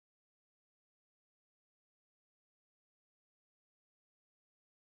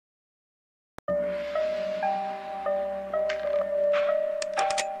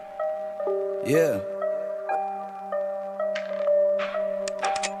Yeah.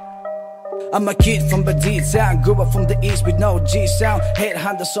 I'm a kid from the D-town, grew up from the east with no G-sound.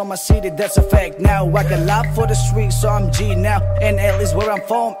 Headhunters on my city, that's a fact now. I got love for the streets, so I'm G now. NL is where I'm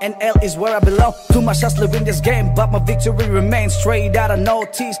from, NL is where I belong. Too much hustler in this game, but my victory remains. Straight out of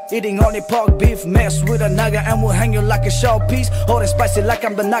Northeast, eating only pork beef. Mess with a Naga and we'll hang you like a showpiece. Hot and spicy like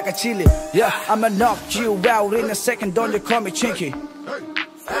I'm the Naga chili. Yeah, I'ma knock you out in a second, don't you call me chinky.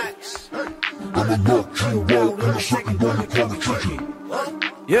 I'ma knock you out in a second, don't you call me chinky.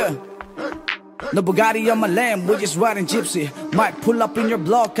 Yeah. No Bugatti on my land, we're just riding gypsy. Might pull up in your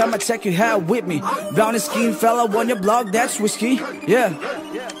block, I'ma take you out with me. Brown skin fella on your block, that's whiskey. Yeah.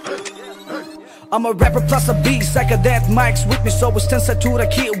 I'm a rapper plus a beast, like a death mic's with me. So it's tenser to the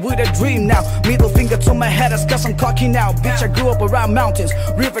kid with a dream now. Middle finger to my head, that's cause I'm cocky now. Bitch, I grew up around mountains,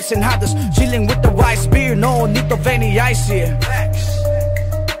 rivers and houses, chilling with the white spear, no need of any ice here.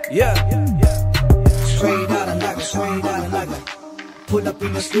 Yeah. Straight out of Naga, straight out of Naga. Pull up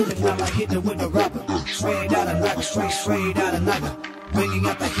in the studio, now I hit it with a rubber. Straight out of Naga, straight out of Naga. Bringing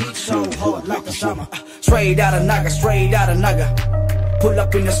out the heat so hot like the summer. Straight out of Naga, straight out of Naga. Pull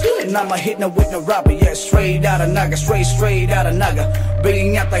up in the studio, now I hit it with a rubber. Yeah, straight out of Naga, straight out of Naga.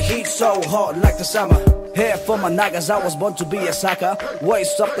 Bringing out the heat so hot like the summer. Here for my Nagas, I was born to be a sucker.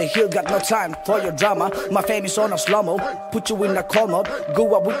 Waist up the hill, got no time for your drama. My fame is on a slow-mo, put you in a call mode.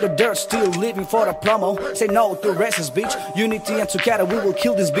 Go up with the dirt, still living for the promo. Say no to racist, bitch. Unity and together we will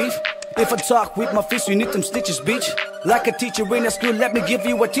kill this beef. If I talk with my fist, you need them stitches, bitch. Like a teacher in a school, let me give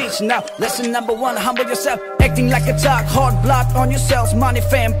you a teach now. Lesson number one, humble yourself. Acting like a talk, hard blood on yourselves. Money,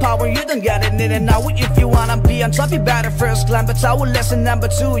 fame, power, you don't got it in and now. If you wanna be on top, you better first climb. But our lesson number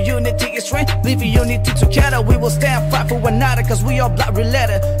two, unity is strength. Leave unity together, we will stand fight for one another. Cause we all blood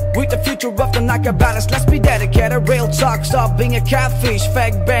related. With the future of the Naga balance, let's be dedicated. Real talk, stop being a catfish.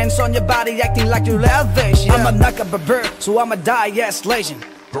 Fake bands on your body, acting like you're lavish. Yeah. I'm a Naga bird, so I'm a die-ass legend.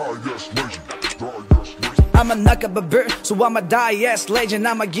 I'm a Naga bird, so I'm a die-ass legend.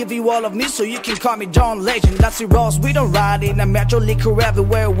 I'ma give you all of me, so you can call me John Legend. That's Ross, we don't ride in a metro, liquor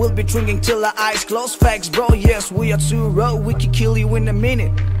everywhere. We'll be drinking till our eyes close. Facts, bro, yes, we are too raw. We can kill you in a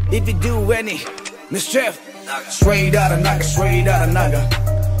minute if you do any mischief. Straight out of Naga, straight out of Naga.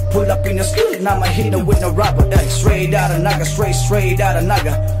 Pull up in the studio, now I'ma hit it with no rubber. Hey, straight out of Naga, straight out of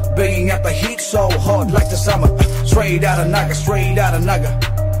Naga. Bringing out the heat so hot like the summer. Straight out of Naga, straight out of Naga.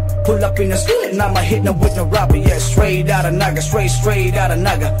 Pull up in the studio, now I'ma hit it with no rubber. Yeah, straight out of Naga, straight out of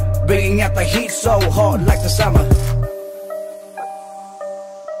Naga. Bringing out the heat so hot like the summer.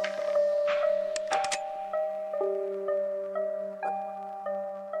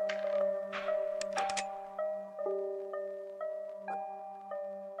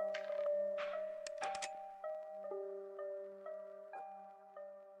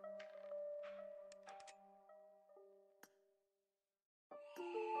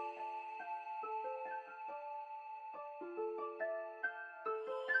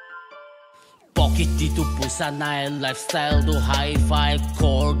 Pocket dito pusa na lifestyle do hi-fi.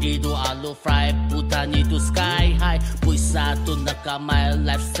 Corgi do alo fry, puta nito sky high. Puisa to nakamay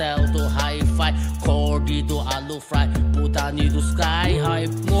lifestyle do hi-fi. Corgi do alo fry, puta nito sky high.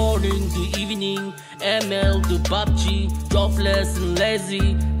 Morning to evening, ML to PUBG. Jobless and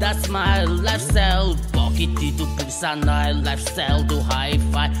lazy, that's my lifestyle. Pocket dito pusa na lifestyle do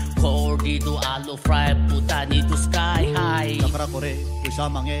hi-fi. Corgi do alo fry, puta nito sky high. Puisa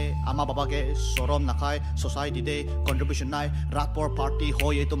mange, ama babage, sorom nakai, society day, contribution night, rat poor party,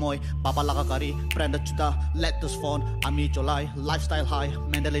 hoye tumoy, papa lakakari, friend chuta, let us phone, ami cholai, lifestyle high,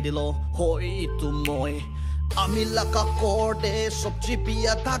 mentally low, hoye tumoy. Ami laka korde, sobji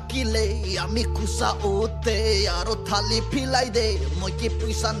pia takile, ami kusa ute, aro thali pilai de, moi ki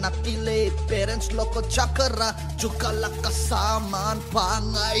puisa natile, parents loko chakara, juka laka saman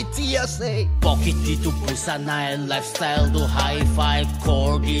pangai tia se. Pocket dito pusa na lifestyle do hi-fi.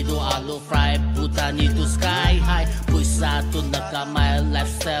 Corgi do alo fry, puta nito sky high. Puisa to nakamay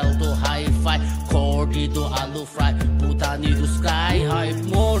lifestyle do hi-fi. Corgi do alo fry, puta nito sky high.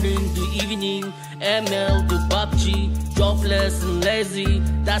 Morning to evening, ML to PUBG. Jobless and lazy,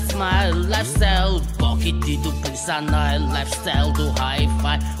 that's my lifestyle. Pocket dito pusa na lifestyle do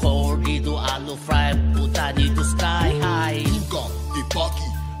hi-fi. Corgi do alo fry, puta nito sky high. Got the pocky,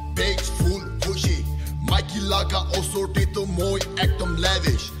 bakes full pushy. Mikey laga also dito moi actum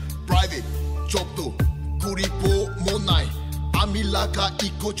lavish. Private, job to kuripo monai. Ami laga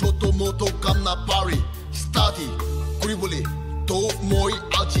iko choto moto kamna pari. Study, kuribole, to moi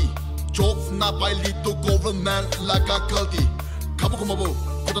achi. Job na paili to government laga kalti. Kabu kumabo,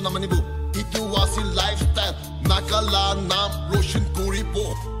 koto namanibu. Itu wasi lifestyle. Nakala nam Russian kuripo.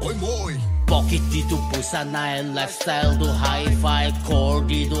 Oi moi. Pocket dito pusa na lifestyle do hi-fi core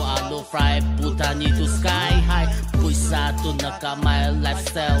dito alo fry puta nito sky high pusa to nakamay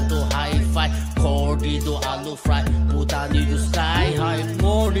lifestyle do hi-fi core dito alo fry puta nito sky high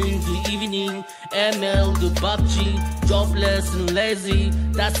morning to evening ML to PUBG jobless and lazy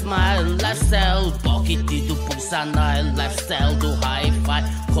that's my lifestyle Pocket dito pusa na lifestyle do hi-fi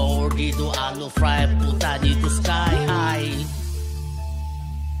core dito alo fry puta nito sky high.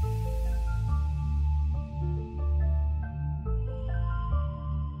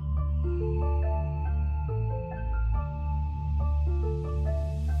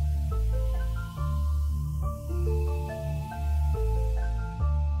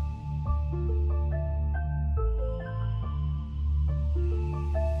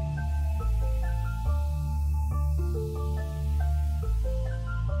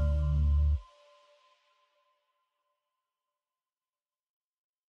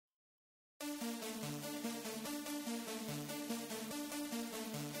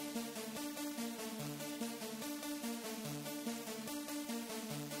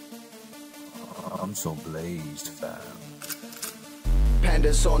 I'm so blazed, fam.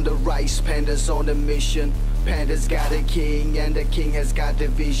 Pandas on the rise, pandas on the mission. Pandas got a king and the king has got the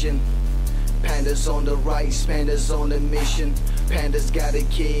vision. Pandas on the rise, pandas on the mission. Pandas got a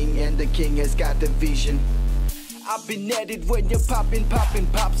king and the king has got the vision. I've been at it when you're popping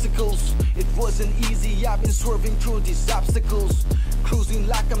popsicles. It wasn't easy, I've been swerving through these obstacles. Cruising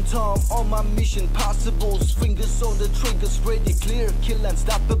like I'm Tom on my mission possibles. Fingers on the triggers, ready, clear, kill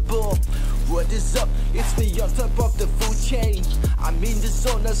unstoppable. What is up? It's me on top of the food chain. I'm in the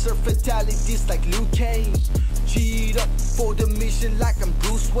zone, I serve fatalities like Liu Kang. G'd up for the mission like I'm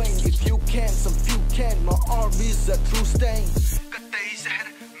Bruce Wayne. If you can, some few can, my army's a true stain. कतई शहर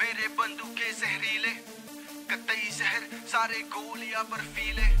मेरे बंदूके जहरीले कतई शहर सारे गोलियां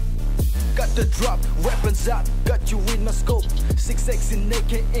बर्फीले Got the drop, weapons out, got you in my scope 6x in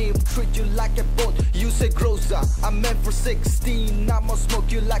AK aim, treat you like a boat You say groza, I'm meant for 16 I'ma smoke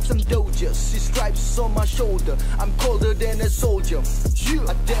you like some Doja See stripes on my shoulder, I'm colder than a soldier You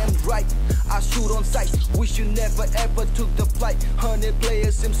are damn right, I shoot on sight Wish you never ever took the flight 100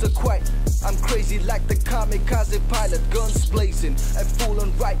 players seem so quiet I'm crazy like the kamikaze pilot Guns blazing, a fool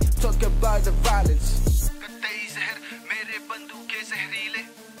on right Talk about the violence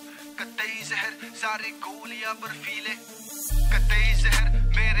कतई जहर सारे गोलियां बर्फीले कतई जहर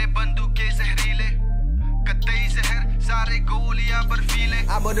मेरे बंदूके जहरीले कतई जहर सारे गोलियां बर्फीले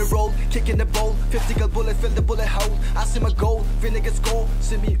I'm on the road, kicking the bowl 50 cal bullet, fill the bullet hole I see my goal, vinegar's goal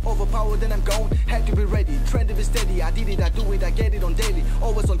See me overpowered, then I'm gone Had to be ready, trend to be steady I did it, I do it, I get it on daily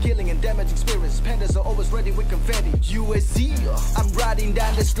Always on killing and damaging spirits Pandas are always ready with confetti USC, I'm riding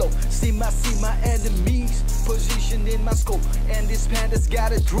down the slope See my enemies Positioned in my scope And these pandas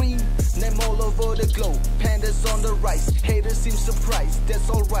got a dream Name all over the globe Pandas on the rise Haters seem surprised That's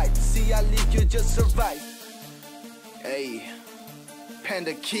alright See I leave you just survive Hey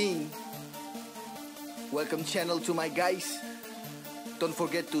Panda King Welcome channel to my guys Don't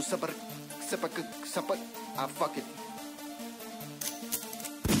forget to fuck it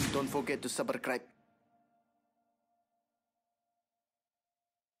Don't forget to subscribe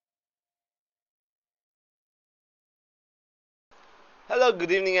Hello,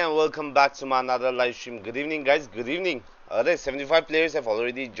 good evening and welcome back to my another live stream. Good evening guys, good evening. Alright, 75 players have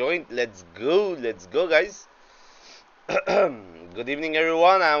already joined. Let's go guys. Good evening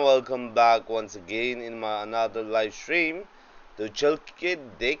everyone and welcome back once again in my another live stream to चल के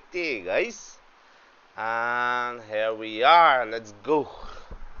देखते guys. And here we are, let's go.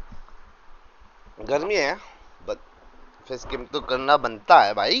 गर्मी है but face cam तो करना बनता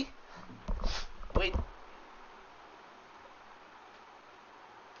है भाई. Wait.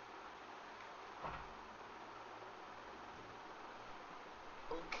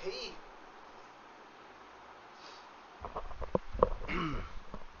 Okay.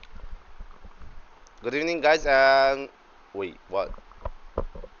 Good evening guys and wait, what?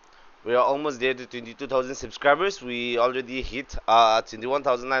 We are almost there to 22,000 subscribers. We already hit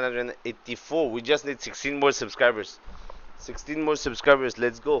 21,984. We just need 16 more subscribers. 16 more subscribers.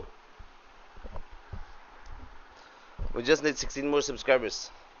 Let's go. We just need 16 more subscribers.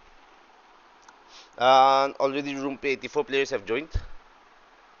 And already room 84 players have joined.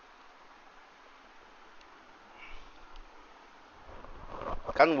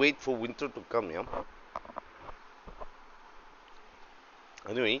 Can't wait for winter to come, yeah.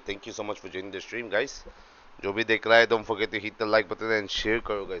 Anyway, thank you so much for joining the stream, guys. जो भी देख रहा है, don't forget to hit the like button and share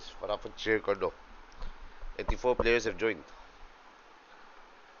करो, guys. फटाफट share कर दो. 84 players have joined.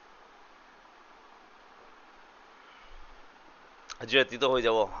 Tito ho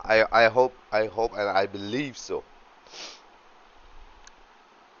jabo. I hope and I believe so.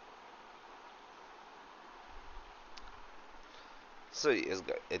 So yes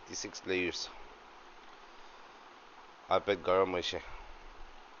guys, 86 players. iPad garam hoise.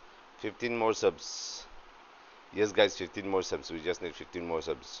 15 more subs. Yes guys, 15 more subs. We just need 15 more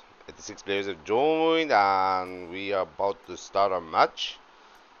subs. 86 players have joined and we are about to start our match.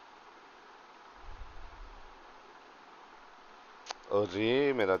 Oh,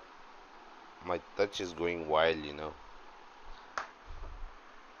 my touch is going wild, you know.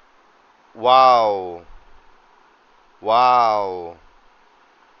 Wow. Wow.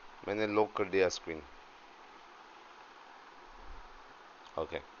 मैंने lock कर दिया screen.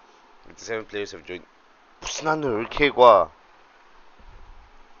 Okay. 87 players have joined. 무슨 이렇게 과.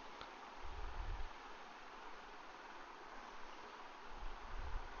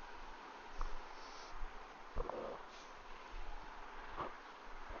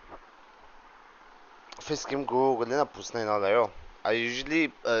 Face cam को गले ना पूछना ही ना लायो. I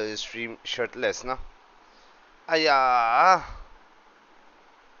usually stream shirtless ना. आया.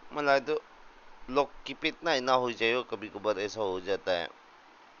 मला तो lock keep it ना हो जाए कभी कभार ऐसा हो जाता है.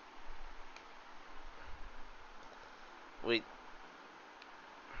 Wait.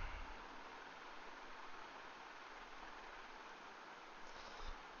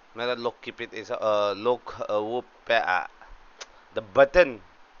 मेरा lock keep it ऐसा lock वो पे the button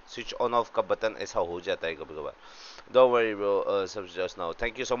switch on off का button ऐसा हो जाता है कभी कभार. Don't worry bro, subs just now.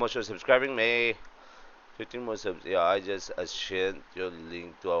 Thank you so much for subscribing me. 15 more subs. Yeah, I just shared your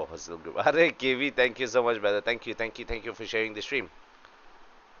link to our hustle group. Arey KV, thank you so much brother. Thank you for sharing the stream.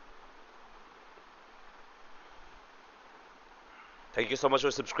 Thank you so much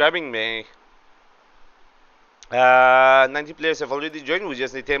for subscribing me. 90 players have already joined. We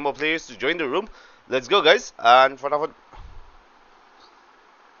just need 10 more players to join the room. Let's go guys. And फटाफट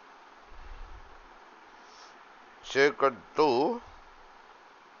share कर दो.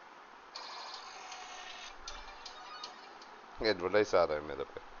 Advertise आ रहा है मेरे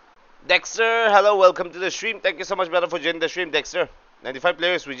पे. Dexter, hello, welcome to the stream. Thank you so much brother for joining the stream, Dexter. 95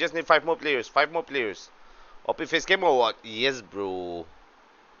 players. We just need 5 more players. 5 more players. OP face cam or what? Yes, bro.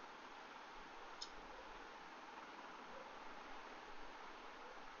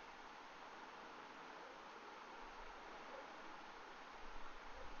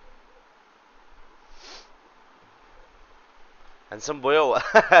 And some boyo.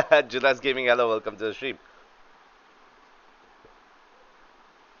 Judas Gaming, hello, welcome to the stream.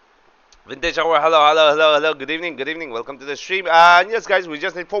 Vintage Hour, hello, good evening, welcome to the stream. And yes guys, we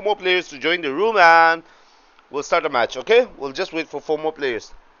just need 4 more players to join the room and we'll start the match, okay? We'll just wait for 4 more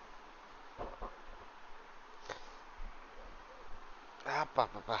players.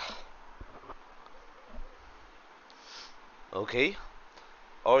 Okay,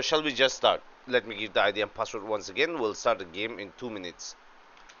 or shall we just start? Let me give the ID and password once again. We'll start the game in 2 minutes.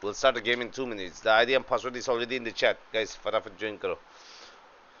 The ID and password is already in the chat. Guys, fatafat join karo.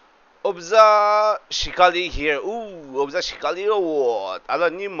 Obza Shikali here. Ooh, Obza Shikali what? Alo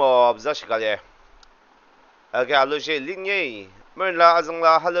ni mo Obza Shikali. Okay, alo she linye. Merla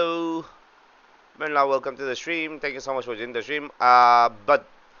Azangla, hello. Merla, welcome to the stream. Thank you so much for joining the stream. But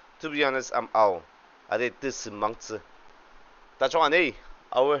to be honest, I'm out. Are this months? That's one, eh?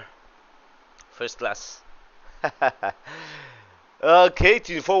 Our first class. Okay, thank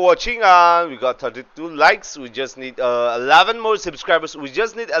you for watching. We got 32 likes. We just need 11 more subscribers.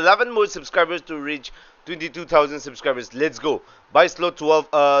 To reach 22,000 subscribers. Let's go. Buy slot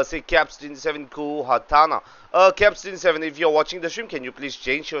 12. Say Caps 27 Ku Hatana. Caps 27, if you're watching the stream, can you please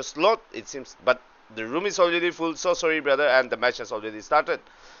change your slot? It seems, but the room is already full. So sorry, brother, and the match has already started.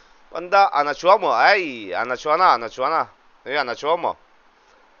 Anda, anachua mo. Ay, anachuana. Hey, anachua mo.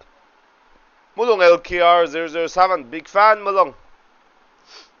 Mulong LKR 007, big fan, Mulong.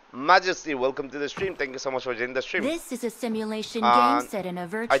 Majesty, welcome to the stream. Thank you so much for joining the stream. This is a simulation game set in a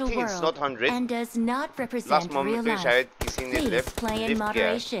virtual world. It's not 100. And does not represent real life. Please play in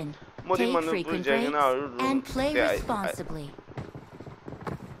moderation, take frequent breaks, and play responsibly.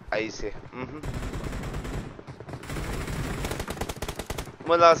 I see.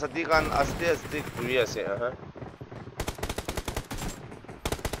 Mula sa tikan aste Korea se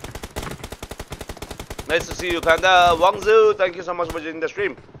Nice to see you, Kanda. Wangzu, thank you so much for joining the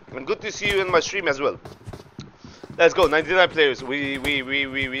stream. And good to see you in my stream as well. Let's go, 99 players. We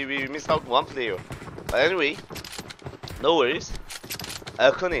missed out 1 player. But anyway, no worries.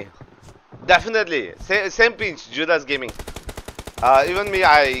 Akuni. Definitely. Same pinch, Judas Gaming. Even me,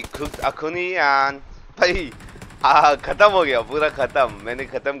 I cooked Akuni and... Bhai, khatam ho gaya, pura khatam. मैंने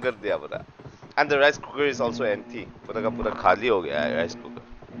खत्म कर दिया पूरा. And the rice cooker is also empty. पूरा का पूरा खाली हो गया है rice cooker.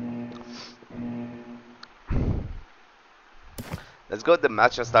 Let's go. The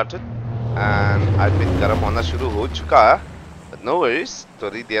match has started and I think गर्म होना शुरू हो चुका है. But no worries.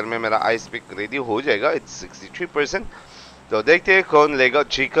 थोड़ी देर में मेरा ice pick ready हो जाएगा. It's 63%. तो देखते हैं कौन लेगा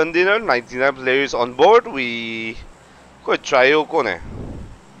chicken dinner. 99 players on board. We कोई trio कौन है?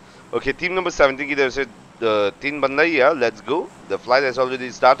 Okay, team number 17 की तरफ से 3 बंदा ही है. Let's go. The flight has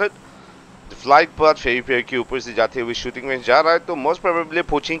already started. The flight path Pheri fair के ऊपर से जाते हुए शूटिंग में जा रहा है. तो most probably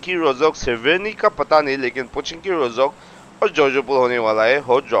पोचिंकी रोजोक सेवेनी का पता नहीं, लेकिन पोचिंकी रोजोक और जॉर्जोपुल होने वाला है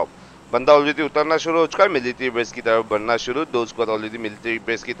हॉट ड्रॉप. बंदा ऑलरेडी उतरना शुरू हो चुका है. मिलिट्री बेस की तरफ बढ़ना शुरू. दो स्क्वाड ऑलरेडी मिलिट्री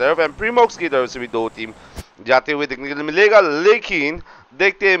बेस की तरफ एंड प्रीमॉक्स की तरफ से भी 2 टीम जाते हुए देखने के लिए मिलेगा. लेकिन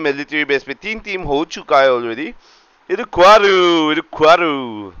देखते हैं मिलिट्री बेस पे 3 टीम हो चुका है already.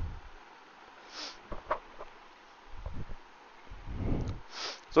 इरुक्वारू.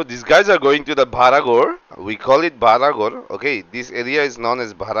 So these guys are going to the Bharagor. We call it Bharagor. Okay, this area is known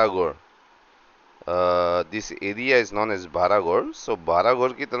as Bharagor. This area is known as Bharagor. So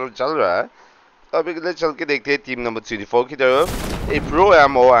Bharagor की तरफ चल रहा है. अभी के लिए चल के देखते हैं टीम नंबर 34 की तरफ. A pro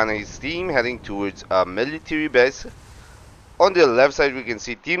ammo and his team heading towards a military base. On the left side we can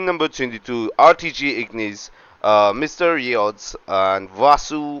see team number 22 RTG Ignis, Mr. Yods and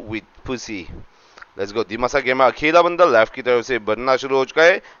Vasu with Pussy. Let's go. Dimasa game अकेला बंदा left की तरफ से बढ़ना शुरू हो चुका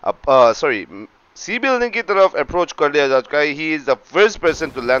है. सॉरी सी बिल्डिंग की तरफ अप्रोच कर लिया जा चुका है. He is the first person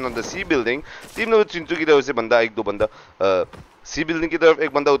to land on the C building. Team number 32 की तरफ से बंदा एक दो बंदा सी बिल्डिंग की तरफ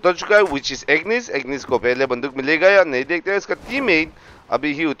एक बंदा उतर चुका है विच इज एग्निस. एग्निस को पहले बंदूक मिलेगा या नहीं देखते हैं. इसका टीममेट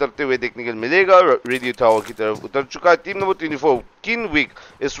अभी ही उतरते हुए देखने के लिए मिलेगा. रेडियो टावर की तरफ उतर चुका है. Team number 24 किनविक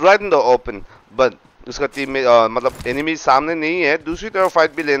is right in the open but उसका टीम में मतलब एनिमी सामने नहीं है. दूसरी तरफ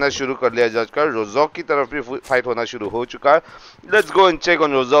फाइट भी लेना शुरू कर लिया जा चुका है. रोजॉक की तरफ भी फाइट होना शुरू हो चुका है. Let's go and check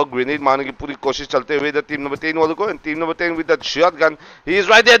on रोजॉक. Grenade मारने की पूरी कोशिश चलते हुए टीम नंबर 10 वालों को. Team number 10 with the shotgun. He is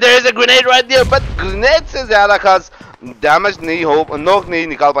right there. There is a grenade right there but grenade से ज्यादा खास डैमेज नहीं हो नॉक नहीं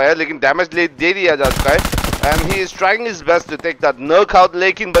निकाल पाया, लेकिन डैमेज दे दिया जा चुका है and he is trying his best to take that knock out.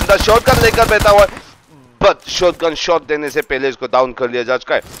 लेकिन बंदा शॉटगन लेकर बैठा हुआ है बट शॉटगन शॉट देने से पहले इसको डाउन कर लिया जा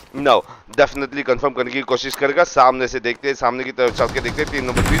चुका है. नो डेफिनेटली कंफर्म करने की कोशिश करेगा. सामने से देखते हैं, सामने की तरफ चल के देखते हैं. Team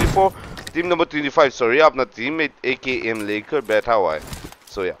number 34 team number 35 sorry अपना टीम में AKM लेकर बैठा हुआ है.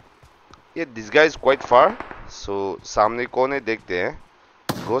 सो या this guy is quite far. सो सामने कौन है देखते हैं.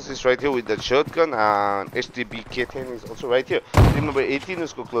 Ghost is right here with the shotgun and HTB K10 is also right here. Team number 18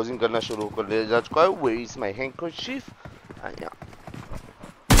 उसको क्लोजिंग करना शुरू कर लिया जा चुका है. Where is my handkerchief? Yeah.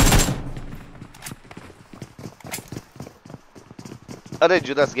 Are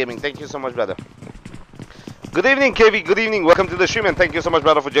Judas Gaming, thank you so much, brother. Good evening, KV. Good evening. Welcome to the stream and thank you so much,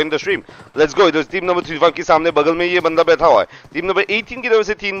 brother, for joining the stream. Let's go. इधर team number 35 के सामने बगल में ये बंदा बैठा हुआ है. टीम नंबर 18 की तरफ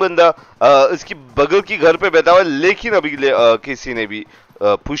से 3 बंदा इसकी बगल की घर पे बैठा हुआ है, लेकिन अभी के लिए किसी ने भी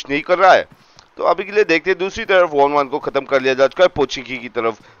पुश नहीं कर रहा है. तो अभी के लिए देखते हैं. दूसरी तरफ 1-1 को खत्म कर लिया जा चुका है. पोचिंकी की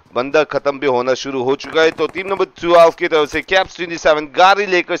तरफ बंदा खत्म भी होना शुरू हो चुका है. तो टीम नंबर 12 की तरफ से कैप्स 27 गाड़ी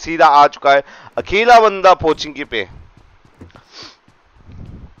लेकर सीधा आ चुका है. अकेला बंदा पोचिंकी पे.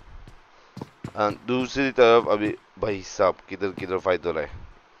 दूसरी तरफ अभी भाई साहब किधर फाइट हो रहा है.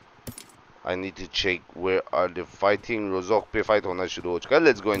 I need to check where are the fighting. रोजॉक पे फाइट होना शुरू हो चुका है.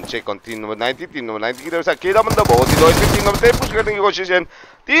 Let's go and check on team number 90. Team number 90 की तरफ से अकेला बंदा बहुत ही लोग टीम नंबर 10 पुश करने की कोशिश है.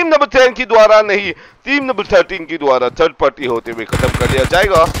 टीम नंबर 10 की द्वारा नहीं, टीम नंबर 13 की द्वारा थर्ड पार्टी होते हुए खत्म कर दिया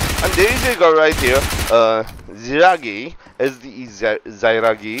जाएगा. And there is a girl right here जिरागी SD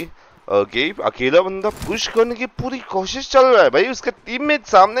जायरागी. Okay अकेला बंदा पुश करने की पूरी कोशिश चल रहा है भाई. उसका टीममेट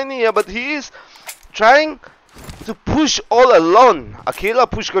सामने नहीं है but he is trying to push all alone. अकेला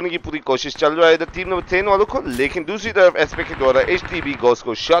पुश करने की पूरी कोशिश चल रहा है इधर टीम नंबर 10 वालों को. लेकिन दूसरी तरफ एसपी के द्वारा HTB गोस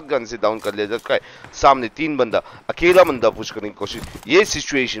को शॉटगन से डाउन कर लिया जाता है. सामने 3 बंदा अकेला बंदा पुश करने की कोशिश. ये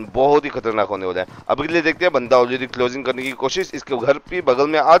सिचुएशन बहुत ही खतरनाक होने वाला है. अब अगले देखते हैं. बंदा ऑलरेडी क्लोजिंग करने की कोशिश इसके घर पे बगल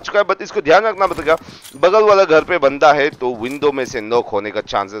में आ चुका है बट इसको ध्यान रखना पड़ेगा. बगल वाला घर पे बंदा है तो विंडो में से नॉक होने का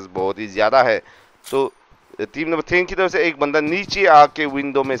चांसेस बहुत ही ज्यादा है. तो टीम नंबर 10 की तरफ से एक बंदा नीचे आके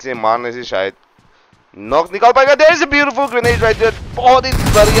विंडो में से मारने से शायद नॉक निकाल पाएगा. There is a beautiful grenade right there. बहुत ही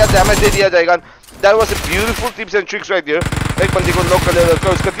बढ़िया डैमेज दे दिया जाएगा. That was a beautiful tips and tricks right there. एक बंदे को नॉक कर लिया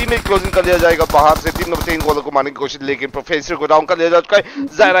जाएगा. उसका टीममेट क्लोजिंग कर लिया जाएगा बाहर से. टीम नंबर 10 वालों को मारने की कोशिश, लेकिन प्रोफेसर को डाउन कर लिया जा चुका है.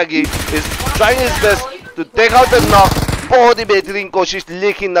 जायरागी is trying his best to take out the knock बहुत ही बेहतरीन कोशिश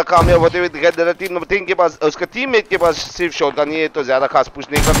लेकिन नाकामयाब होते हुए दिखाई दे रहा है। टीम नंबर 3 के पास, उसका टीममेट के पास सिर्फ शॉटगन नहीं है तो ज्यादा खास पुश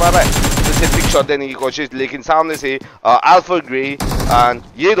नहीं कर पा रहा है, उसे बिग शॉट देने की कोशिश, लेकिन सामने से अल्फा ग्रे एंड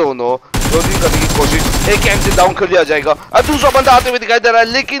ये दोनों लोडिंग करने की कोशिश, एक एम से डाउन कर लिया जाएगा और दूसरा बंदा आते हुए दिखाई दे रहा है,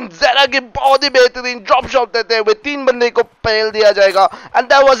 लेकिन जरा के बहुत ही बेहतरीन ड्रॉप शॉट देते हुए 3 बंदे को पहल दिया जाएगा and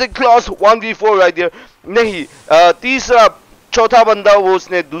that was a close 1v4 right there. नहीं, तीसरा चौथा बंदा वो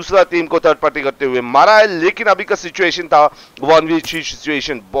उसने दूसरा टीम को थर्ड पार्टी करते हुए मारा है, लेकिन अभी का सिचुएशन था 1v3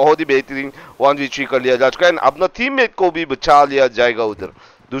 सिचुएशन, बहुत ही बेहतरीन 1v3 कर लिया जा चुका है। अपना टीममेट को भी बचा लिया जाएगा उधर।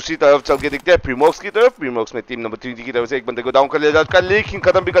 दूसरी तरफ चल के देखते हैं प्रीमोक्स की तरफ। प्रीमोक्स में टीम नंबर 3 की तरफ से एक बंदे को डाउन कर लिया जा चुका है, लेकिन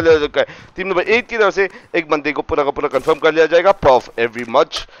खत्म भी कर लिया जा चुका है। टीम नंबर 8 की तरफ से एक बंदे को पूरा का पूरा कंफर्म कर लिया जाएगा। Puff every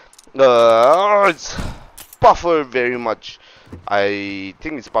much, puffer very much, I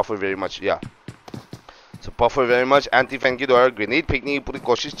think it's puffer very much, या सो puffer very much. Anti fan के द्वारा ग्रेनेड फेंकने की पूरी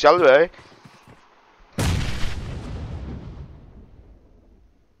कोशिश चल रहा है।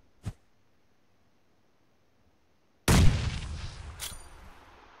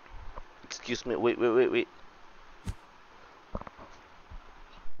 Excuse me, wait.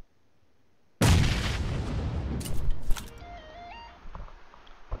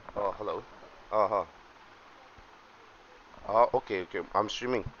 Oh, hello. Okay, I'm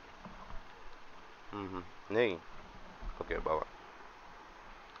streaming. नहीं. Okay, bye.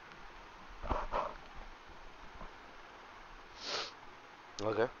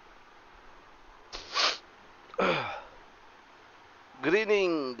 Okay. Good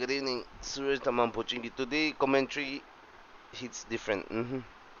evening. Suraj Tamam Pochingi. Today commentary hits different.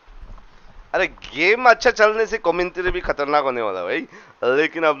 अरे गेम अच्छा चलने से कमेंट्री भी खतरनाक होने वाला भाई,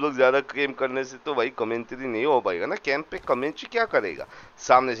 लेकिन आप लोग ज्यादा गेम करने से तो भाई कमेंट्री नहीं हो पाएगा ना। कैंप पे कमेंट्री क्या करेगा?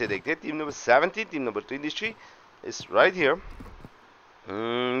 सामने से देखते हैं team number 70, team number 23 is right here.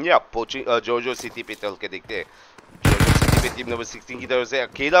 या पोचिंग जोजो सिटी पे चल के देखते हैं। जोजो सिटी पे टीम नंबर 16 की तरफ से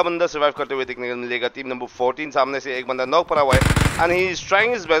अकेला बंदा सर्वाइव करते हुए देखने को मिलेगा। टीम नंबर 14 सामने से एक बंदा नॉक पड़ा हुआ है and he is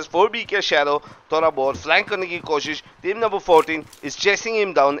trying his best 4B के शैडो थोड़ा बहुत फ्लैंक करने की कोशिश। Team number 14 is chasing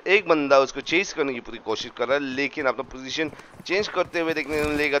him down, एक बंदा उसको चेस करने की पूरी कोशिश कर रहा है, लेकिन अपना पोजीशन चेंज करते हुए देखने को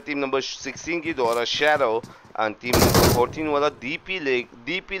मिलेगा टीम नंबर 16 की द्वारा शैडो एंड टीम नंबर 14 वाला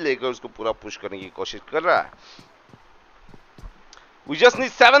डीपी लेकर उसको पूरा पुश करने की कोशिश कर रहा है। We just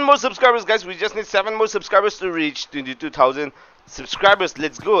need 7 more subscribers, guys. We just need 7 more subscribers to reach 22,000 subscribers.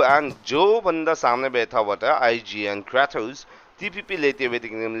 Let's go. And जो बंदा सामने बैठा हुआ था IG and Kratos TPP लेते हुए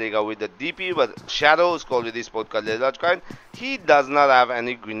देखने मिलेगा with the DP, but Shadow उसको already spot कर लिया जा चुका है। He does not have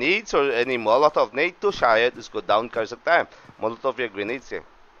any grenades or any Molotov nade, तो शायद उसको डाउन कर सकता है Molotov या grenade से।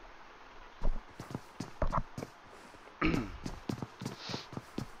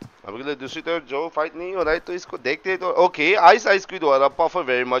 अभी के लिए दूसरी तरफ जो फाइट नहीं हो रहा है तो इसको देखते हैं। तो ओके, आइस के द्वारा पफर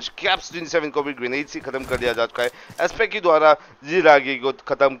वेरी मच कैप्स 27 को भी ग्रेनेड से खत्म कर दिया जा चुका है। एस्पेक्ट के द्वारा जिरागी को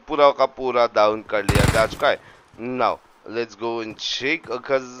खत्म पूरा का पूरा डाउन कर लिया जा चुका है। Now let's go and check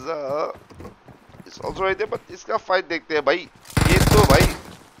it's also right there, but इसका फाइट देखते हैं भाई। ये तो भाई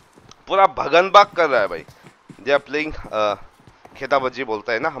पूरा भगन भाग कर रहा है भाई। दे आर प्लेइंग खेदाबाजी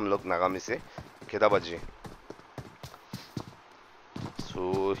बोलता है ना हम लोग नागा में से, खेदाबाजी।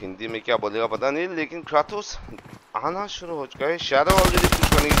 तो हिंदी में क्या बोलेगा पता नहीं, लेकिन क्राटोस आना शुरू हो चुका है। शैडो ऑलरेडी पुश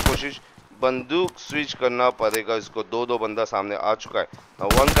करने की कोशिश, बंदूक स्विच करना पड़ेगा इसको। दो बंदा सामने आ चुका है।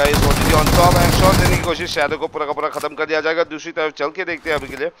 One guys is already on top and shot देने की कोशिश, शैडो को पूरा का पूरा खत्म कर दिया जाएगा। दूसरी तरफ चल के देखते हैं अभी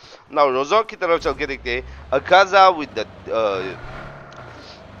के लिए। नाउ रोजो की तरफ चल के देखते हैं। अकाजा विद द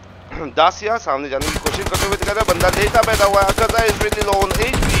दासिया सामने जाने की कोशिश करते हुए दिखा रहा है। बंदा लेटा बैठा हुआ है। अकाजा is really low on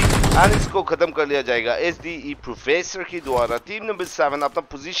HP and इसको खत्म कर लिया जाएगा SDE प्रोफेसर की द्वारा। टीम नंबर 7 अपना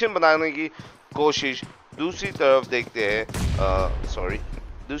पोजीशन बनाने की कोशिश। दूसरी तरफ देखते हैं,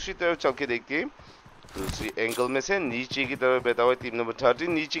 दूसरी तरफ चल के देखते हैं। दूसरी एंगल में से नीचे की तरफ बैठा हुआ है टीम नंबर 13,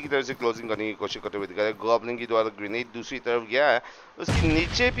 नीचे की तरफ से क्लोजिंग करने की कोशिश करते हुए दिखा रहा है। गॉब्लिन की द्वारा ग्रेनेड दूसरी तरफ गया है, उसकी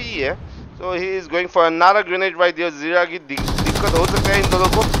नीचे भी है। सो he is going for another grenade right there. जीरा की दिक्कत हो सकता है इन दोनों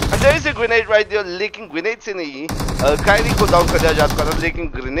को। There is a grenade right there, लेकिन ग्रेनेड से नहीं कायरी को डाउन कर दिया जा चुका था, लेकिन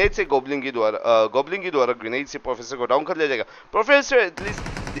ग्रेनेड से गॉब्लिन की द्वारा ग्रेनेड से प्रोफेसर को डाउन कर दिया जाएगा। Professor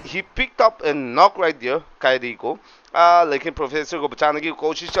at least he picked up and knock right there Kairi को, लेकिन प्रोफेसर को बचाने की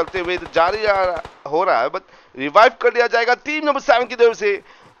कोशिश चलते हुए जारी हो रहा है, बट रिवाइव कर लिया जाएगा टीम नंबर 7 की तरफ से।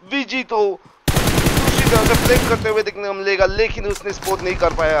 विजी तो दूसरी तरफ से फ्लैंक करते हुए देखने को मिलेगा, लेकिन उसने स्पॉट नहीं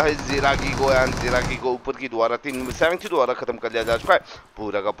कर पाया है जिरागी को, एंड जिरागी को ऊपर की द्वारा टीम नंबर 7 की द्वारा खत्म कर लिया जा चुका है।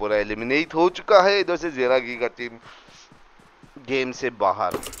 पूरा का पूरा एलिमिनेट हो चुका है। इधर से जिरागी का टीम गेम से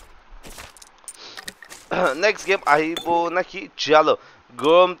बाहर। नेक्स्ट गेम आइबो ना कि चलो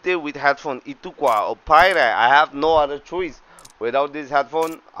Gomte with headphone itukwa or pyra. I have no other choice. Without this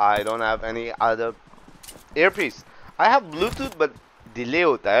headphone, I don't have any other earpiece. I have Bluetooth but delay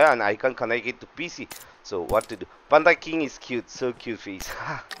hota hai and I can't connect it to PC. So what to do? Panda King is cute, so cute face.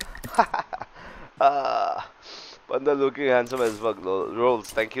 Panda looking handsome as fuck. Rolls,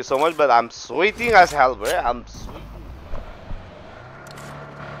 thank you so much, but I'm sweating as hell, bro. I'm sweating.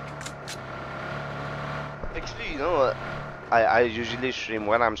 Actually, you know, I usually stream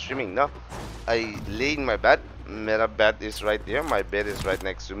when I'm streaming. No, I lay in my bed. My bed is right there. My bed is right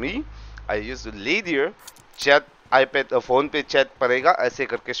next to me. I used to lay there, chat iPad or phone पे chat पड़ेगा ऐसे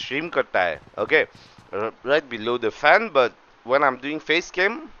करके stream करता है. Okay, right below the fan. But when I'm doing face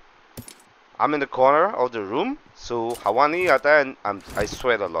cam, I'm in the corner of the room, so हवा नहीं आता है and I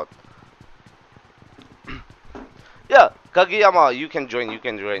sweat a lot. Yeah, Kageyama, you can join. You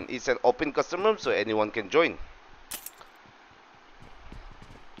can join. It's an open custom room, so anyone can join.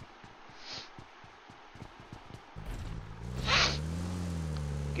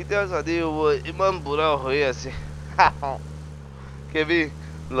 Kita tadi imam pura hoy ase. Kebi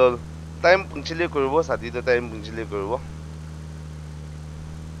lol. Time punctually korbo. Sadi to time punctually korbo.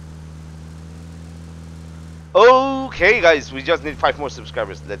 Okay, guys, we just need 5 more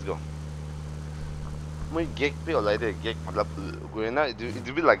subscribers. Let's go. My gig pe olai de gig matlab goena it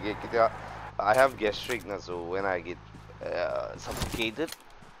will be like I have gastric na, so when I get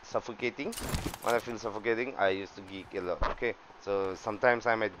suffocating, when I feel suffocating, I used to geek a lot. Okay, so sometimes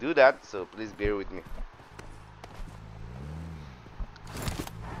I might do that, so please bear with me.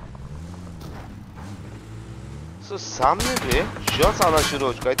 So सामने पे shots आना शुरू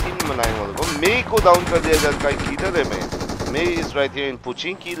हो चुका है. 3 बनाए वालों को May को डाउन कर दिया जाता है. किधर है May? May is right here in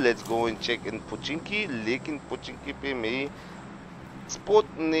Pochinki. Let's go and check in Pochinki. लेकिन Pochinki पे May spot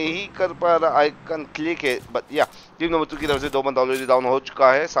नहीं कर पा रहा. I can click it, but yeah. Team number 2 की तरफ से 2 बंदा ऑलरेडी डाउन हो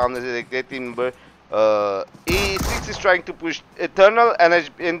चुका है. सामने से देखते हैं team number A6 is trying to push Eternal and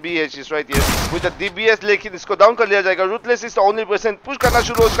NBH is right here with the DBS, लेकिन इसको डाउन कर लिया जाएगा. Ruthless is the only person push करना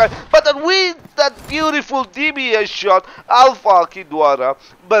शुरू हो चुका है. But with that beautiful DBS shot, Alpha के द्वारा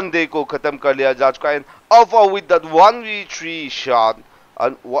बंदे को खत्म कर लिया जा चुका है. Alpha with that 1v3 shot,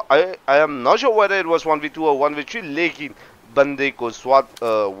 and I am not sure whether it was 1v2 or 1v3, लेकिन बंदे को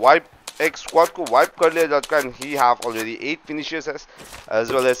wipe X squad को wipe कर लिया जा चुका है. And he have already 8 finishes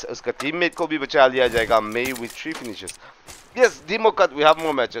as well as उसका teammate को भी बचा लिया जाएगा. May with 3 finishes. Yes, demo cut, we have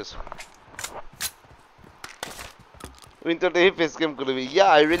more matches. Winter day face game करोगे? Yeah,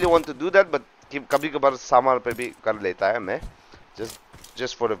 I really want to do that, but कभी कभार summer पे भी कर लेता है मैं.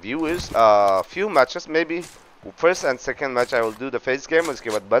 Just for the viewers, few matches, maybe first and second match I will do the face game. उसके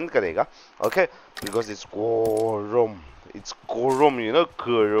बाद बंद करेगा. Okay, because it's Korom. It's Korom, you know,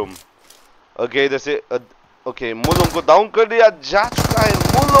 Korom. Okay, that's it. Okay, Mulong को down कर दिया जा चुका है.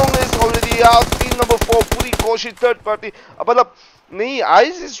 Mulong is already out. Team number 4 पूरी कोशिश third party. अब मतलब नहीं,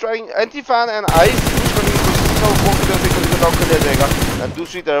 Ice is trying anti-fan and Ice push करने की कोशिश कर रहा है. की तरफ से किसी को डाउन कर लिया जाएगा. And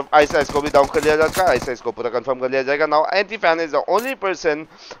दूसरी तरफ Ice को भी डाउन कर लिया जा चुका है. Ice को पूरा कंफर्म कर लिया जाएगा. Now anti-fan is the only person.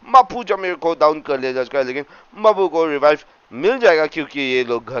 Mapu जमीर को डाउन कर लिया जा चुका है, लेकिन Mapu को revive मिल जाएगा क्योंकि ये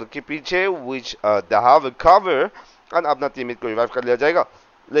लोग घर के पीछे which they have a cover and अपना teammate को revive कर लिया जाएगा.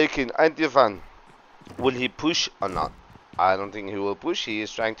 लेकिन anti-fan, will he push or not? I don't think he will push. He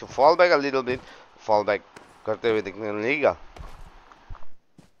is trying to fall back a little bit. Fall back करते हुए देखने मिलेगा.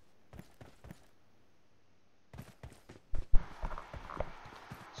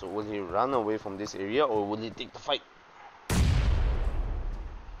 So will he run away from this area or will he take the fight?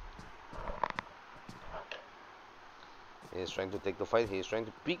 He is trying to take the fight. He is trying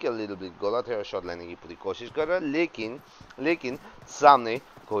to peek a little bit. गोला तेरा shot लेने की पूरी कोशिश कर रहा है, लेकिन सामने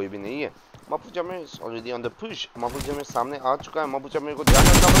कोई भी नहीं है. Mapujamer is already on the push. Mapujamer सामने आ चुका है. Mapujamer को ध्यान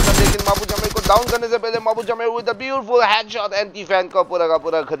रखना पड़ेगा, लेकिन Mapujamer को डाउन करने से पहले Mapujamer with a beautiful headshot anti-fan का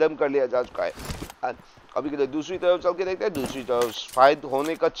पूरा खत्म कर लिया जा चुका है. अभी के लिए दूसरी तरफ चल के देखते हैं. दूसरी तरफ फाइट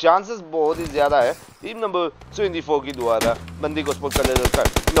होने का चांसेस बहुत ही ज्यादा है. टीम नंबर 24 की द्वारा बंदी को स्पॉट कर लिया जाता है.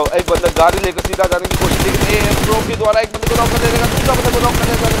 नो, एक बंदा गाड़ी लेकर सीधा जाने की कोशिश, लेकिन एएम प्रो के द्वारा एक बंदे को नॉक कर देगा. दूसरा बंदा को नॉक कर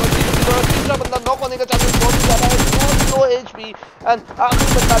देगा. तीसरा बंदा नॉक होने का चांसेस बहुत ही ज्यादा है. लो एचपी एंड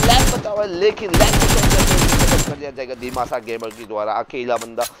आखिरी बंदा लैग बचा हुआ है, लेकिन लैग को खत्म कर दिया जाएगा दिमासा गेमर की द्वारा. अकेला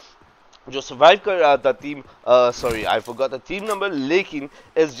बंदा जो सर्वाइव कर रहा था team sorry I forgot the team number, लेकिन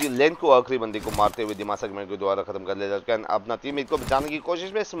एसजी लेन को आखिरी बंदे को मारते हुए दिमाग गेमर के द्वारा खत्म कर लिया जा चुका है. अपना टीम को बचाने की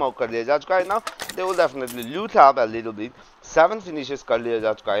कोशिश में स्मोक कर लिया जा चुका है. नाउ दे विल डेफिनेटली लूट up a little bit. 7 finishes कर लिया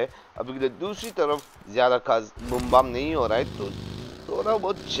जा चुका है. अभी दूसरी तरफ ज्यादा खास बम बम नहीं हो रहा है, तो थोड़ा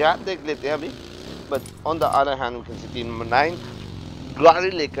बहुत चैट देख लेते हैं अभी. But on the other hand we can see team number 9 गाड़ी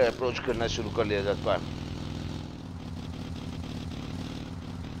लेकर अप्रोच करना शुरू कर लिया जा चुका है.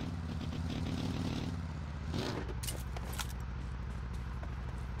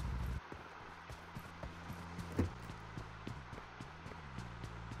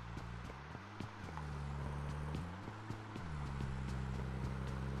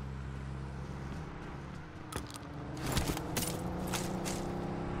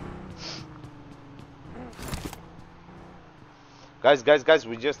 guys,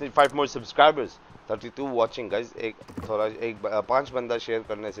 we just need 5 more subscribers. 32 watching, guys. एक थोड़ा एक 5 बंदा share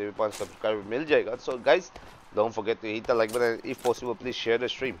करने से भी 5 subscriber मिल जाएगा. So guys, don't forget to hit the like button. If possible, please share the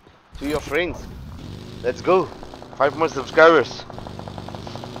stream to your friends. Let's go. 5 more subscribers.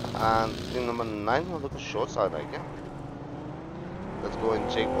 And team number 9 वालों को shots आ रहा है क्या? Let's go and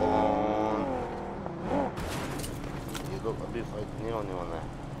check on. ये लोग अभी fight नहीं होने वाला है.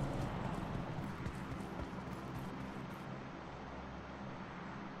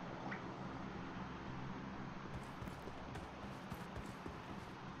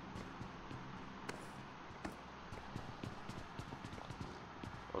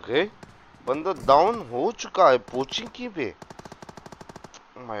 Okay, बंदा डाउन हो चुका है पोचिंग की पे.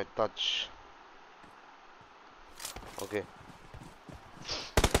 My touch. ओके,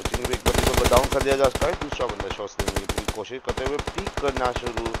 पोचिंग पे एक बंदे को डाउन कर दिया जा सकता है. दूसरा बंदा शॉट्स लेने की कोशिश करते हुए पीक करना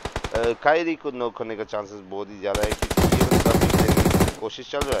शुरू. कायरी को नॉक करने का चांसेस बहुत ही ज़्यादा है क्योंकि ये बंदा पीक लेने की कोशिश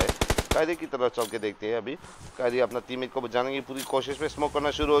चल रहा है. कायरी की तरफ चल के देखते हैं. अभी कायरी अपना टीममेट को बचाने की पूरी कोशिश में स्मोक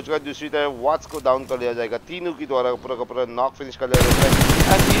करना शुरू हो चुका है. दूसरी तरफ वाट्स को डाउन कर लिया जाएगा. तीनों की द्वारा पूरा का पूरा नॉक फिनिश कर लिया जाएगा.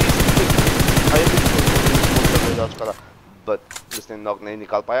 बट उसने नॉक नहीं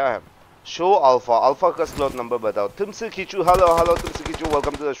निकाल पाया है. शो अल्फा का स्लॉट नंबर बताओ. तुमसे खींचू. हेलो तुमसे खींचू.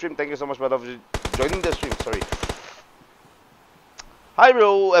 Welcome to the stream. Thank you so much for joining the stream. Sorry. Hi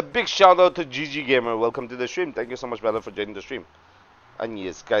bro, a big shout out to GG Gamer. Welcome to the stream. Thank you so much brother for joining the stream. And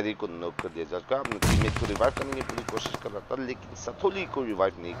yes, Kairi को knock कर दिया जाएगा. अपने teammate को revive करने की पूरी कोशिश कर रहा था लेकिन सथोली को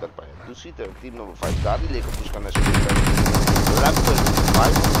रिवाइव नहीं कर पाया. दूसरी तरफ टीम नंबर 5 गाड़ी लेकर पुश करना शुरू कर दिया.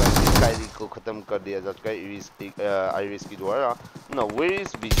 कायरी को खत्म कर दिया जाएगा आइरिस की द्वारा. नो, वेयर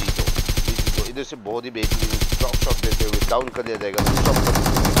इज बीजी? इधर से बहुत ही बेहतरीन ड्रॉप शॉट देते हुए डाउन कर दिया जाएगा. नॉक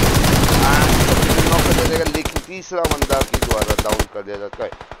कर दिया जाएगा लेकिन तीसरा बंदा की द्वारा डाउन कर दिया जाता है.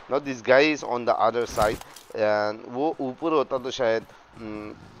 Now this guy is on the other side and वो ऊपर होता तो शायद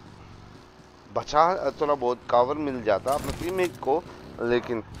बचा थोड़ा बहुत कवर मिल जाता अपने टीममेट को.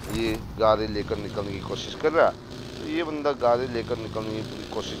 लेकिन ये गाड़ी लेकर निकलने की कोशिश कर रहा है. तो ये बंदा गाड़ी लेकर निकलने की पूरी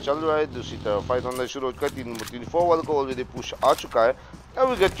कोशिश चल रहा है. दूसरी तरफ फाइट होना शुरू हो चुका है. 3 नंबर 4 वाले को ऑलरेडी पुश आ चुका है. Now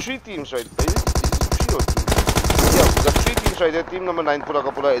we got 3 teams right. Yeah, 3 teams right there. Team number 9 पूरा का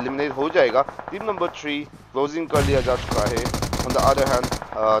पूरा एलिमिनेट हो जाएगा. टीम नंबर 3 क्लोजिंग कर लिया जा चुका है. On the other hand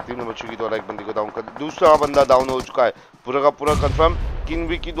team number 3 की द्वारा एक बंदे को डाउन कर दूसरा बंदा डाउन हो चुका है. पूरा का पूरा कंफर्म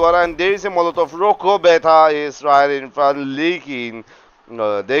किंगवी की द्वारा. And there is a Molotov रोको बैठा इज राइट इन फ्रंट. लेकिन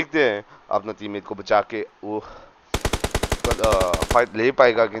देखते हैं अपना टीममेट को बचा के वो फाइट ले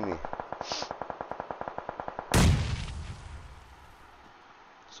पाएगा कि नहीं.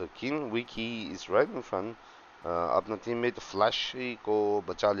 So King Wiki is right in front. अपना टीममेट फ्लैशी को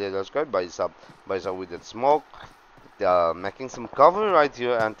बचा लिया जा चुका है. भाई साहब with that smoke, making some cover right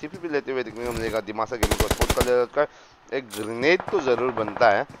here and TPP लेते हुए देखने को मिलेगा. दिमासा गेमर को स्पॉट कर लिया जा चुका है. एक ग्रेनेड तो जरूर बनता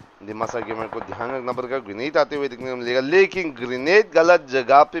है. दिमासा गेमर को ध्यान रखना पड़ेगा. ग्रेनेड आते हुए देखने को मिलेगा लेकिन ग्रेनेड गलत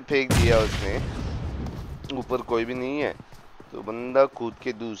जगह पे फेंक दिया उसने. ऊपर कोई भी नहीं है तो बंदा कूद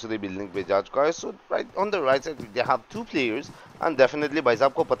के दूसरे बिल्डिंग पे जा चुका है. सो right on the right side they have 2 players and definitely भाई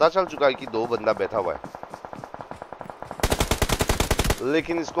साहब को पता चल चुका है कि 2 बंदा बैठा हुआ है.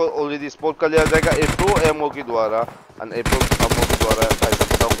 लेकिन इसको ऑलरेडी स्पॉट कर लिया जाएगा एप्रो एमओ के द्वारा. एंड एप्रो एमओ के द्वारा भाई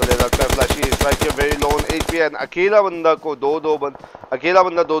साहब डाउन कर लिया जाता है. Flashy is right here very low on HP and अकेला बंदा को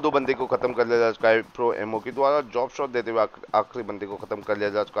दो बंदे को खत्म कर लिया जा चुका है प्रो एमओ के द्वारा. ड्रॉप शॉट देते हुए आखिरी बंदे को खत्म कर लिया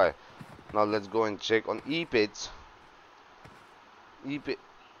जा चुका है. Now let's go and check on E page. E-Page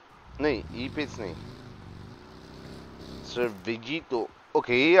नहीं. Sir Vegito.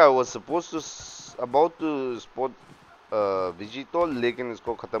 Okay, I was supposed to about to spot Vegito लेकिन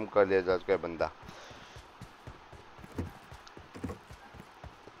इसको खत्म कर लिया जा चुका है बंदा.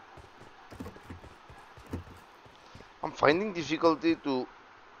 I'm finding difficulty to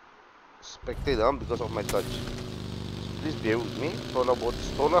spectate because of my touch. Please bear with me.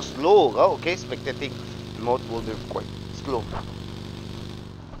 थोड़ा slow होगा. Okay, spectating mode will be quite slow.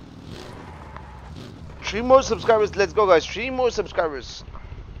 3 more subscribers. Let's go guys. 3 more subscribers.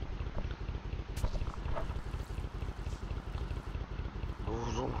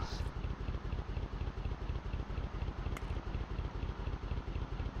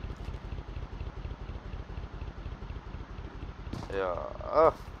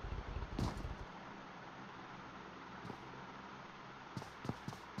 Yeah.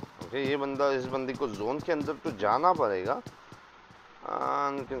 Okay, ये बंदा इस बंदे को जोन के अंदर तो जाना पड़ेगा.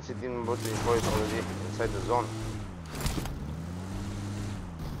 And you can see team number 3 is already inside the zone.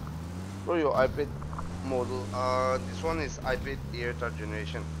 For your iPad model, this one is iPad Air third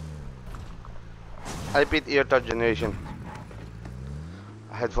generation. iPad Air third generation.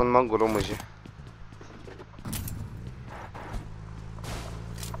 Headphone mang guro मुझे.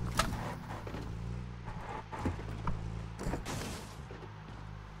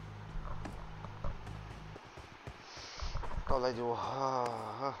 कॉलेज वो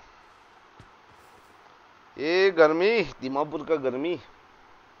हाँ ये गर्मी दिमापुर का गर्मी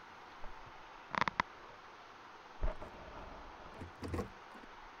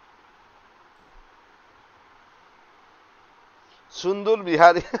सुंदर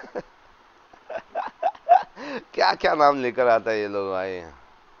बिहारी क्या क्या नाम लेकर आता है ये लोग आए हैं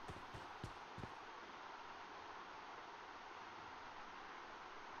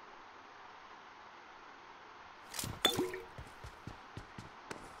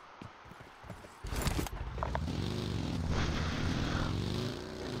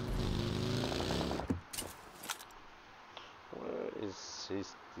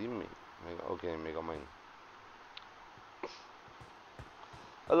his teammate. Okay, Mega Mind.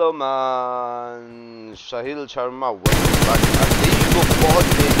 Hello man, Shahil Sharma. को बहुत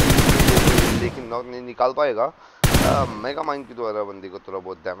तेज लेकिन नॉक नहीं निकाल पाएगा मेगा माइंड की द्वारा बंदी को थोड़ा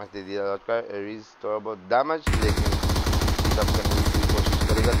बहुत डैमेज दे दिया जाता है एरीज थोड़ा बहुत डैमेज लेकिन तब करने की कोशिश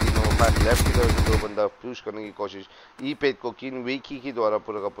करेगा तीनों फाइव लेफ्ट की तरफ से दो बंदा पुश करने की कोशिश ई पेड को किन वीकी की द्वारा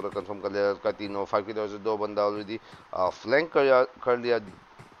पूरा का पूरा कंफर्म कर लिया जाता है तीनों फाइव की तरफ से दो बंदा ऑलरेडी फ्लैंक कर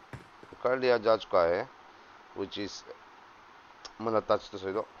लिया जा चुका है व्हिच इज मतलब टच तो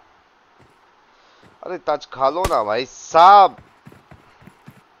सही दो अरे टच खा लो ना भाई साहब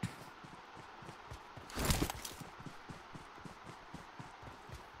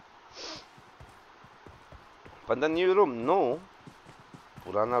But the new room, no.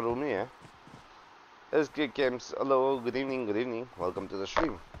 पुराना रूम ही है. SK Camps, hello, good evening, welcome to the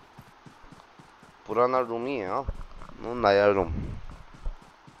stream. पुराना रूम ही है, हाँ. No नया रूम.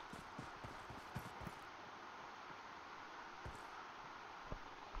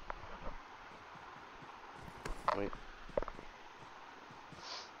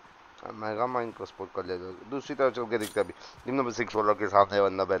 मेगा माइंड को स्पॉट कर लेगा दूसरी तरफ चल के दिखता है अभी टीम नंबर 6 वाला के सामने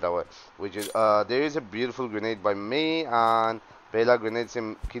बंदा बैठा हुआ है which is there is a beautiful grenade bye me and पहला ग्रेनेड से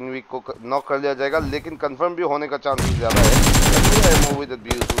किनविक को नॉक कर लिया जाएगा लेकिन कंफर्म भी होने का चांस ज्यादा है move with the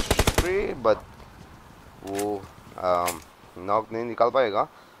beautiful spray but वो नॉक नहीं निकाल पाएगा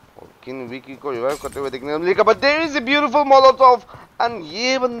और किनविक को रिवाइव करते हुए देखने को मिलेगा but there is a beautiful Molotov and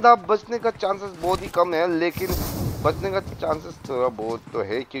ये बंदा बचने का चांसेस बहुत ही कम है लेकिन बचने का चांसेस थोड़ा बहुत तो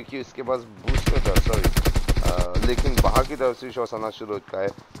है क्योंकि उसके पास बूस्टर था सॉरी लेकिन बाहर की तरफ से शॉट आना शुरू होता है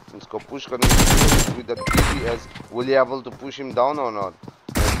उसको पुश करने की कोशिश with the DPS will be able to push him down और नॉट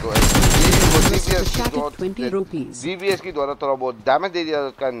तो डीपीएस की द्वारा थोड़ा बहुत डैमेज दे दिया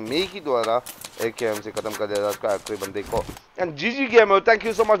जाता है मे की द्वारा एकेएम से खत्म कर दिया जाता है आखिरी बंदे को एंड जीजी gamer thank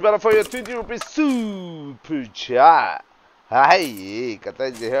you so much brother for your 20 rupees super chat हाय कहता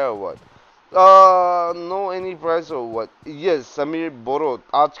है जे है what no any price or what? Yes, Samir borrowed.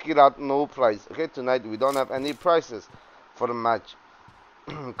 आज की रात no price. Okay, tonight we don't have any prices for the match.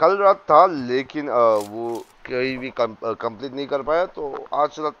 कल रात था लेकिन वो कोई भी कंप्लीट नहीं कर पाया तो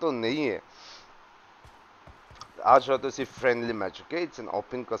आज रात तो नहीं है. आज रात तो सिर्फ friendly match. Okay, it's an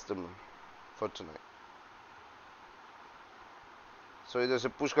open custom for tonight. So इधर से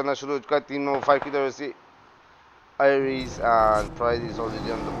पुश करना शुरू हो चुका है तीनों फाइव की तरफ से. Iris and Pride is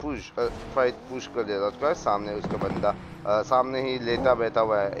already on the push. Pride push कर दिया जाता है सामने उसका बंदा सामने ही लेटा बैठा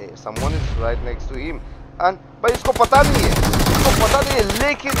हुआ है. Someone is right next to him and भाई इसको पता नहीं है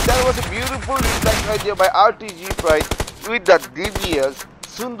लेकिन that was a beautiful reflex idea by RTG Pride with the DBS.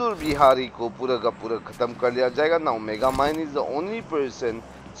 सुंदर बिहारी को पूरा का पूरा खत्म कर लिया जाएगा. Now Mega Mind is the only person.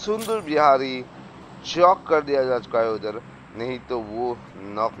 सुंदर बिहारी चॉक कर दिया जा चुका है उधर नहीं तो वो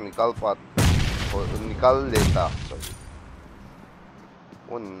नॉक निकाल लेता सॉरी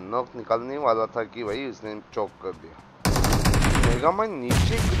वो नॉक निकालने वाला था कि भाई उसने चॉक कर दिया. मेगा माइन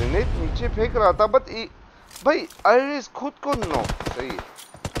नीचे ग्रेनेड नीचे फेंक रहा था बट भाई आइरिस खुद को नॉक सही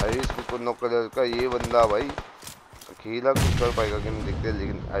आइरिस खुद को नॉक कर दिया. ये बंदा भाई अकेला कुछ कर पाएगा कि नहीं देखते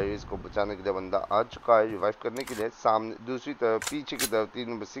लेकिन आइरिस को बचाने के लिए बंदा आ चुका है रिवाइव करने के लिए. सामने दूसरी तरफ पीछे की तरफ 3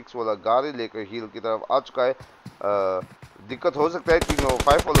 नंबर 6 वाला गाड़ी लेकर हील की तरफ आ चुका है. दिक्कत हो सकता है तीनों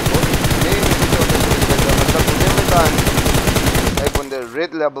 5 वालों को एक बंदे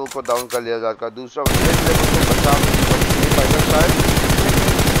रेड लेवल को डाउन कर लिया जाता है दूसरा रेड लेवल को बचा नहीं पाएगा शायद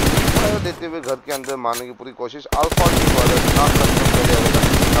देते हुए घर के अंदर मारने की पूरी कोशिश अल्फा की वाला नाम कर लिया जाएगा.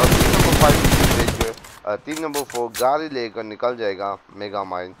 3 नंबर 4 गाड़ी लेकर निकल जाएगा मेगा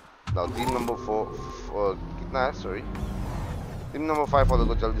माइन. 3 नंबर 4 कितना है सॉरी 3 नंबर 5 वालों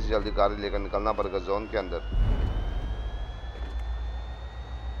को जल्दी से जल्दी गाड़ी लेकर निकलना पड़ेगा जोन के अंदर.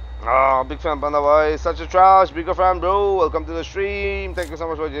 Big fan Panda boy, such a trash, bigger fan bro, welcome to the stream, thank you so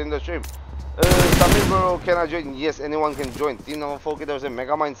much for joining the stream. Samir bro, can I join? Yes, anyone can join. 3 number 4 की तरफ से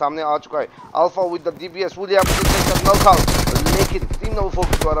mega mine सामने आ चुका है. Alpha with the DPS, William to take the knockout. लेकिन 3 number 4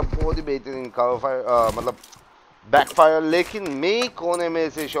 के द्वारा बहुत ही बेहतरीन मतलब बैकफायर, लेकिन मे कोने में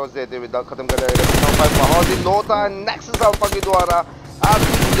से शॉट्स देते हुए खत्म कर जाएगा। बहुत ही लो था, नेक्सस अल्फा के द्वारा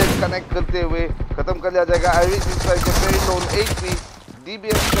आरपी कनेक्ट करते हुए खत्म कर लिया जाएगा। आइरिस इस साइड से very low HP,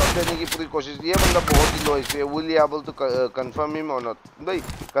 DBS shot देने की पूरी कोशिश, ये बंदा बहुत ही लो एचपी है। Will able to confirm him और नॉट? भाई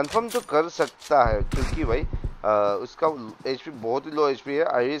कंफर्म तो कर सकता है, क्योंकि भाई उसका एचपी बहुत ही लो एचपी है।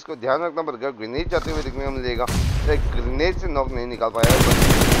 आइरिस को ध्यान रखना पड़ेगा, ग्रेनेड जाते हुए देखने को मिलेगा, ग्रेनेड से नॉक नहीं निकाल पाया।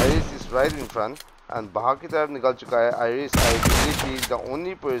 Iris is right in front end बाहर की तरफ निकल चुका है। Iris I believe he is the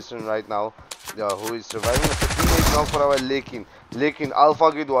only person right now who is surviving. Teammate knock पड़ा हुआ है, लेकिन अल्फा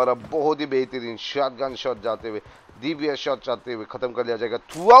के द्वारा बहुत ही बेहतरीन शॉटगन शॉट जाते हुए, डीबीएस शॉट जाते हुए खत्म कर लिया जाएगा।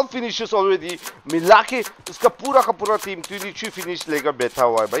 12 फिनिशेस ऑलरेडी मिला के उसका पूरा का पूरा टीम 23 फिनिश लेकर बैठा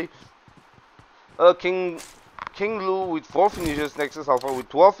हुआ है भाई। King Lu with 4 finishes, Nexus Alpha with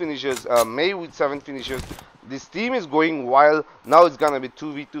 12 finishes, May with 7 finishes. This team is going wild. Now it's gonna be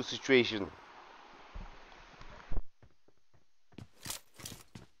 2v2 situation.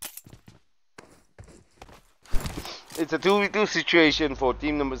 It's a 2v2 situation for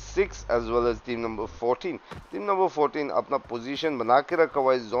team number 6 as well as team number 14. Team number 14 अपना position बना के रखा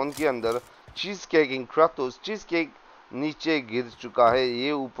हुआ है zone के अंदर। Cheese cake इन Kratos, cheese cake नीचे गिर चुका है।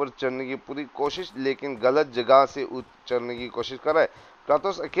 ये ऊपर चढ़ने की पूरी कोशिश, लेकिन गलत जगह से चढ़ने की कोशिश कर रहा है।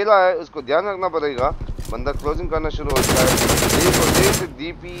 क्राटोस अकेला है, उसको ध्यान रखना पड़ेगा। बंदा क्लोजिंग करना शुरू हो चुका है।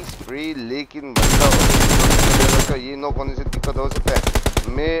 डीपी स्प्रे, लेकिन बंदा ये नॉक होने से दिक्कत हो सकता है।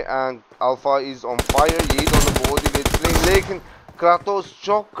 मे and alpha is on fire, ये दोनों बहुत ही बेहतरीन, लेकिन क्राटोस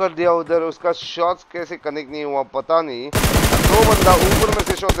चौक कर दिया उधर। उसका शॉट्स कैसे कनेक्ट नहीं हुआ पता नहीं। दो बंदा ऊपर में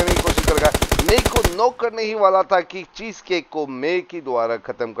से शॉट लेने की कोशिश कर रहा है। मे को नॉक करने ही वाला था कि चीज केक को मे के द्वारा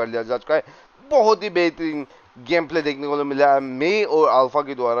खत्म कर लिया जा चुका है। बहुत ही बेहतरीन गेम प्ले देखने को मिला है मे और अल्फा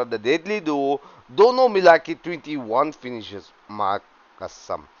के द्वारा। द डेडली डुओ दोनों मिला के 21 फिनिशेस, मां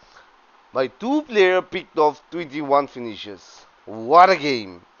कसम भाई। 2 player picked off 21 finishes. What a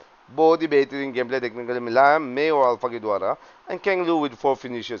game! बहुत ही बेहतरीन गेम प्ले देखने के लिए मिला है मे और अल्फा के द्वारा। एंड कैंगलू विद 4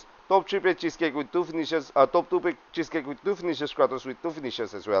 फिनिशेस, टॉप 3 पे cheese cake with 2 finishes, top 2 पे cheese cake with 2 finishes, Kratos with 2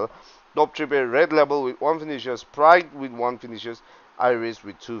 finishes as well. Top 3 पे red level with 1 finishes, pride with 1 finishes, iris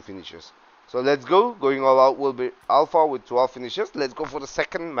with 2 finishes. So let's go. Going all out will be Alpha with 12 finishes. Let's go for the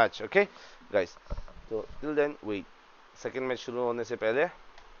second match, okay, guys? So till then, wait. Second match शुरू होने से पहले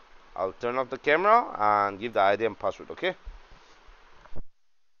I'll turn off the camera and give the ID and password, okay?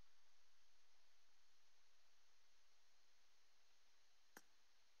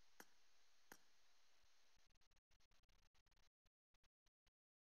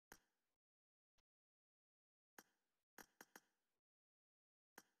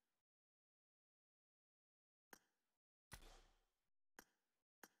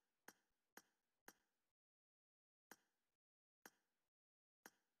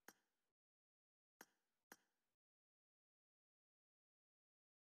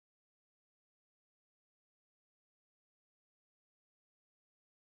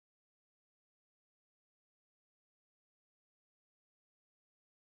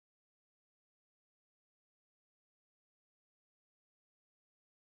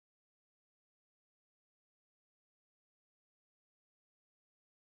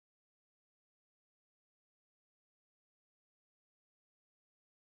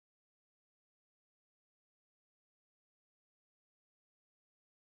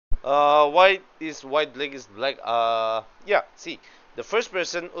 White is white, black is black. Yeah, see, the first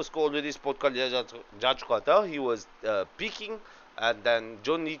person उसको already spot कर लिया जा चुका था. He was peeking, and then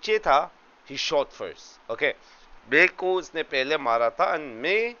जो नीचे था he shot first. Okay, May को उसने पहले मारा था, and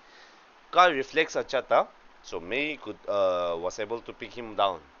May का reflex अच्छा था, so May could was able to pick him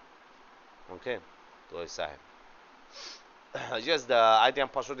down. Okay, तो ऐसा है. Yes, the ID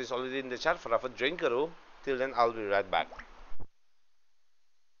and password is already in the chat. फटाफट join करो. Till then, I'll be right back.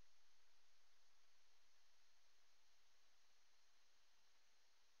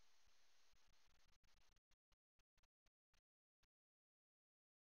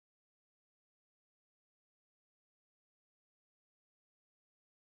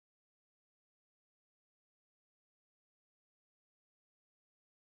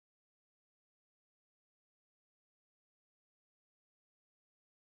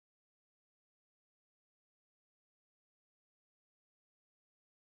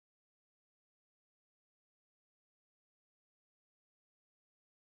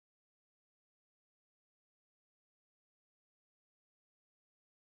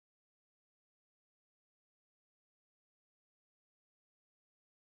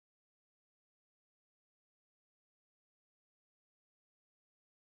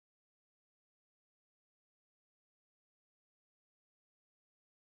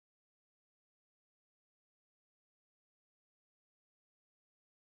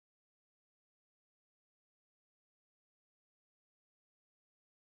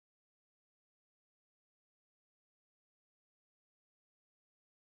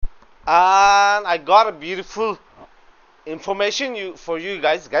 And I got a beautiful information for you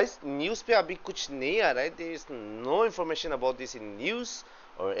guys. News पे अभी कुछ नहीं आ रहा है. There is no information about this in news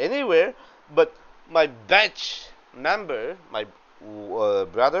or anywhere. But my batch member, my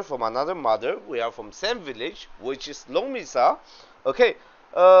brother from another mother, we are from same village, which is Longmisa. Okay,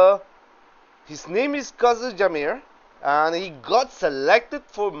 his name is Kazu Jamir, and he got selected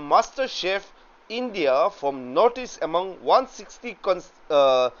for Master Chef India from Northeast among 160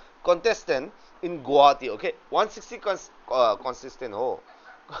 contestant in Guwahati. Okay, 160 contestant. Oh,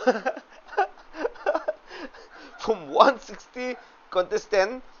 from 160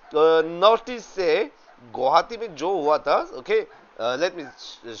 contestant Northeast से Guwahati में जो हुआ था. Okay, let me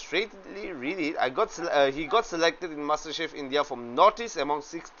straightly read it. He got selected in MasterChef India from Northeast among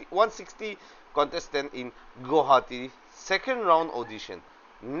 160 contestants in Guwahati second round audition.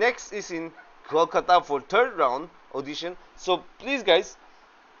 Next is in Kolkata for third round audition. So please guys,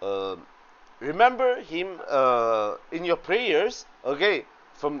 remember him in your prayers. Okay,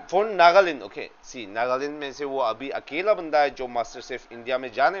 from Nagaland. Okay, see, Nagaland में से वो अभी अकेला बंदा है जो master chef India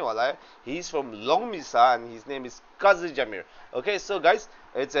में जाने वाला है. He is from Longmisa and his name is Kazi Jamir. Okay, so guys,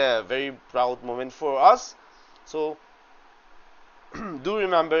 it's a very proud moment for us. So do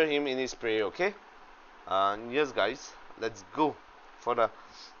remember him in his prayer. Okay, and yes guys, let's go for the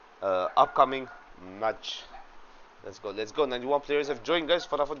upcoming match. Let's go. 91 players have joined, guys.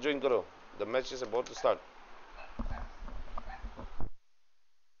 फटाफट join करो. The match is about to start.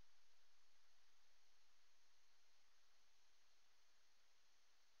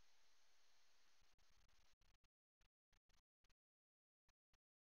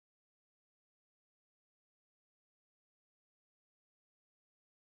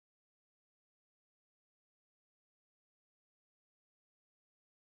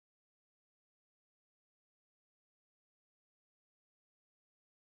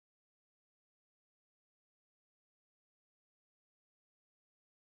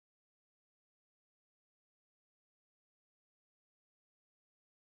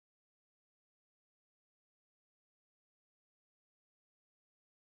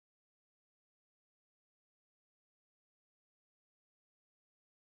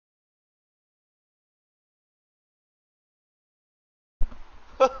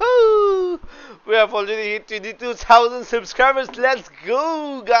 We have already hit 22,000 subscribers. Let's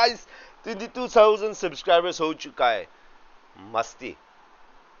go, guys. 22,000 subscribers हो चुका है. मस्ती.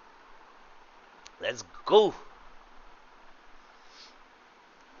 Let's go.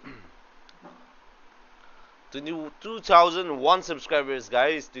 22,001 subscribers,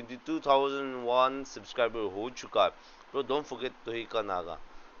 guys. 22,001 subscriber हो चुका है. Bro, don't forget Tohika Naga.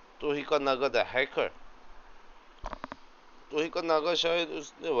 Tohika Naga the hacker. Tohika Naga शायद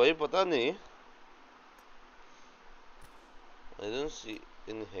उसने वही पता नहीं. I don't see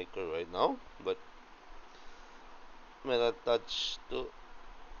any hacker right now, but मेरा touch तो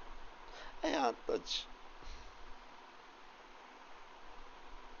ayan touch.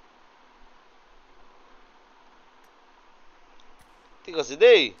 Ti kasi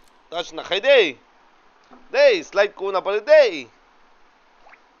day touch na kay day. Day slide ko na pala day.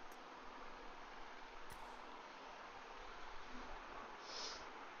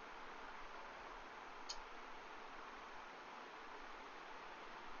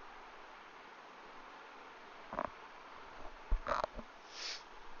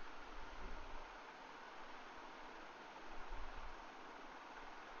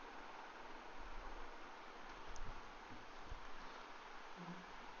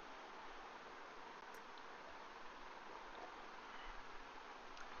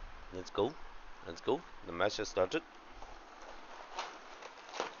 Let's go. The match has started.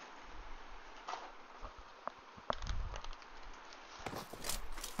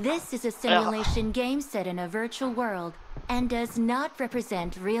 This is a simulation game set in a virtual world and does not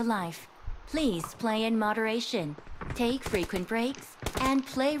represent real life. Please play in moderation, take frequent breaks, and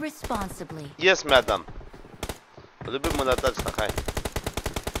play responsibly. Yes, madam. A little bit more touch na kay.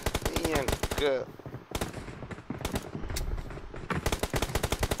 Iyan ka.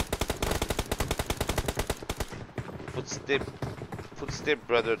 Footstep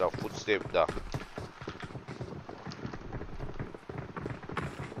brother da, footstep da.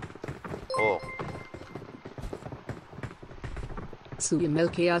 Oh. Suyam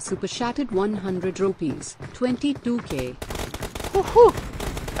LKR super chatted 100 rupees, 22k. Woohoo!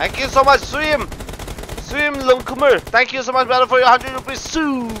 Thank you so much, Suyam Longkumar. Thank you so much, brother, for your 100 rupees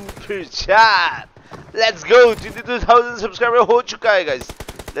super chat. Let's go. 22,000 subscribers ho chuka hai, guys.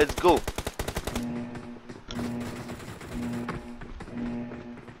 Let's go.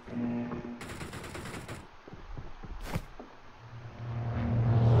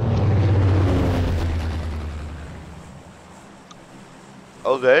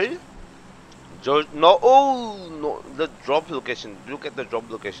 Okay. George, no, oh no, the drop location. Look at the drop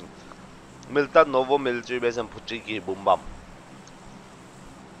location. Milta Novo Military Base and Puchiki Boom Bam.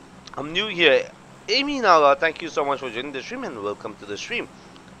 I'm new here. Amy Naga, thank you so much for joining the stream and welcome to the stream.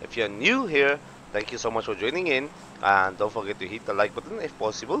 If you're new here, thank you so much for joining in, and don't forget to hit the like button if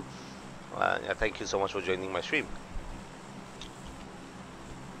possible. Yeah, thank you so much for joining my stream.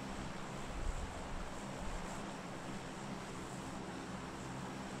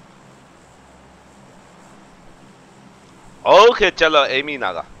 Okay, chalo, Amy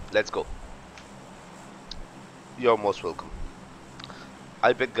Naga, let's go. You're most welcome.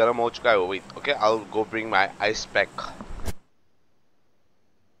 iPad garam ho chuka hai. Wait, okay, I'll go bring my ice pack.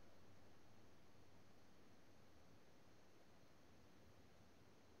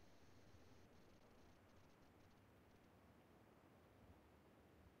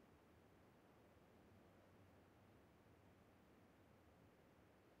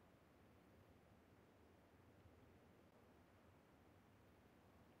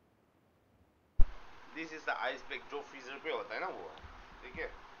 This is the ice pack जो freezer पे होता है ना वो, ठीक है?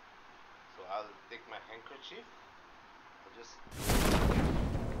 So I'll take my handkerchief. I'll just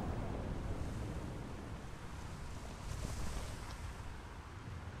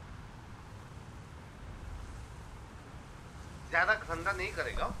ज़्यादा ठंडा नहीं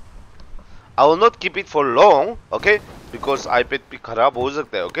करेगा. I will not keep it for long, okay? Because iPad भी खराब हो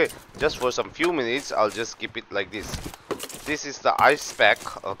सकता है, okay? Just for some few minutes, I'll just keep it like this. This is the ice pack,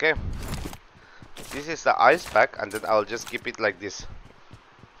 okay? This is the ice pack, and then I'll just keep it like this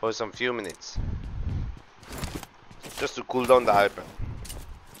for some few minutes, just to cool down the iPad.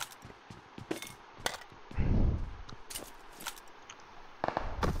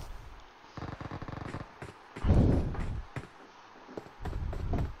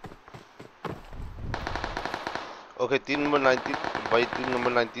 Okay, team number 19. भाई team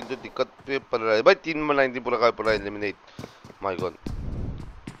number 19 तो दिक्कत पे पड़ रहा है. भाई team number 19 पूरा eliminate. My God.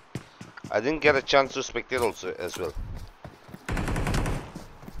 I didn't get a chance to spectate also as well.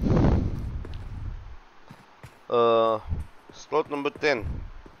 Slot number 10.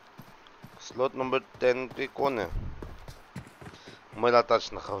 Slot number 10 पे कौन है? मेरा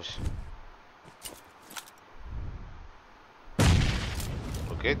touch ना खाओ.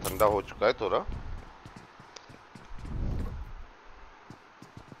 Okay, ठंडा हो चुका है थोड़ा.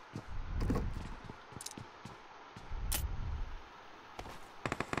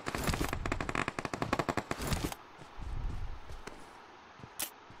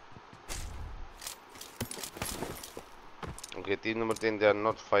 Okay, team number 10, they are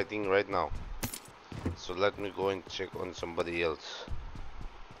not fighting right now. So let me go and check on somebody else.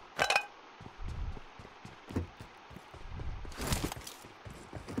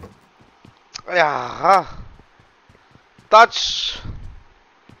 Yeah, touch.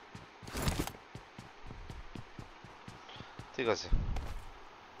 ठीक है.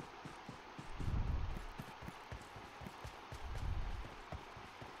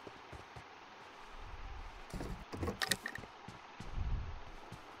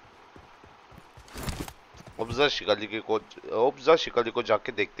 ऑब्जर्व शिकाली को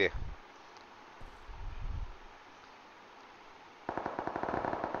जाके देखते हैं.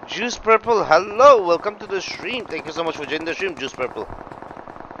 Juice Purple, hello, welcome to the stream. Thank you so much for joining the stream, Juice Purple.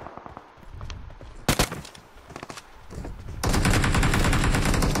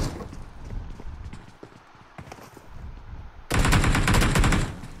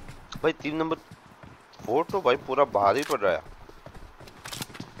 भाई team number 4 तो भाई पूरा बाहर ही पड़ रहा है.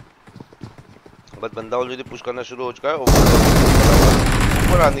 बट बंदा ऑलरेडी पुश करना शुरू हो चुका है.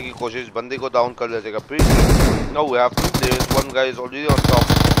 ऊपर आने की कोशिश, बंदे को डाउन कर लेगा. Please no we have to. There is one guy is already on top.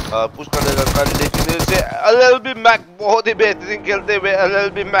 Push कर लेगा, लेकिन इसे एलएलबी मैक बहुत ही बेहतरीन खेलते हुए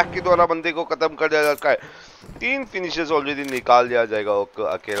एलएलबी मैक के द्वारा बंदे को खत्म कर दिया जाता है. 3 फिनिशेस ऑलरेडी निकाल दिया जाएगा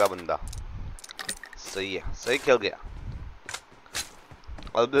अकेला बंदा. सही है, सही खेल गया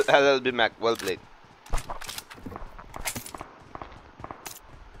एलएलबी मैक. Well played.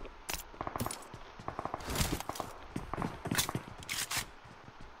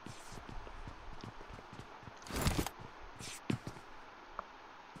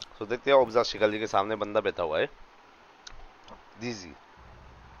 तो देखते हैं ऑब्जर्व शिकाली के सामने बंदा बैठा हुआ है. दीजी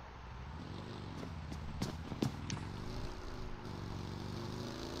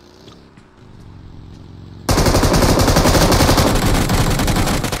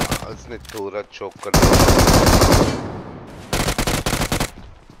उसने थोड़ा चोक कर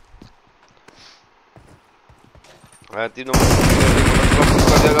तीनों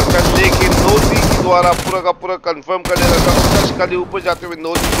लेकिन नोजी के द्वारा पूरा का पूरा कंफर्म कर दिया जाएगा. शिकाली ऊपर जाते हुए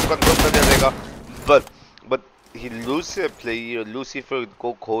नोजी को कंफर्म कर दिया जाएगा. But he lose a player, Lucifer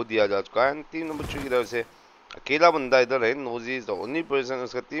को खो दिया जा चुका है। टीम नंबर 3 की तरफ से अकेला बंदा इधर है। Nosy is the only person,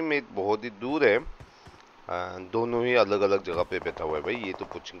 उसका टीममेट बहुत ही दूर है। दोनों ही अलग अलग जगह पे बैठा हुआ है भाई। ये तो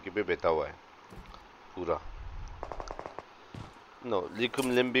कोचिंग पे बैठा हुआ है पूरा। नो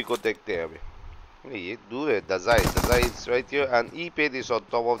लिकुम लिम्बी को देखते हैं अभी। ये दूर है। दजाई is right here and ईपेड is on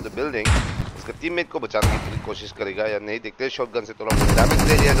top of the building. इसका टीममेट को बचाने की पूरी कोशिश करेगा या नहीं, देखते हैं। शॉटगन से थोड़ा बहुत डैमेज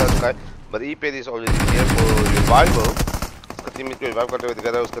ले लिया जा चुका है, but ईपेड is already here for revival. उसका टीममेट को रिवाइव करते हुए दिखा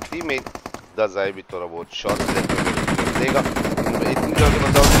रहा है। उसका टीममेट दजाई भी थोड़ा बहुत शॉट लेगा।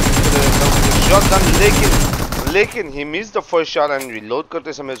 शॉटगन लेकिन ही miss the first shot and reload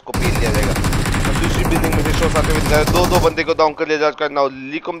करते समय उसको पील लिया जाएगा। दूसरी बिल्डिंग में से शॉट आते हुए दिखा रहा है। दो बंदे को डाउन कर लिया जा चुका है। नाउ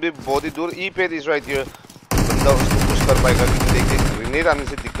लिकुम भी बहुत ही दूर। ईपेड इज राइट हियर। बंदा उसको पुश कर पाएगा कि देखिए ग्रेनेड आने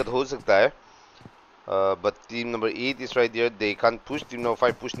से दिक्कत हो सकता है। But team number 8 is right there. They can't push. Team number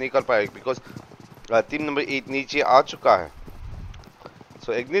 5 push नहीं कर पाएगा because team number 8 नीचे आ चुका है. So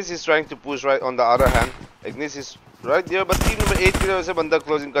Ignis is trying to push right on the other hand. Ignis is right there, but team number 8 की तरफ से बंदा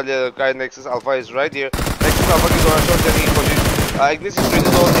closing कर लिया है. Nexus Alpha is right here. Nexus Alpha की द्वारा शॉट करने की कोशिश. Ignis is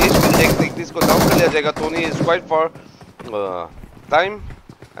really low. Ignis को डाउन कर लिया जाएगा. Tony is quite far. Time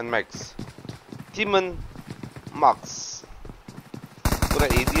and Max. Timon Max. पूरा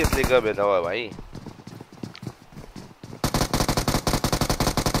ADS लेकर बैठा हुआ है भाई.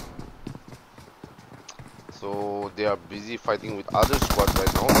 So they are busy fighting with other squads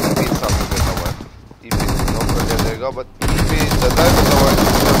right now. Ipay सामने बैठा हुआ है. Ipay नॉक कर लिया जाएगा, but Ipay दजाई बैठा हुआ है.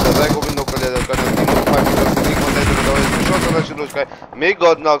 दजाई को भी नॉक कर लिया जाएगा. टीम नंबर 5 की तरफ से एक बंदा बैठा हुआ है. शॉट करना शुरू हो चुका है. Make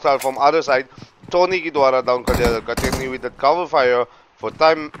God knocks out from other side. Tony की द्वारा डाउन कर लिया जाएगा. Taking with the cover fire for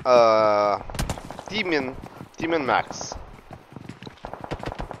time. Team and Max.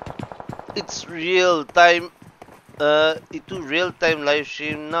 It's real time. Itu real time live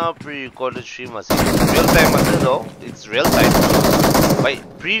stream ना pre-recorded stream असी. Real time मतलब लो, it's real time. भाई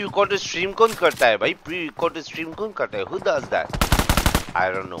pre-recorded stream कौन करता है भाई? Pre-recorded stream कौन करता है? Who does that? I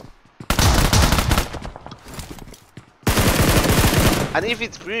don't know. And if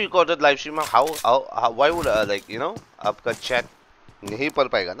it's pre-recorded live stream, how why would like you know आपका chat नहीं पढ़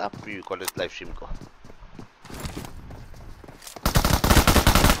पाएगा ना pre-recorded live stream को?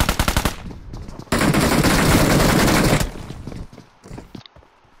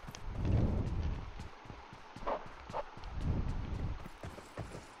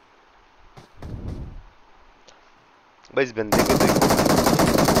 भाई इस बंदे को देखो.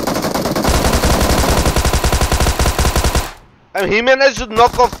 And Jimenez should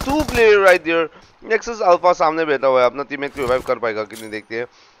knock off 2 players right there. Nexus Alpha सामने बैठा हुआ है. अपना टीममेट को रिवाइव कर पाएगा कि नहीं देखते हैं.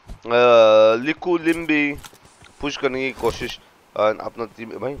 लिकू लिम्बी पुश करने की कोशिश. अपना टीम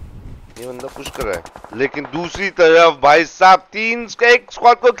भाई ये बंदा पुश कर रहा है, लेकिन दूसरी तरफ भाई साहब एक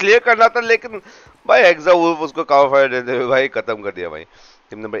स्क्वाड को क्लियर करना था, लेकिन भाई एक्सा वुल्फ उसको कवर फायर देते हुए भाई खत्म कर दिया. भाई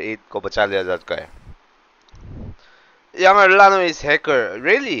टीम नंबर 8 को बचा लिया जा चुका है. Young Orlando is hacker.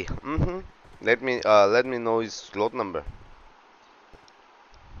 Really? Let me know his slot number.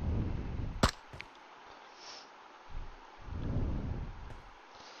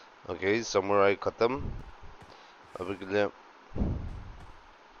 Okay, Samurai खत्म. अभी के लिए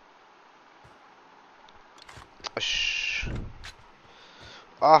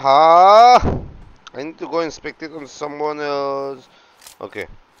aha, I need to go inspect it on someone else. Okay,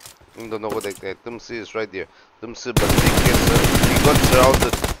 इन दोनों को देखते हैं. तुमसे is right there. तुमसे बंदे के अंदर he got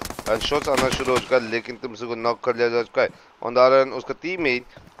surrounded and shots आना शुरू हो चुका है, लेकिन तुमसे को नॉक कर लिया जा चुका है. On the other hand, उसका टीममेट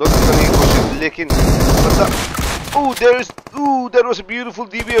क्लोज करने की कोशिश, लेकिन बंदा there was a beautiful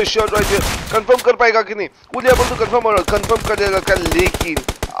DBS shot right there. Confirm कर पाएगा कि नहीं? उलिया बोल तो कंफर्म कर लिया जा चुका है, लेकिन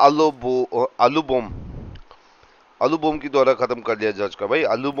आलू बम की द्वारा खत्म कर दिया जा चुका है. भाई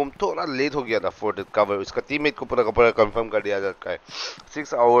आलू बम थोड़ा लेट हो गया था फॉर द कवर. इसका टीममेट को पूरा का पूरा कंफर्म कर दिया जा चुका है.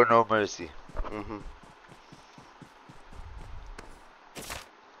 6 hour no mercy.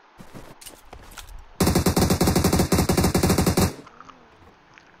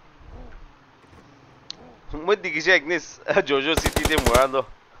 Muy difícil Ignis. Jojo City demorando.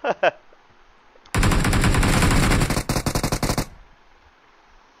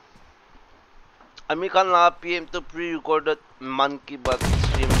 Ami kan na PM to pre-recorded man ki baat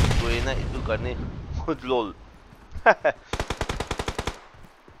stream ko na ito karne. Lol.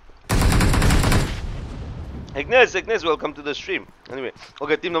 Ignis, welcome to the stream. Anyway,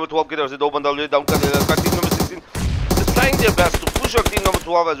 okay, team number 12 ki taraf se do banda already down kar diya. Team number 16 is trying their best to push up team number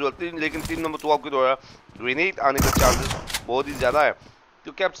 12 as well. लेकिन team number 12 की द्वारा grenade आने का chances बहुत ही ज़्यादा है.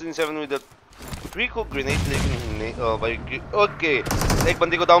 तो Captain 7 with the 3 को grenade, लेकिन भाई okay, एक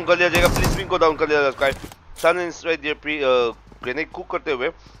बंदे को डाउन कर लिया जाएगा. पुलिस विंग को डाउन कर लिया जाएगा. Sun is right there grenade cook करते हुए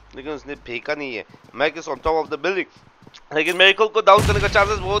लेकिन उसने फेंका नहीं है. Mac is on top of the building. लेकिन मेरिकल को डाउन करने का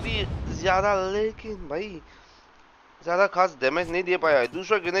चांसेस बहुत ही ज्यादा, लेकिन भाई ज्यादा खास डैमेज नहीं दे पाया है.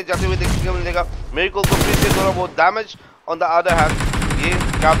 दूसरा ग्रेनेड जाते हुए देखने को मिलेगा. मेरिकल को फिर से थोड़ा बहुत damage. On the other hand ये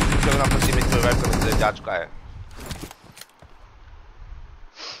कैप 7 अपना टीममेट को रिवाइव करने के लिए जा चुका है.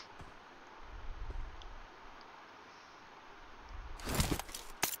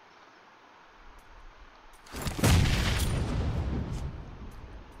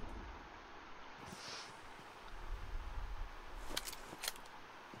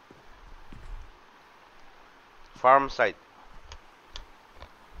 Farm site.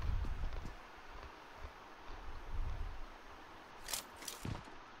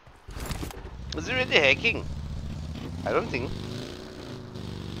 Is he really hacking? I don't think.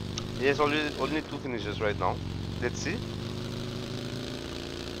 He has only 2 finishes right now. Let's see.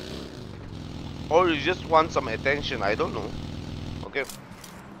 Or he just wants some attention. I don't know. Okay.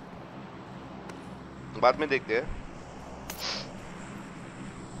 बाद में देखते हैं.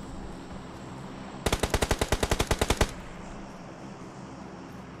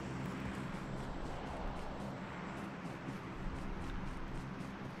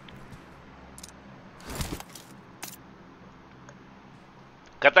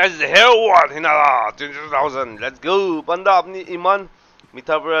 कहता है हेयर हिनाला 20,000. Let's go. बंदा अपनी ईमान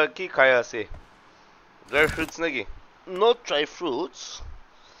मिठाबरा की खाया से. ड्राई फ्रूट्स नहीं. No dry fruits.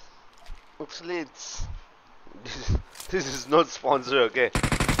 Actually, this is not sponsored. Okay,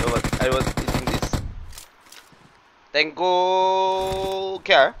 no, but I was eating this. Tenko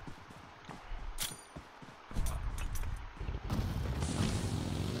क्या है?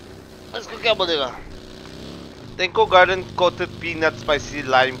 इसको क्या बोलेगा? Tenko garden coated peanut spicy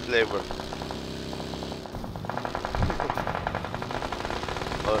lime flavor.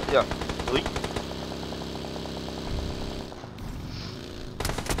 Yeah. Ui.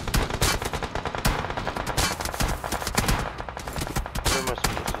 Where am I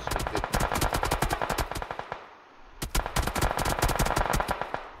supposed to speak it?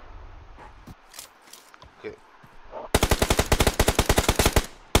 Okay.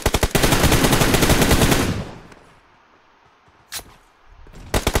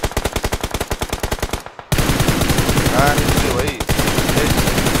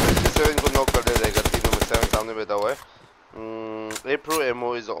 April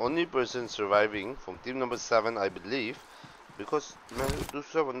Emo is the only person surviving from team number 7, I believe, because मैं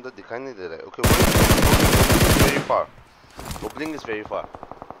दूसरा बंदा दिखाई नहीं दे रहा है. Okay, is very far. Opening is very far.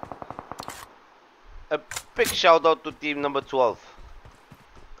 A big shout out to team number 12.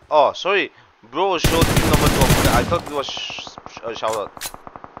 Oh, sorry, bro showed team number 12. I thought it was a shout out.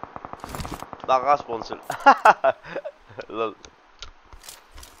 Naga sponsor. Lol.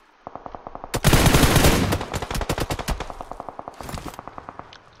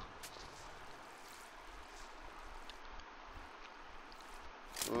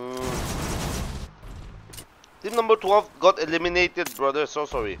 Team number 12 got eliminated, brother. So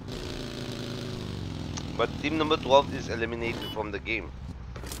sorry. But team number 12 is eliminated from the game.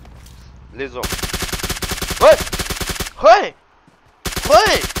 Lizzo. Hey! Hey!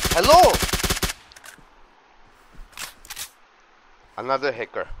 Hey! Hello! Another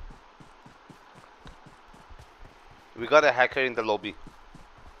hacker. We got a hacker in the lobby.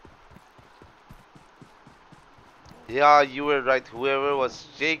 Yeah, you were right. Whoever was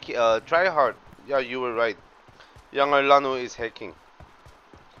Jake, try hard. Yeah, you were right. Young Arlano is hacking.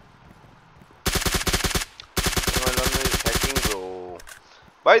 Young Arlano is hacking, bro.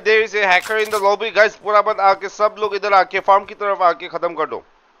 भाई there is a hacker in the lobby, guys. पूरा बंद आके सब लोग इधर आके farm की तरफ आके खत्म कर दो.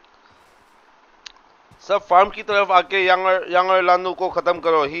 सब फार्म की तरफ आके young Arlano को खत्म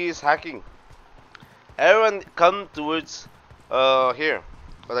करो. He is hacking. Everyone come towards here.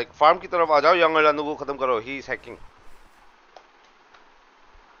 Like farm की तरफ आ जाओ. Young Arlano को खत्म करो. He is hacking.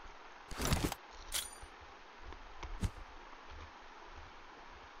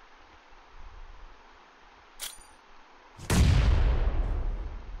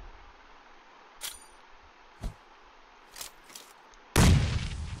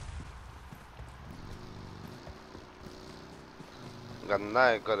 गन्ना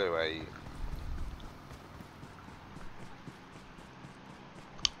है करे भाई.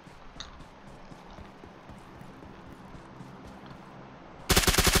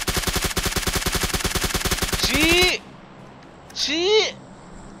 ची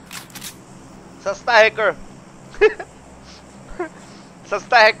सस्ता हैकर.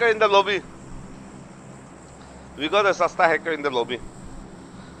 सस्ता hacker in the lobby. We got a sasta hacker in the lobby.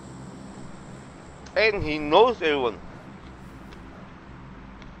 And he knows everyone.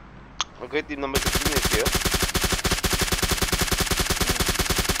 Okay, team number 16 is here.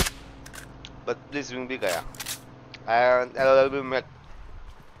 but Blitzwing भी गया and LLB Mac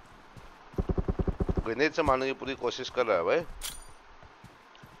ग्रेनेड से मारने की पूरी कोशिश कर रहा है भाई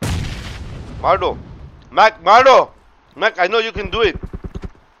मार दो मैक मार दो Mac I know you can do it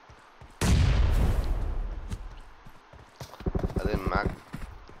अरे Mac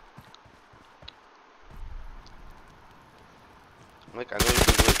I know you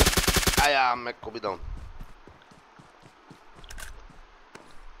can do it आया मैक को भी down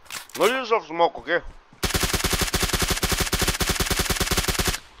no use of smoke okay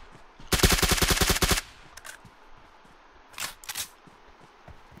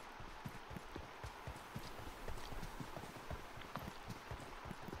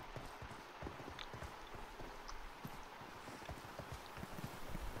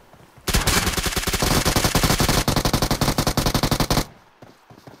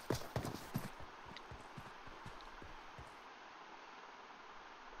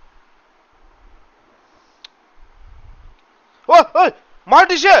मार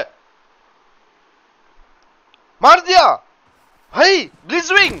दीजिए मार दिया भाई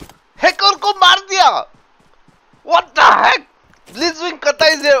ब्लिज़विंग हैकर को मार दिया व्हाट द हेक ब्लिज़विंग कता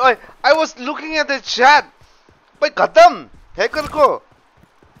is there I was looking at the chat भाई खत्म हैकर को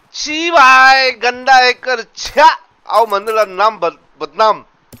छी भाई गंदा हैकर छा आओ मंदला नाम बदनाम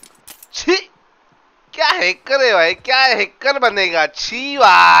छी क्या हैकर है भाई क्या हैकर बनेगा छी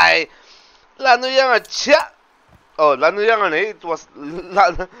भाई लानु yang अच्छा Oh, lanu yang aneh, it was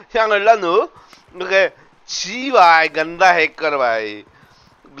yang lanu. Okay, छी भाई गंदा हैकर भाई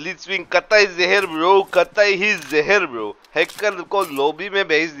ब्लिtzwing कतई जहर ब्रो कतई ही जहर ब्रो हैकर को लॉबी में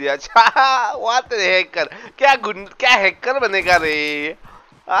भेज दिया अच्छा व्हाट हैकर क्या हैकर बनेगा रे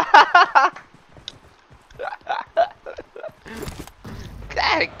क्या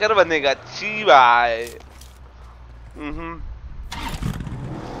हैकर बनेगा छी भाई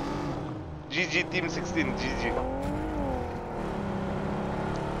GG team 16 GG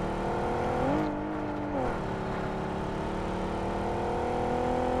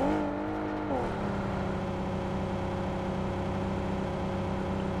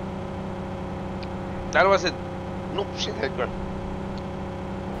That was it. Nope, shit, hacker.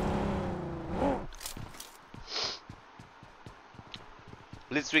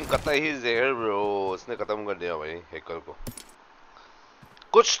 ब्लिtzwing कता ही जहर ब्रो उसने खत्म कर दिया भाई हैकर को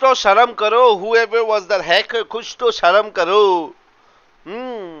कुछ तो शर्म करो whoever was that hacker कुछ तो शर्म करो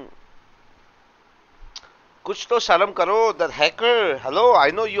कुछ तो शर्म करो that hacker hello I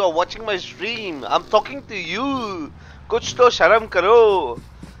know you are watching my stream I'm talking to you कुछ तो शर्म करो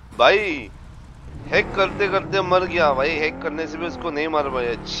भाई हैक करते करते मर गया भाई हैक करने से भी उसको नहीं मार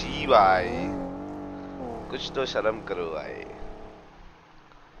पाया छी भाई कुछ तो शर्म करो भाई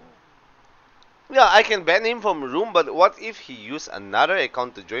Yeah, I can ban him from room, but what if he used another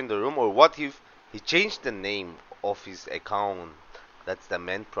account to join the room, or what if he changed the name of his account? That's the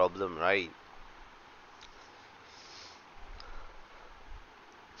main problem, right?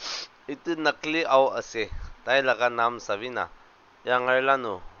 Itu nakli au ase. Tayo laka nam Savina. Yang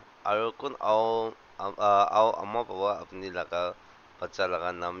arlano. Arukun au amma pawa apni laka bacha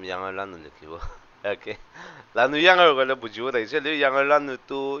laka nam yang arlano likhiwa. Okay. Lanu yang arukala bujiwa tayo siya. Yang arlano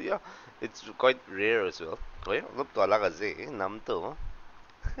to yeah. It's quite rare as well. Oh yeah, look to ala kasi nam to.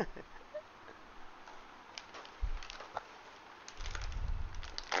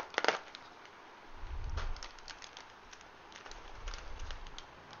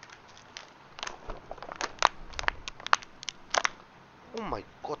 Oh my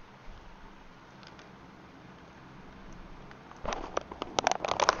god.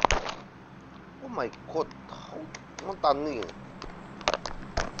 Oh my god. How tani?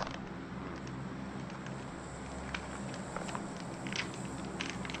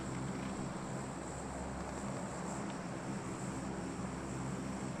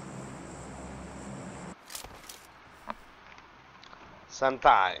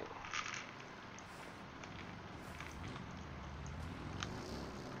 Santai.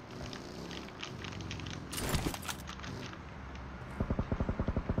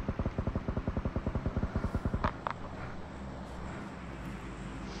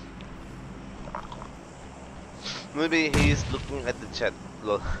 Maybe he is looking at the chat.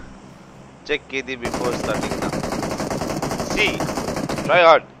 Lol. Check KD before starting now. See, try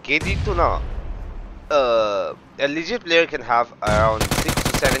hard. KD to now. A legit player can have around 6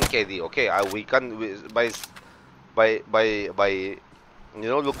 to 7 KD. Okay, we can by you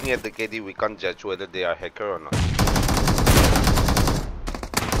know looking at the KD we can't judge whether they are hacker or not.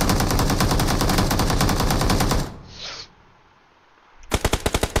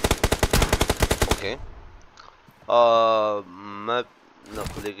 Okay. Map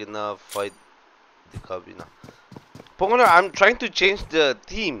na fight दिखा भी ना Pongona, I'm trying to change the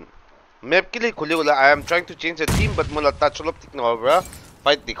theme. Map के लिए खुले वाला I am trying to change the theme, but मुझे लगता है चलो ठीक ना होगा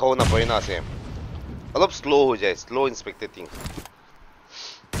fight दिखाओ ना पड़े ना से अलग slow हो जाए slow inspecting.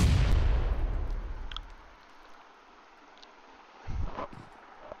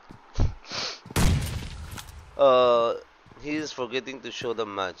 He is forgetting to show the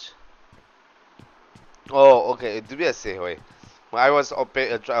match. Oh, okay. It be a say way. I was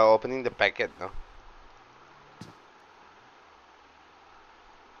opening the packet now.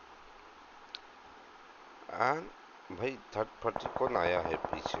 And भाई थर्ड पार्टी कौन आया है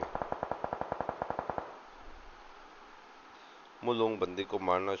पीछे मुलुंग बंदे को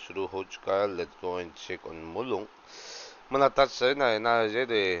मारना शुरू हो चुका है let's go and check on मुलुंग मना टच से ना जे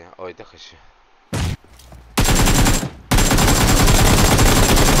दे ओए देखिए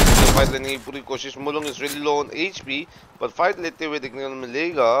फाइट लेने की पूरी कोशिश मुलुंग is really low on HP पर फाइट लेते हुए देखने को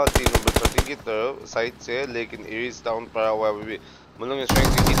मिलेगा 3 नंबर 30 की तरफ साइड से लेकिन इज डाउन पर हुआ भी मुलुंग is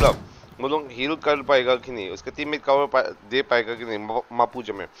trying to heal up मुलुंग heal कर पाएगा कि नहीं उसका टीममेट कवर दे पाएगा कि नहीं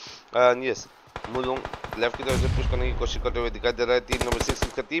मापूजा में यस मुलुंग लेफ्ट की तरफ से पुश करने की कोशिश करते हुए दिखाई दे रहा है 3 नंबर 6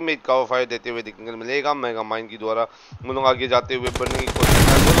 उसका टीममेट कवर फायर देते हुए देखने को मिलेगा मेगा माइन की द्वारा मुलुंग आगे जाते हुए बढ़ने की कोशिश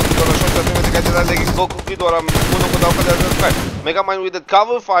कर मुलुंग की द्वारा शॉट करते हुए दिखाई दे रहा है लेकिन गोकू की द्वारा मुलुंग को डाउन कर दिया है mega mine with the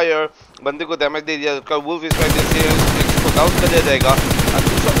cover fire बंदे को डैमेज दे दिया उसका वुल्फ स्ट्राइक से इसको डाउन कर दिया जाएगा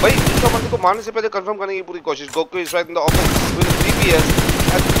भाई दूसरा बंदे को मारने से पहले कंफर्म करने की पूरी कोशिश Goku strike in the open with DBS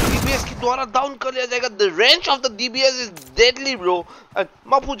DBS की द्वारा डाउन कर लिया जाएगा the range of the DBS is deadly bro and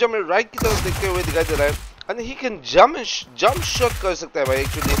मापूजा में राइट की तरफ देखते हुए दिखाई दे रहा है and he can jump shot कर सकता है भाई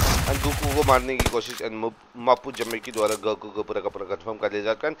actually and गोकू को मारने की कोशिश and मापूजा में की द्वारा गोकू को पूरा का पूरा कंफर्म कर लिया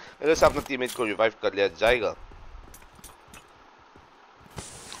जाएगा अगर से अपना टीममेट को रिवाइव कर लिया जाएगा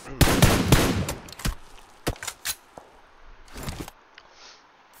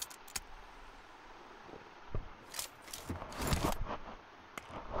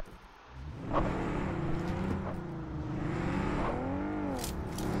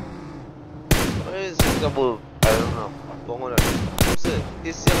I don't know.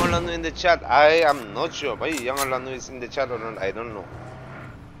 Is Yang Orlando in the chat? I am not sure. Bhai, Yang Orlando is in the chat or not? I don't know.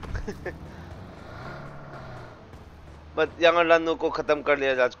 But Yang Orlando को खत्म कर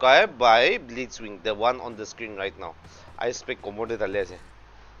लिया जा चुका है by Blitzwing, the one on the screen right now. I expect commode डाले से.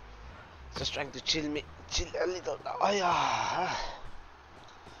 Just trying to chill a little. आया.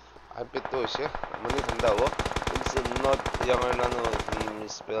 I bet तो इसे मनी ठंडा हुआ. It's not Yang Orlando. He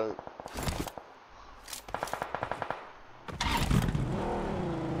misspelled.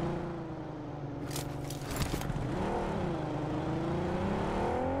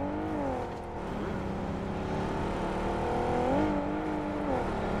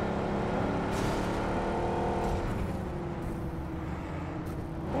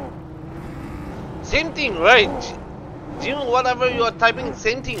 Same thing, right? Jim, whatever you are typing,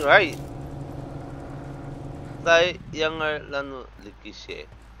 same thing, right? Tay younger lanu likise.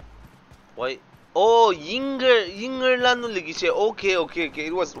 Why? Oh, younger lanu likise. Okay.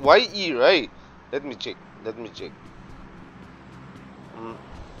 It was YE, right? Let me check.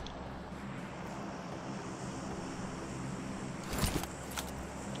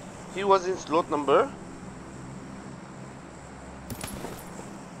 He was in slot number.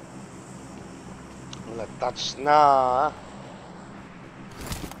 Touch na.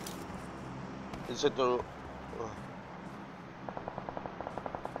 Is it to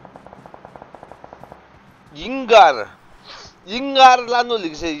Yingar Lanu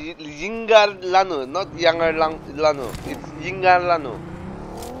likse Yingar Lanu, not Younger Lanu. It's Yingar Lanu.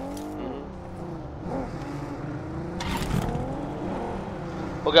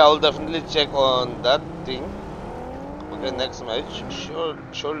 Okay, I'll definitely check on that thing. Okay, next match,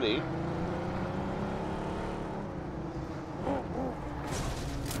 surely.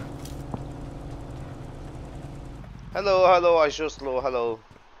 Hello, I show slow, hello.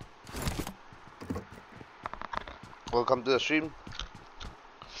 Welcome to the stream.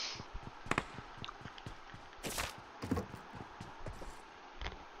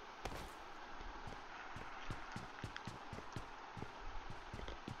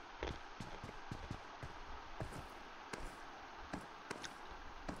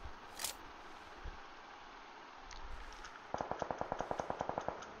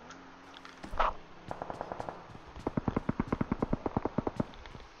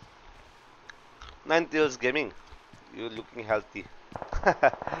 Nine Tails Gaming, you're looking healthy.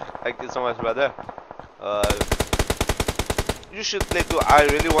 Thank you so much, brother. You should play too. I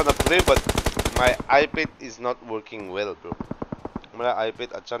really wanna play, but my iPad is not working well, bro. My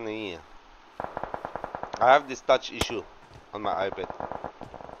iPad अच्छा नहीं है. I have this touch issue on my iPad.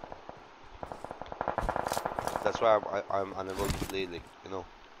 That's why I'm unable to play, like, you know.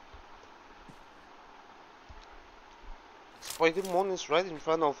 Spider-Man is right in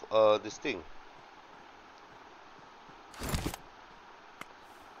front of this thing.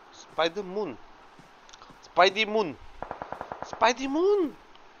 Spider-Moon. Spidey-Moon. Spidey-Moon.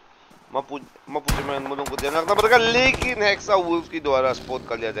 मपुजमैन मुलों को देना था बरका, लेकिन hexa wolf की द्वारा स्पॉट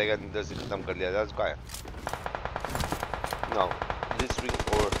कर लिया जाएगा, अंदर से खत्म कर लिया जाएगा. है नाउ दिस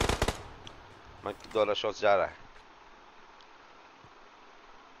विंग और माइक की द्वारा शॉट जा रहा है.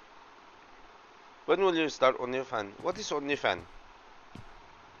 When will you start OnlyFan? What is OnlyFan?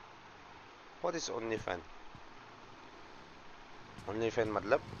 What is OnlyFan? OnlyFan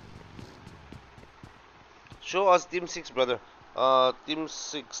मतलब? Show us Team 6, brother. Team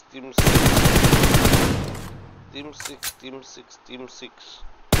 6. Team 6.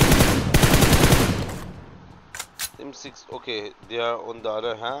 Okay, they are on the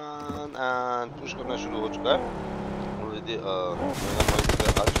other hand and push करना शुरू हो चुका है. Already मेरा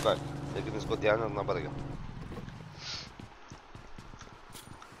माइक आ चुका है, लेकिन इसको ध्यान रखना पड़ेगा.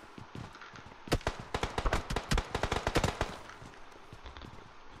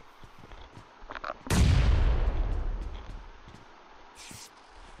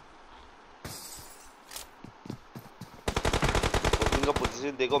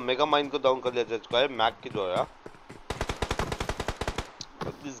 देखो मेगा माइन को डाउन कर लिया जा चुका है मैक के द्वारा.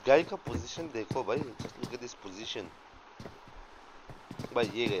 इस गाय का पोजीशन देखो भाई, just look at this position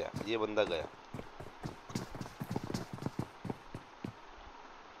भाई. ये गया, ये बंदा गया.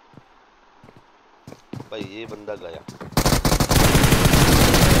 भाई ये बंदा गया.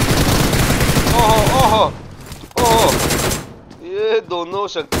 ओहो ये दोनों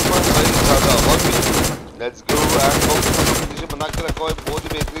शक्तिमान भाई ज्यादा. लेट्स गो एंड पोजीशन बना के रखा है. बहुत ही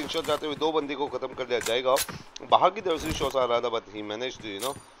बेहतरीन शॉट जाते हुए दो बंदी को खत्म कर दिया जाएगा. बाहर की तरफ से शॉट आ रहा था but he manage to, you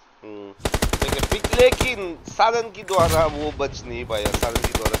know, लेकिन सालन की द्वारा वो बच नहीं पाया. सालन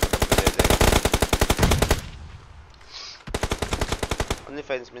की द्वारा खत्म कर दिया जाएगा. Only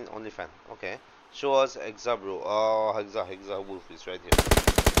fans mean only fan. Okay, show us Hexa, bro. Oh, Hexa Wolf is right here.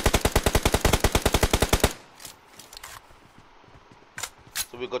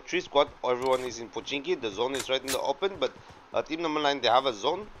 So we got 3 squad. Everyone is in Pochinki. The zone is right in the open, but team number 9 they have a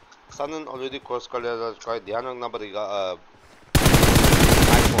zone. Sanan already cross कर लिया था. Try ध्यान रखना पड़ेगा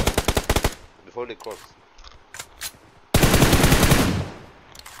before they cross.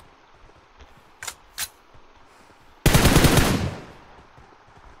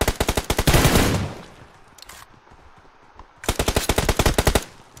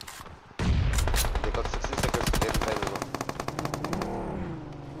 They got 60 seconds to get inside the zone.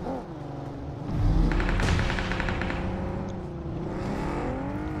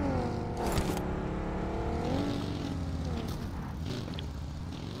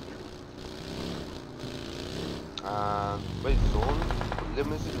 भाई zone खुले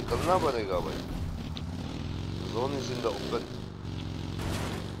में से निकलना पड़ेगा भाई. Zone is in the open,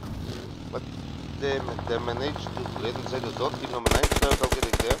 but they managed to get inside the zone. Team number 9 players होके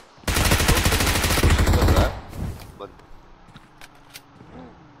देखते हैं. कर रहा है, but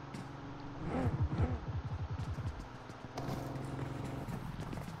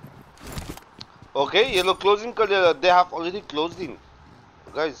okay, ये लोग closing कर लिया. They have already closed in,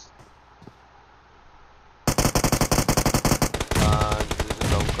 guys.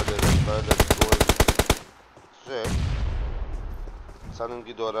 सानन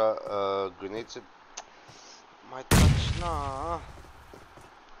की द्वारा ग्रेनेड से माय टच ना.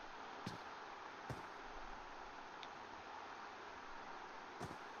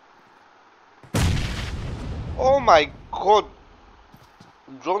 Oh my God,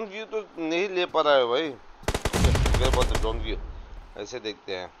 drone view तो नहीं ले पा रहा है भाई. बहुत ड्रोन व्यू ऐसे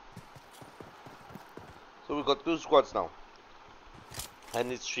देखते हैं. So we got 2 squads now. And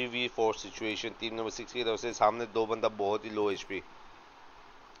it's 3v4 situation. Team number 6 की तरफ से सामने दो बंदा बहुत ही low HP.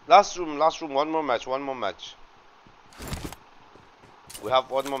 Last room, one more match. We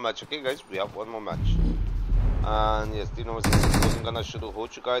have one more match, okay guys, we have one more match. And yes, team number 6 closing करना शुरू हो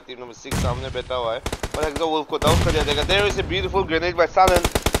चुका है. Team number 6 सामने बैठा हुआ है और Hexa Wolf को डाउन कर दिया जाएगा. There is a beautiful grenade by Salan.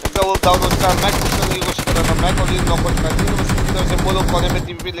 Hexa Wolf down हो चुका है. मैक पुश करने की कोशिश कर रहा था, मैक ऑलरेडी नॉक हो चुका है. Team number 6 की तरफ से वो लोग कोने में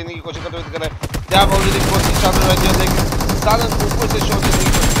टीपी लेने की कोशिश कर रहे हैं. They have already crossed each other right here, लेकिन Salan ऊपर से शॉट देने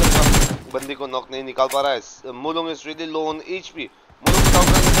की कोशिश कर रहा है. बंदी को नॉक नहीं निकाल पा रहा है. मुलोंग is really low on HP. मुलोंग down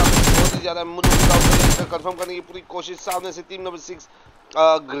करने का बहुत ही ज्यादा. मुलोंग डाउन करने कंफर्म करने की पूरी कोशिश सामने से टीम नंबर 6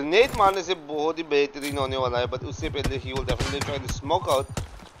 ग्रेनेड मारने से बहुत ही बेहतरीन होने वाला है. बट उससे पहले he will definitely try to smoke out.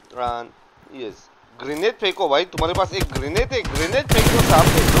 And yes, grenade फेंको भाई, तुम्हारे पास एक ग्रेनेड है, ग्रेनेड फेंको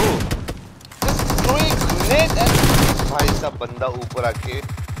सामने दो. Just throw A grenade and भाई साहब बंदा ऊपर आके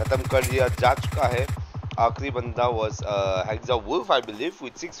खत्म कर दिया जा चुका है. Akri Banda was Hexa Wolf, I believe,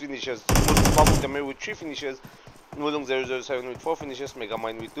 with 6 finishes. Babu Tamir with 3 finishes. Mulung 007 with 4 finishes.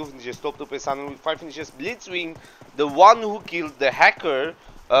 Megamind with 2 finishes. Top 2 Pesan with 5 finishes. Blitzwing, the one who killed the hacker,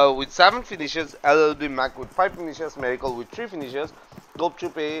 with 7 finishes. LLB Mac with 5 finishes. Miracle with 3 finishes. Top 2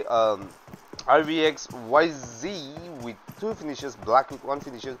 Pay, RVX YZ with 2 finishes. Black with 1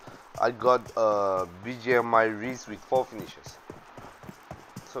 finishes. I got BGMI Reese with 4 finishes.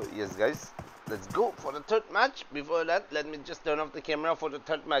 So yes guys, let's go for the third match. Before that, let me just turn off the camera for the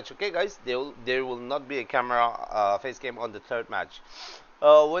third match. Okay guys, there will not be a camera face cam on the third match.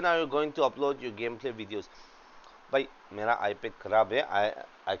 When are you going to upload your gameplay videos? Bhai, मेरा iPad खराब है.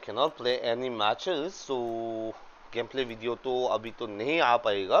 I cannot play any matches, so gameplay video तो अभी तो नहीं आ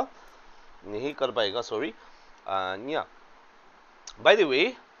पाएगा, नहीं कर पाएगा. Sorry. Yeah. By the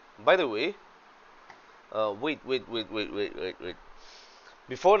way, wait.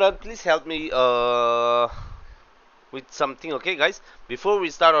 Before that, please help me with something, okay guys? Before we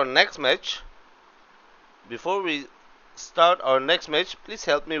start our next match, please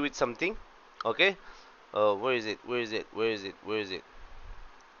help me with something, okay? Where is it?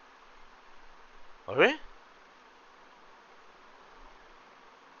 Alright?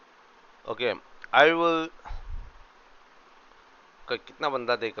 Okay, I will. कितना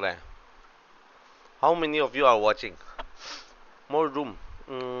बंदा देख रहा है? How many of you are watching? More room.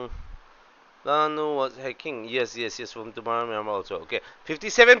 Lano was hacking. Yes. From tomorrow, I'm also. Okay.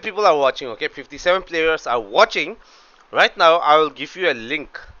 57 people are watching. Okay. 57 players are watching. Right now, I will give you a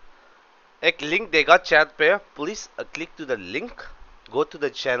link. एक link देगा chat पे. Please click to the link. Go to the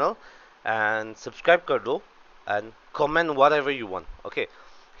channel and subscribe कर दो and comment whatever you want. Okay.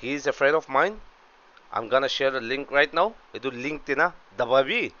 He is a friend of mine. I'm gonna share the link right now. itu link tina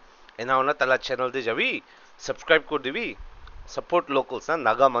dababi. एना होना तला channel दे जाबी. Subscribe कर देबी. Support locals ना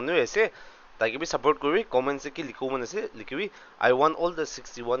नागा मनु ऐसे ताकि भी support करी. Comment से कि लिखो मन ऐसे लिखी. I want all the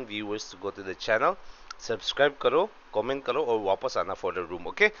 61 viewers to go to the channel. Subscribe करो, comment करो और वापस आना for the room.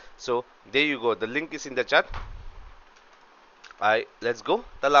 Okay. So there you go. The link is in the chat. Let's go.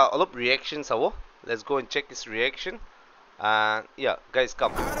 Tala all of reactions awo. Let's go and check his reaction. And yeah, guys,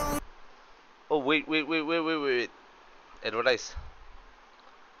 come. Oh wait. Advertise.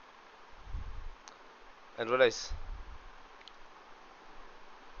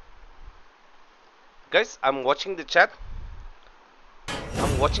 Guys, I'm watching the chat.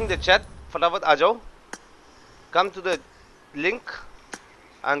 फटाफट आ जाओ. Come to the link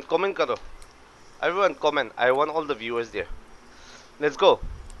and comment करो. Everyone comment. I want all the viewers there. Let's go.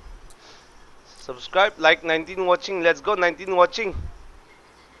 Subscribe, like 19 watching. Let's go 19 watching.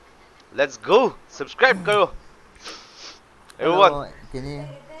 Let's go. Subscribe करो. Everyone.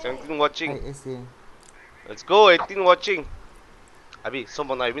 17 watching. Let's go 18 watching. अभी सब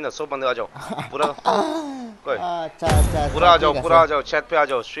बनाए भी ना सब बंदे आ जाओ पूरा कोई पूरा आ जाओ chat पे आ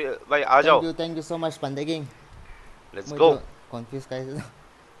जाओ भाई आ जाओ. Thank you so much Panda King. Let's go. Confused guys.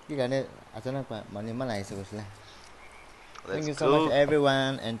 Ki gane achanak mani malai se kusla. Thank you so much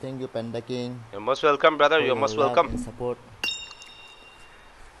everyone and thank you Panda King. You're most welcome brother. You're most welcome. Support.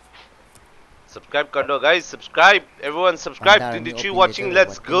 Subscribe कर दो guys. Subscribe. Everyone subscribe. 23 watching.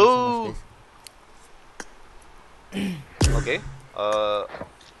 Let's go. Okay.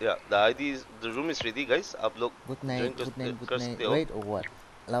 Yeah, the room is ready, guys. Up look. Good night. Wait or what?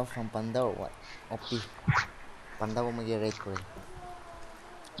 Love from Panda or what? OP. Panda will make a raid for it.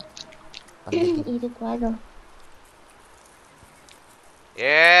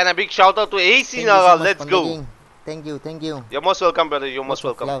 Yeah, and a big shout out to AC Naga. So let's go. King. Thank you. You're most welcome, brother. You're most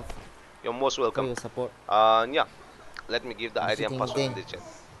welcome. Love. You're most welcome. For your support. Yeah. Let me give the ID and password in the chat.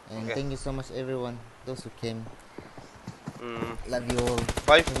 And thank you so much, everyone. Those who came. Love you all.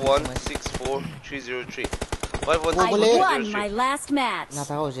 5164303. I won my last match.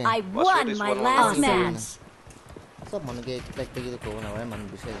 I won my last match.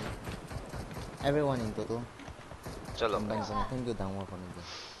 Everyone in total. Chalo. Thank you, Dangwa, for me.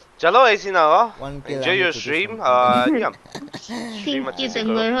 Chalo, AC Naga. Enjoy your stream. Yeah. Thank you,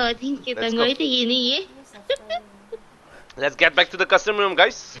 Dangwa. Let's get back to the custom room,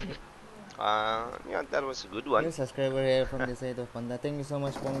 guys. Yeah, that was a good one. New subscriber here from the side of Panda. Thank you so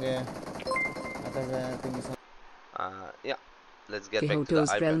much, Ponga. Thank you so much. Yeah, let's get back to the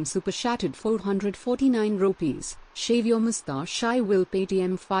iPad. Realm super shattered 449 rupees. Shave your mustache. I will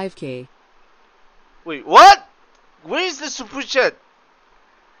PAYTM 5k. Wait, what? Where is the super chat?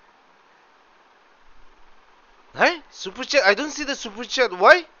 Hey, super chat? I don't see the super chat.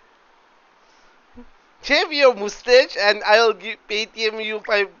 Why? Shave your mustache and I'll give PAYTM you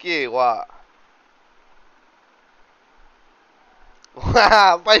 5k. Wow.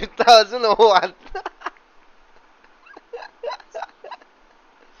 Wow, 5,000 or what?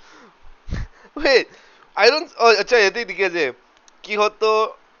 Wait, I don't. Oh, अच्छा ये थी दिखे जे.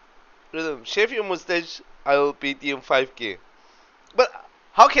 Kyoto, rhythm. Shave your mustache. I will PTM 5K. But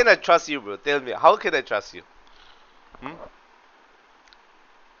how can I trust you, bro? Tell me, how can I trust you? Hmm?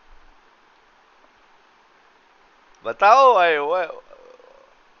 Batao,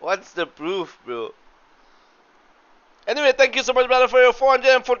 what's the proof, bro? Anyway, thank you so much, brother, for your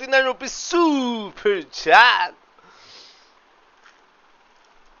 449 rupees super chat.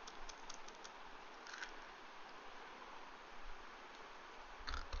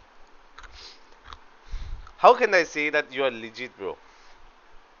 How can I say that you are legit, bro?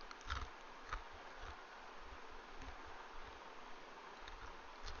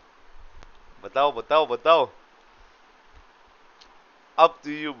 Batao. Up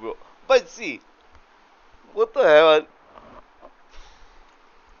to you, bro. But see, what the hell?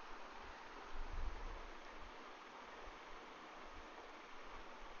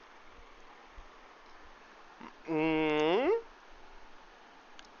 Mm,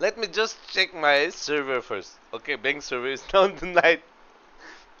 let me just check my server first. Okay, bank server is down tonight.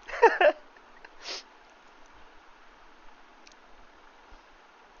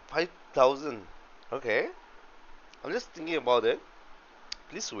 5,000. Okay, I'm just thinking about it.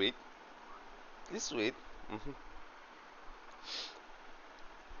 Please wait. Please wait. Mhm.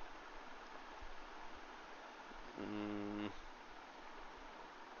 Mm,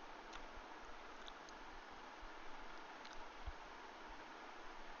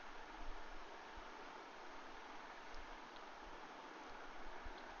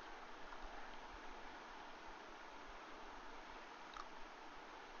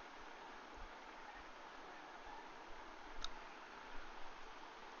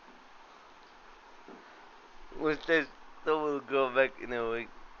 मुझे तो will go back in a week.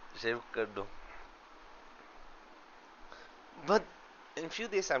 Shave कर दो. But in few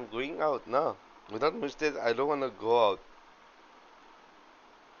days I'm going out now. Without mustache, I don't wanna go out.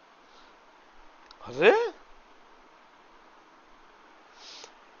 अरे?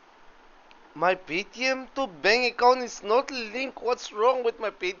 My PayTM to bank account is not linked. What's wrong with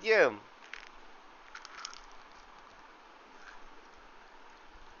my PayTM?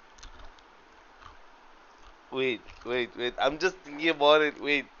 Wait. I'm just thinking about it.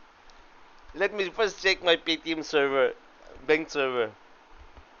 Wait. Let me first check my PayTM server, bank server.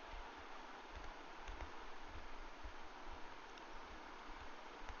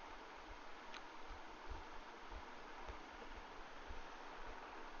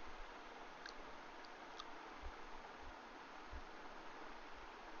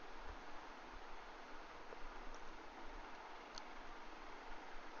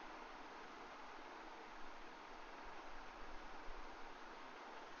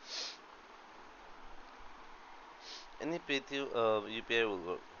 Any PayTM UPI will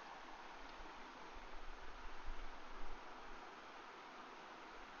work.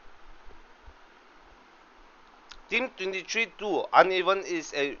 Team 23-2. Uneven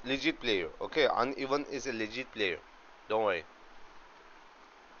is a legit player. Okay, Uneven is a legit player. Don't worry.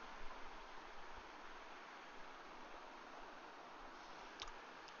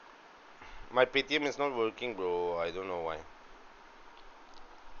 My PayTM is not working, bro. I don't know why.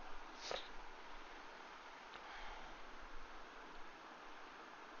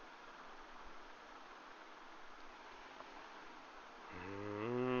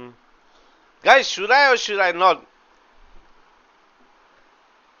 Guys, should I or should I not?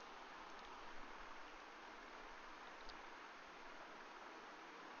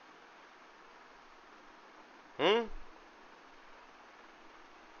 Hmm?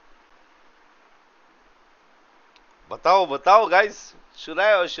 Batao, guys. Should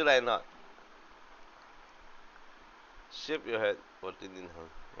I or should I not? Shape your head. What did you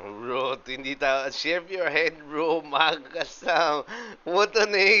Bro, hindi shave your head, bro. Magkasam. वो तो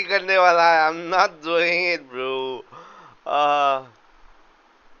नहीं करने वाला है. I'm not doing it, bro. Uh,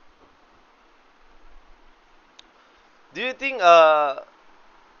 do you think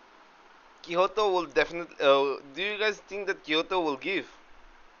Kyoto will definitely? Do you guys think that Kyoto will give?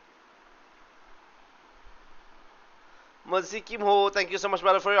 Mazi Kim Ho, thank you so much,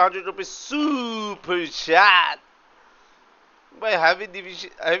 brother, for your 100 rupees super chat. By heavy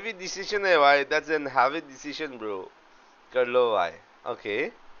decision है भाई. That's an heavy decision, bro. कर लो भाई.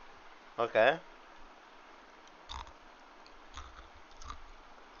 Okay. Okay.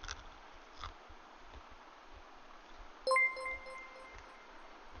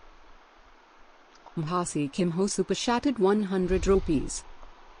 Bhasi Kim Ho super chatted 100 rupees.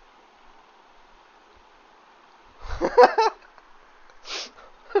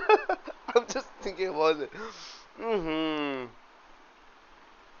 I'm just thinking about it.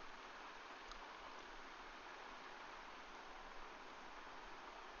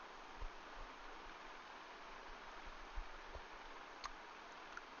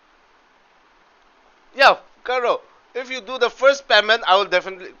 Karo, if you do the first payment, I will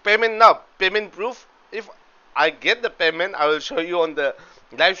definitely payment now. Payment proof. If I get the payment, I will show you on the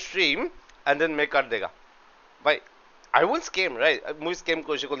live stream and then make dega. But I won't scam, right? Mui scam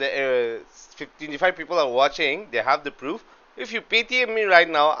ko 55 people are watching. They have the proof. If you PayTM me right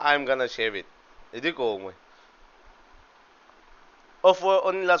now, I'm gonna share it. Idi ko mo. Oh, for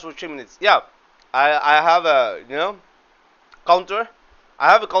only last for 3 minutes. Yeah, I have a counter.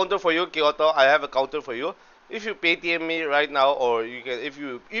 I have a counter for you, Kyoto. I have a counter for you. If you PayTM me right now, or you can if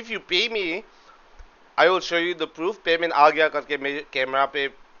you pay me, I will show you the proof. Payment आ गया करके मेरे camera पे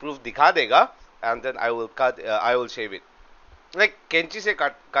proof दिखा देगा, and then I will I will shave it. Like कैंची से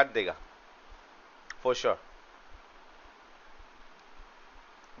काट देगा, for sure.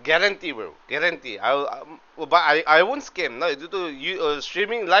 Guarantee, bro. Guarantee. But I won't scam. No, due to you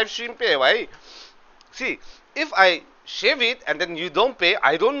streaming live stream pay, right? See, if I shave it and then you don't pay,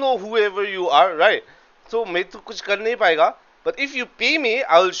 I don't know whoever you are, right? So मैं तो कुछ कर नहीं पाएगा. But if you pay me,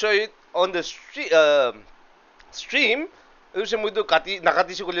 I will show it on the stream. उससे मुझे तो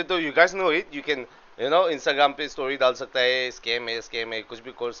नकाती से कोले तो you guys know it. You can Instagram पे story डाल सकता है, scam है कुछ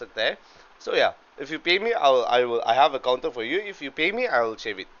भी कर सकता है. So yeah, if you pay me, I have a counter for you. If you pay me, I will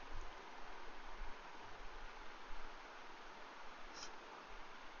shave it.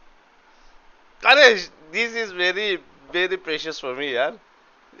 Karesh, this is very, very precious for me, yeah.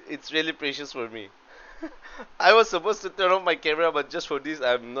 It's really precious for me. I was supposed to turn off my camera, but just for this,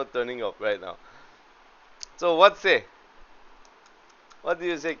 I'm not turning off right now. So what say? What do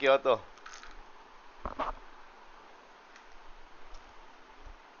you say, Kyoto?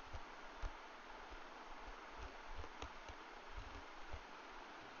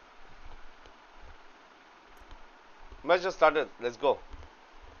 Match just started. Let's go.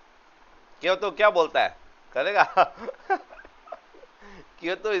 Kyoto क्या बोलता है? करेगा?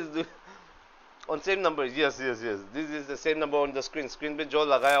 Kyoto is on same number. Yes. This is the same number on the screen. Screen पे जो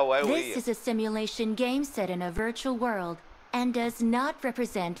लगाया हुआ है वही है. This is a simulation game set in a virtual world and does not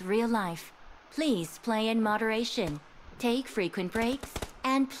represent real life. Please play in moderation, take frequent breaks,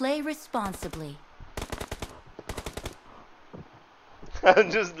 and play responsibly.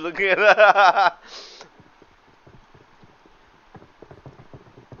 I'm just looking at it.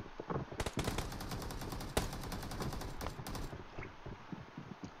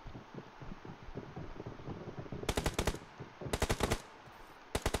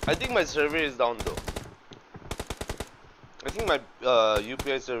 I think my server is down though. I think my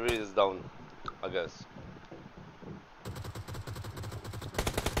UPI server is down, I guess.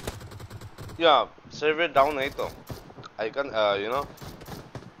 Yeah, server down hai to. I can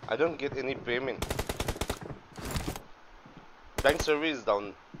I don't get any payment. Bank server is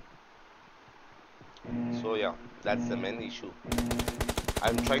down. So yeah, that's the main issue.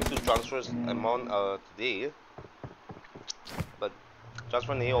 I'm trying to transfer amount today, but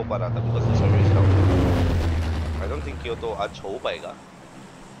transfer नहीं हो पा रहा था because the server is down. I don't think Kyoto आज हो पाएगा.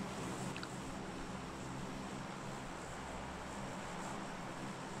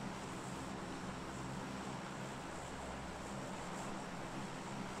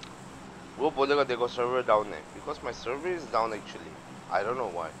 वो बोलेगा देखो server down है because my server is down actually. I don't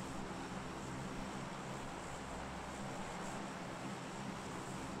know why.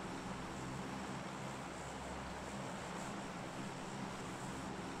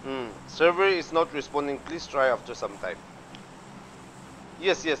 Server is not responding. Please try after some time.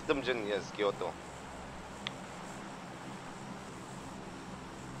 Yes, Dumjin, yes, Kyoto.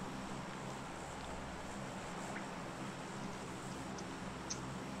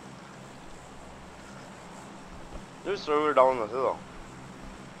 There's server down as well.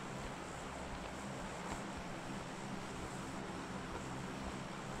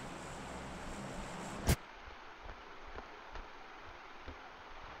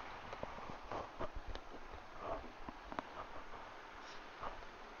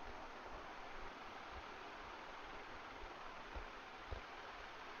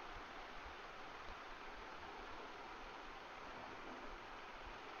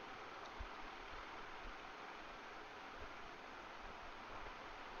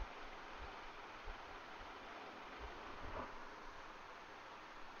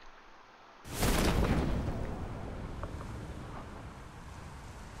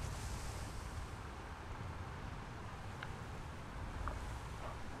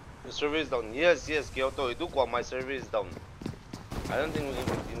 The server is down. Yes, Kyoto. My server is down. I don't think we can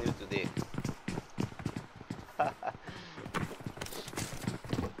continue today.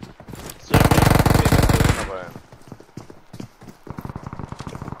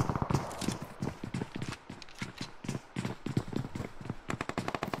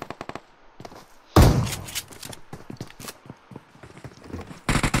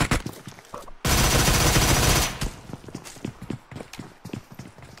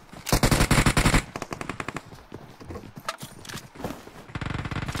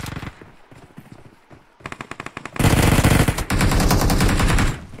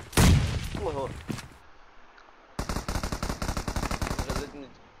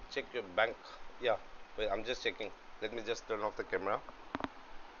 check your bank. Yeah, wait, I'm just checking. Let me just turn off the camera.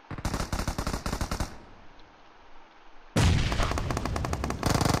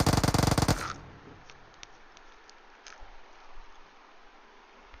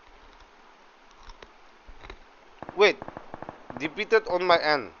 Wait, defeated on my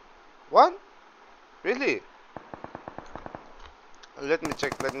end. What? Really? Let me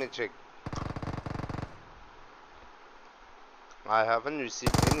check. I haven't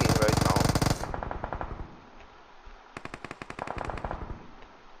received any right now.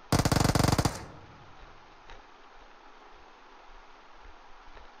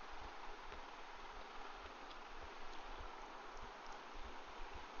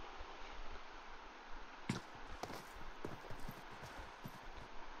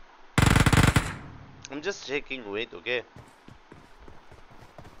 I'm just checking, wait, okay.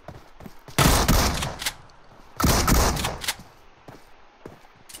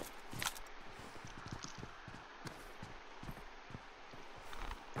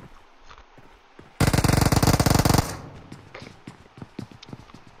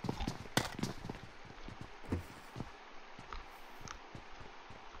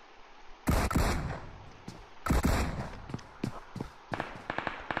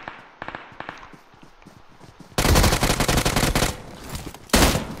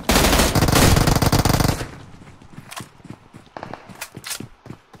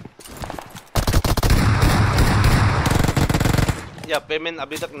 Yeah, payment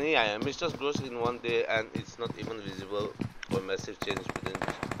अभी तक नहीं आया. Mr. gross in one day and it's not even visible or massive change within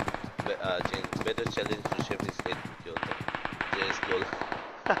change. Better challenge to shape is late Kyoto. Just lol.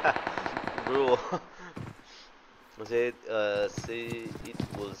 Bro. Say it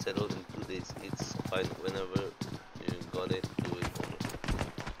will settle in 2 days. It's fine whenever you got it. Do it.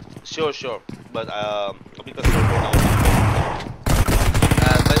 Sure. But because now.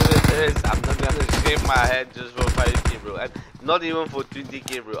 I'm not gonna shave my head just for 5k, bro, and not even for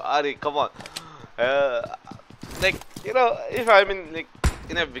 20k, bro. Ari, come on. Like, you know, if I'm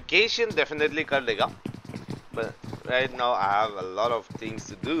in a vacation, definitely kar lega. But right now I have a lot of things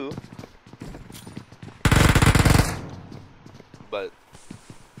to do. But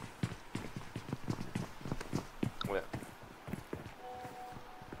yeah.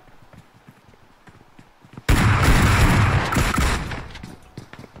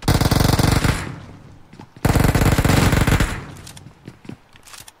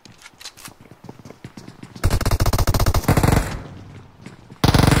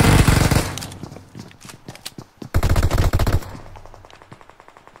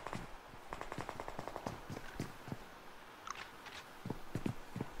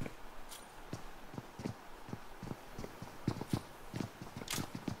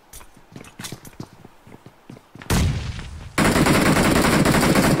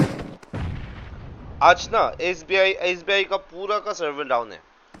 आज ना SBI का पूरा का server down है.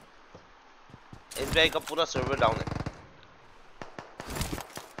 SBI का पूरा server down है.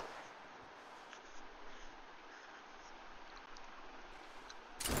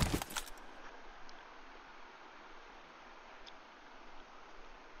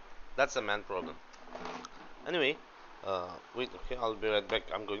 That's a man problem. Anyway, wait, okay, I'll be right back.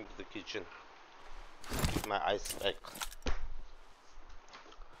 I'm going to the kitchen. Keep my eyes back.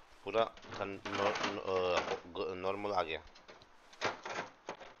 पूरा नॉर्मल आ गया.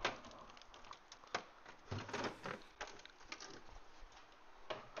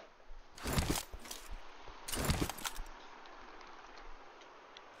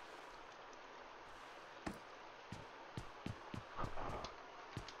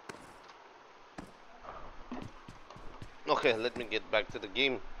 Okay, let me get back to the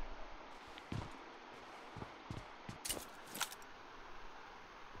game.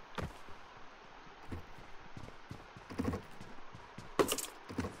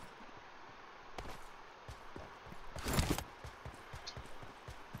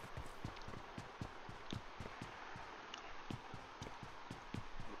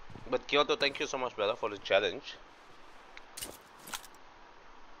 But Kyoto, thank you so much, brother, for the challenge.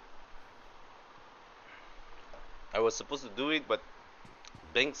 I was supposed to do it, but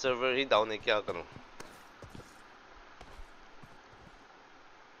bank server he down है, क्या करूँ?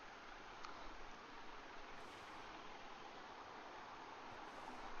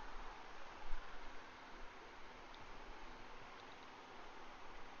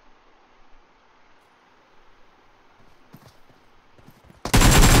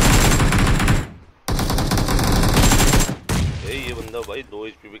 ये बंदा भाई 2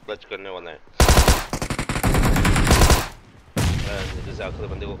 HP भी clutch करने वाला है. जैसे आखिर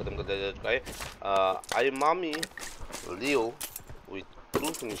बंदे को खत्म कर दिया जाए. I Mami Leo with 2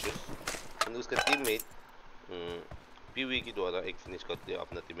 finishes and उसका टीममेट पीवी की द्वारा एक फिनिश करते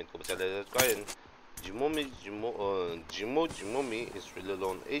अपना टीममेट को बचा लेता है and Jimomi is really low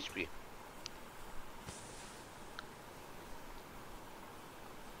on HP.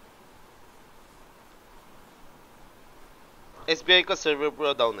 SBI का server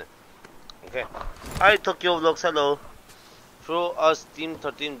पूरा down है. Okay. Hi Tokyo Vlogs, hello. Throw us team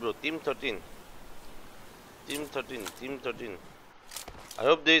 13 bro, team 13. I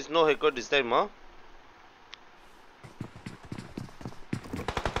hope there is no hacker this time, huh?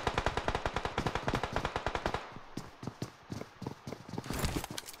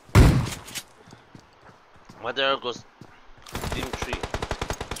 Mother goes team 3.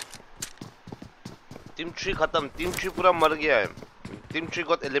 Team 3 खत्म. Team 3 पूरा मर गया है. Team 3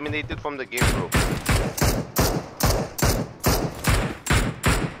 got eliminated from the game, bro.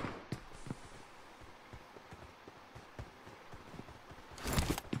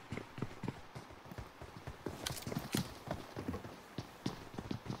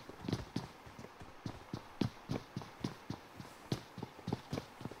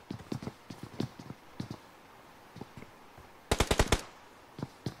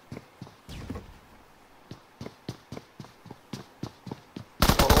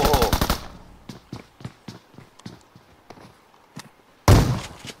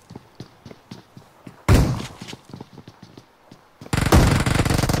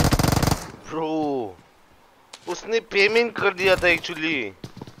 Bro, उसने payment कर दिया था actually.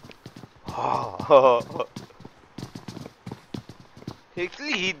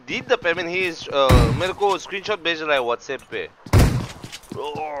 Actually he did the payment. He is मेरे को स्क्रीनशॉट भेज रहा है व्हाट्सएप पे.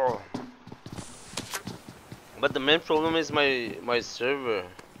 But the main problem is my server.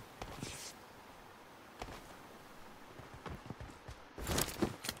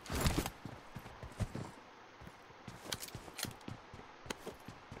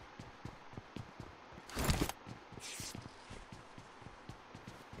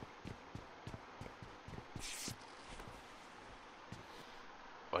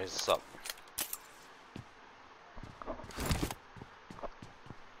 What's up?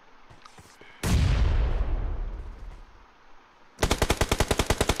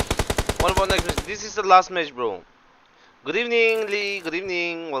 What about next match? This is the last match, bro. Good evening, Lee. Good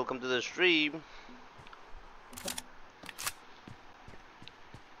evening. Welcome to the stream.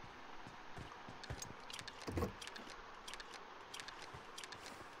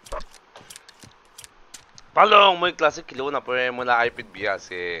 Palong, mo classic kilo na pare mula iPad bias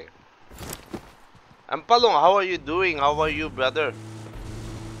eh. Palong, how are you doing? How are you, brother?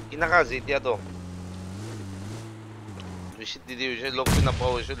 Kinakazit ya to. Visit didi usually look na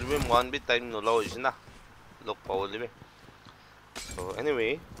pa usually we one bit time no law is na. Look pa ulit. So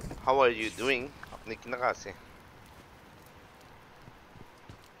anyway, how are you doing? Apni kinakasi.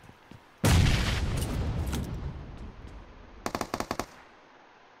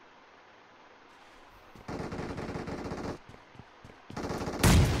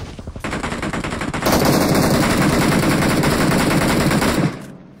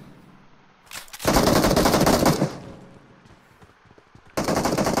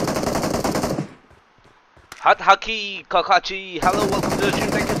 Hot Haki Kakachi, hello, welcome to the stream.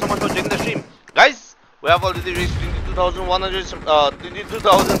 Thank you so much for joining the stream, guys. We have already reached 22,800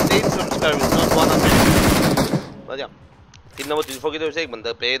 subscribers, not 100. But yeah, 3 number 3 की तरफ से एक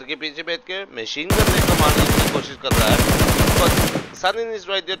बंदा पेड़ के पीछे बैठ के मशीन गन को मारने की कोशिश कर रहा है. But Sanin is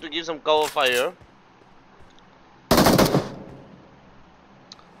right there to give some cover fire.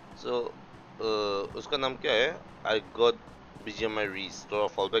 So उसका नाम क्या है? I got BGMI restore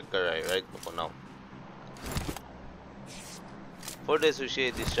fallback कर रहा है right for now. 4 days we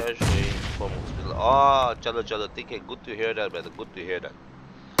share discharge from hospital. Ah, chalo chalo, ठीक है. Good to hear that, brother. Good to hear that.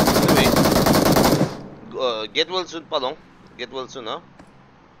 Anyway, get well soon, Palong. Get well soon, huh?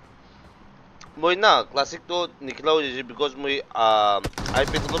 Moi na classic to निकला हो जैसे because moi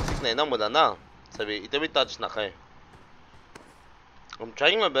iPad तो ठीक नहीं ना मुला ना. सभी इतने भी touch ना खाए. I'm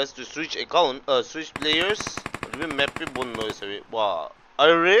trying my best to switch account, switch players. अभी map पे बंद हो सभी. वाह,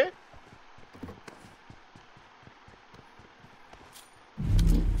 अरे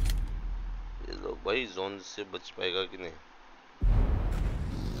भाई जोन से बच पाएगा कि नहीं?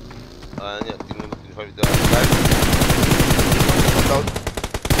 नहीं 3 नंबर 35 इधर डाउन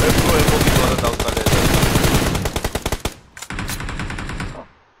एफओ की द्वारा डाउन कर लेगा.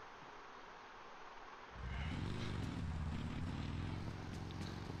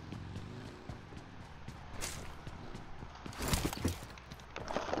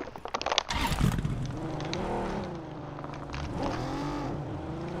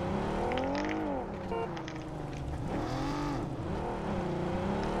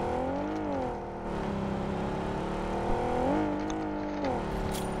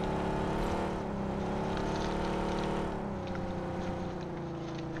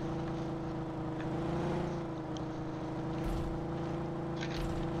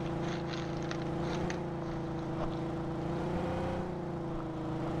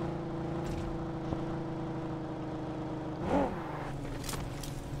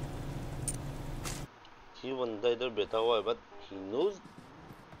 बंदा इधर बैठा हुआ है, but he knows.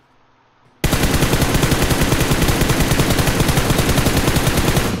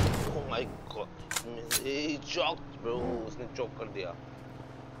 Oh my God, he choked, bro. उसने choke कर दिया.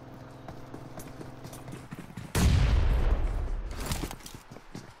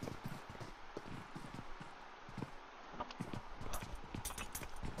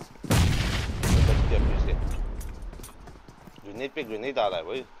 ग्रेनेड पे ग्रेनेड आ रहा है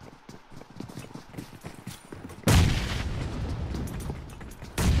भाई.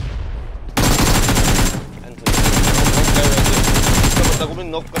 बंदा को भी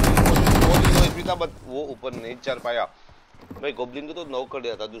नॉक करने की कोशिश भी था, बट वो ऊपर नहीं चढ़ पाया भाई. गोब्लिन को तो नॉक कर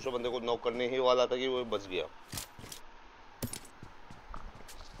दिया था, दूसरे बंदे को नॉक करने ही वाला था कि वो बच गया.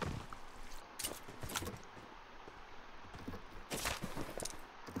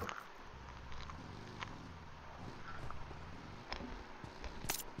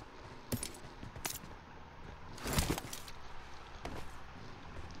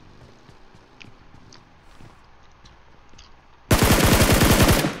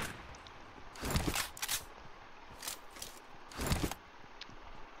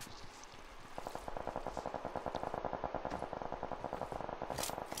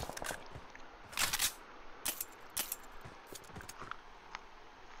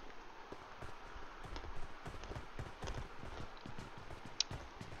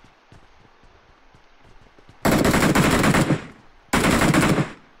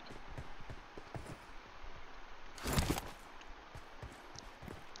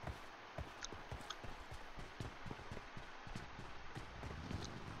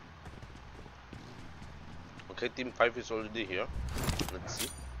 Okay, team 5 is already here. Let's see.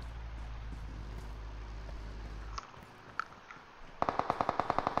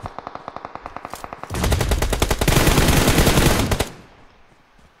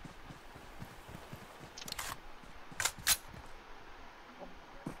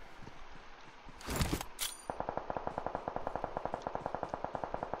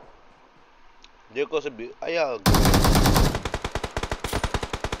 देखो से आया.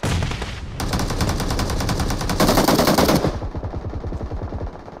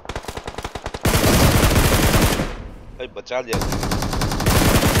 बचा लिया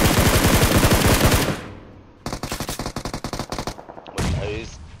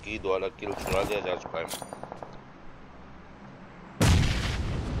की द्वारा किल छुड़ा दिया जा चुका है.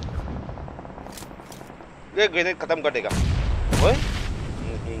 ये ग्रेनेड खत्म कर देगा. ओए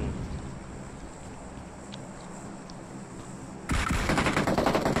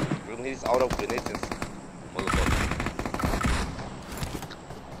grenade is out of grenades.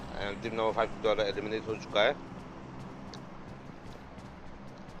 And team number 5 द्वारा एलिमिनेट हो चुका है.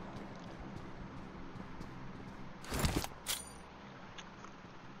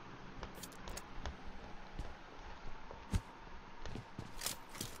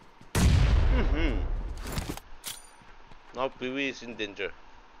 Now PV is in danger.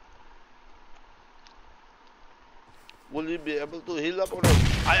 Will he be able to heal up or not?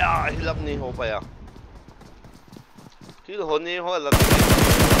 आया heal up नहीं हो पाया. Heal होने हो अलग.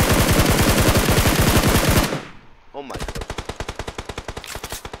 Oh my God.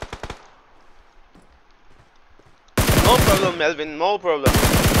 No problem, Melvin. No problem.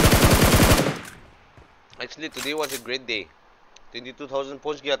 Actually, today was a great day. 22,000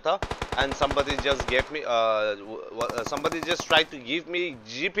 पहुंच गया था. And somebody just gave me somebody just tried to give me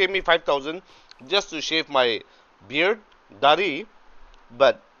GPAY me 5,000 just to shave my beard, dari,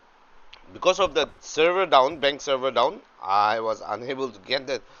 but because of the server down, bank server down, I was unable to get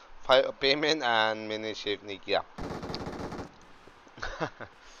that payment and मैंने shave नहीं किया.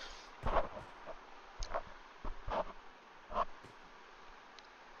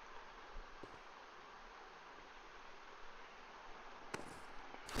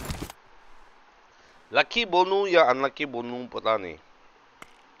 Lucky बोलूं या unlucky बोलूं पता नहीं.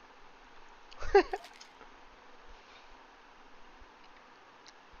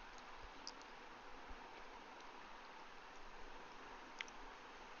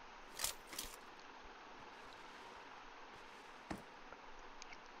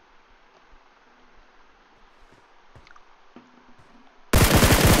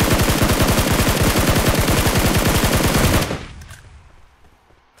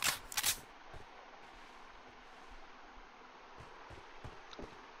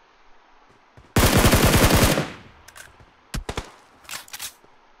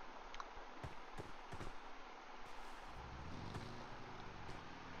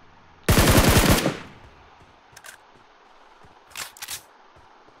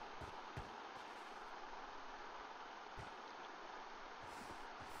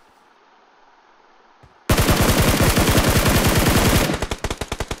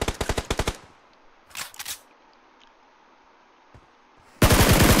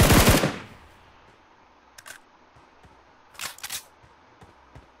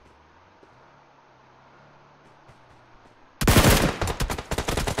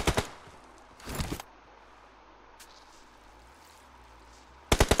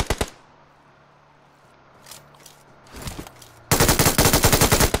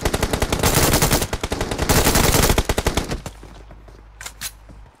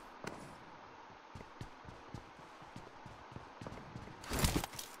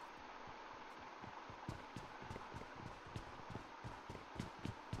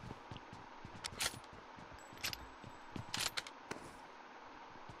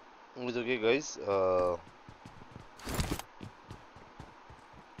 It's okay, guys.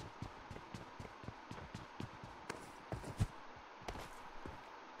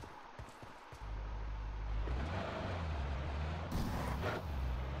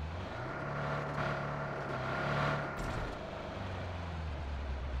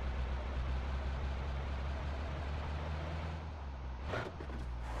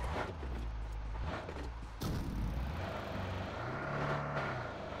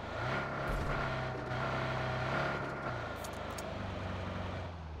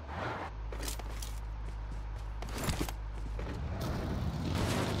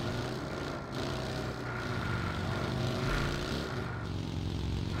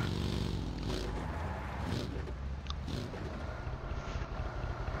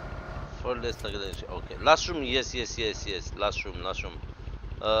 For less Nagaland. Okay, last room. Yes. Last room.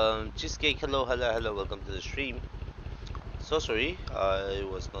 Cheesecake. Hello. Welcome to the stream. So sorry, I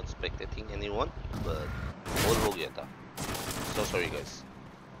was not spectating anyone, but all ho gaya tha. So sorry, guys.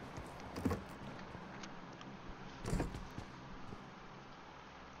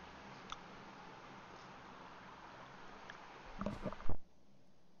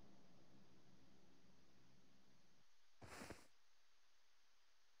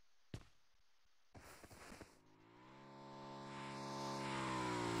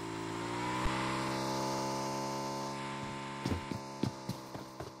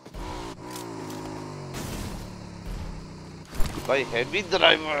 By heavy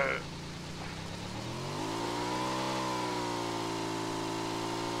driver.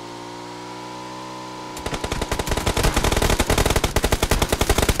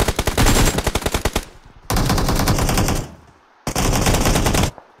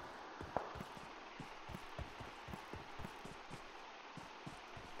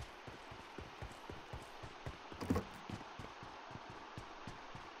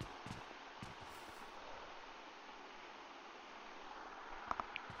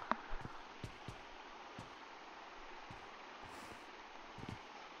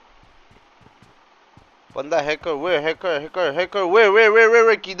 Banda hacker, where hacker?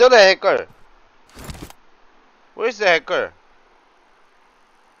 Where? Kidhar hai hacker? Where's the hacker?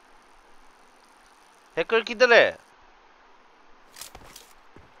 Hacker kidhar hai?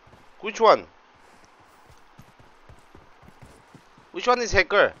 Which one? Which one is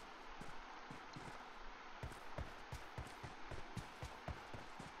hacker?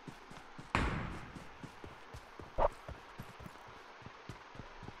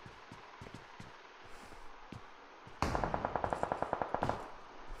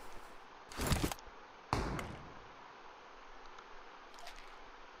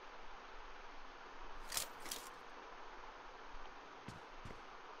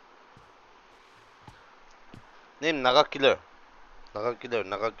 Name Naga killer.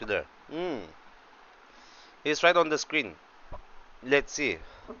 He's right on the screen. Let's see.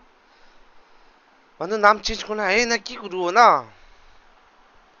 Ano naam change korna hai na ki kuru na?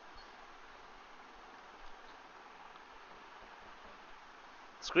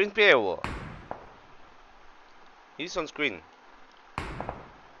 Screen pe hai wo. He's on screen.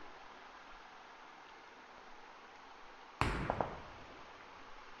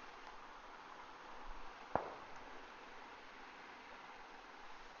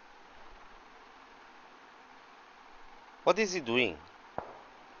 What is he doing?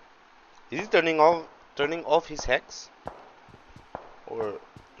 Is he turning off his hacks? Or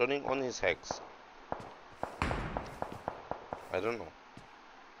turning on his hacks? I don't know.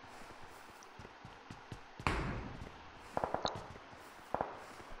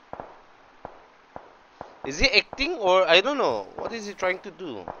 Is he acting or I don't know? What is he trying to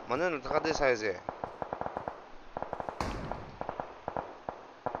do? Mana natakade size.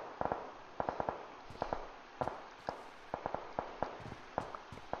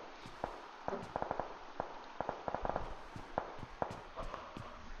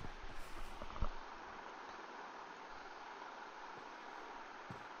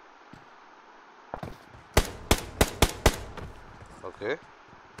 Okay.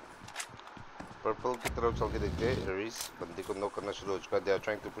 Purple की तरफ चल के देखते हैं. Aries बंदी को knock करना शुरू हो चुका है. They are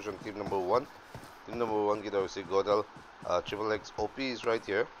trying to push on team number 1. Team number 1 की तरफ से Godal, Triple X OP is right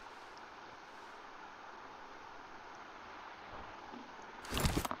here.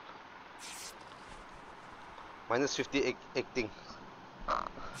 Minus 50 acting.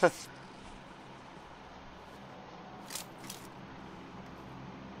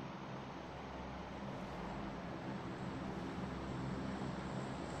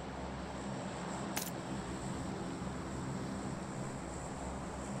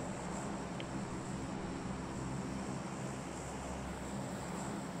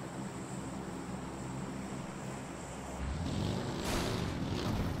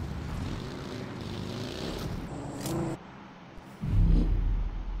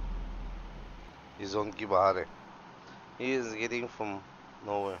 zone की बाहर है. He is getting from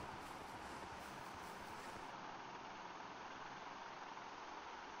nowhere.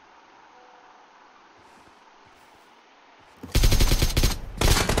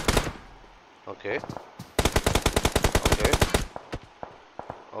 Okay. Okay.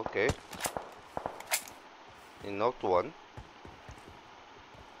 Okay. He knocked one.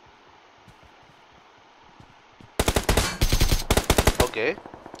 Okay.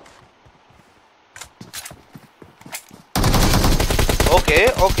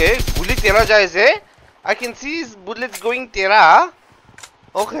 Okay. Bullet tera jaise. I can see his bullets going tera.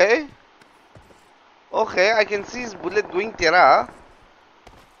 Okay. Okay, I can see his bullet going tera.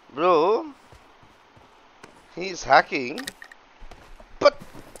 Bro. He's hacking. But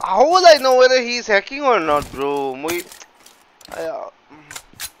how will I know whether he's hacking or not, bro?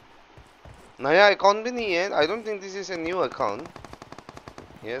 नया account भी नहीं है. I don't think this is a new account.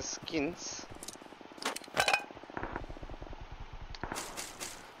 Yes, skins.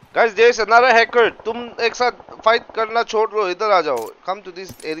 Guys, there is another hacker. तुम एक साथ fight करना छोड़ लो. इधर आ जाओ. Come to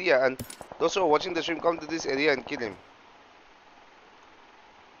this area, and those who are watching the stream, come to this area and kill him.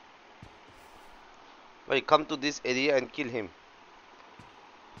 Wait, come to this area and kill him.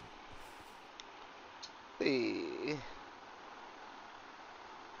 Hey.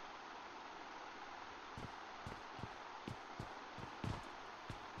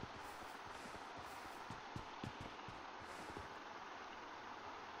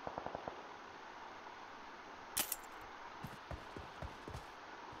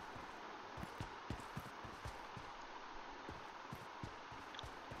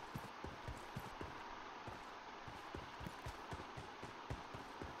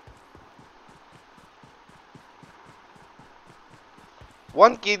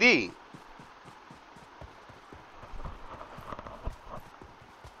 One KD.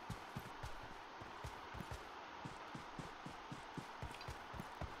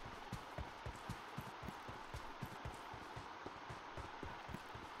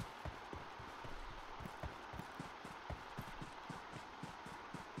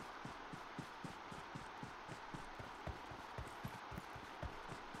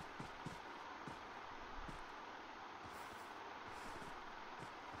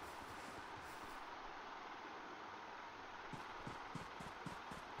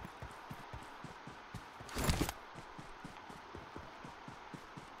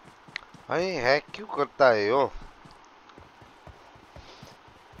 भाई hack क्यों करता है यो?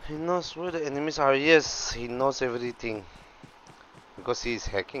 He knows where the enemies are. Yes, he knows everything because he is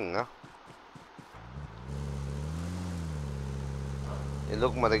hacking, ना? ये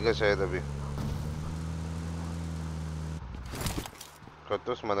लोग मरेगा शायद अभी.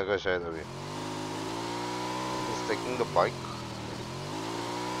 कर्तुस मरेगा शायद अभी. He's taking the bike.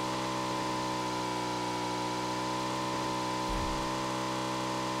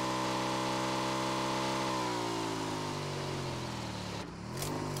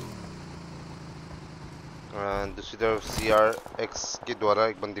 दूसरी तरफ CRX के द्वारा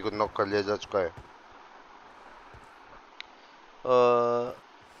एक बंदी को नॉक कर लिया जा चुका है.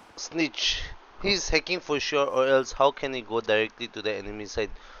 Snitch, he's hacking for sure, or else how can he go directly to the enemy side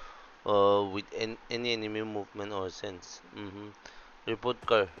with any enemy movement or sense? Report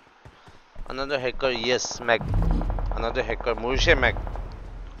कर. Another hacker, yes, Mac. Another hacker, Maurice Mac.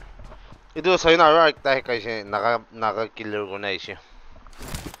 Ito sa'yo na rakta hacker siya, naga killer ko na siya.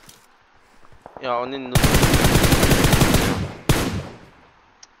 Yeah, only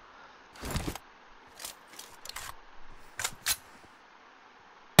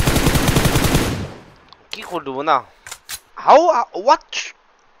কি করব না? How what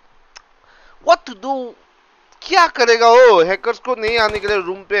to do? क्या करेगा वो? Hackers को नहीं आने के लिए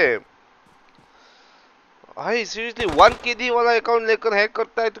रूम पे. भाई सीरियसली 1 KD वाला अकाउंट लेकर हैक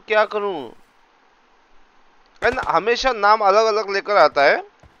करता है तो क्या करूं? एंड हमेशा नाम अलग अलग लेकर आता है.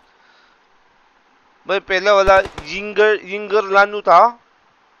 भाई पहला वाला यिंगर लानू था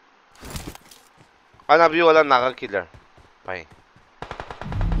और अभी वाला नागा किलर. भाई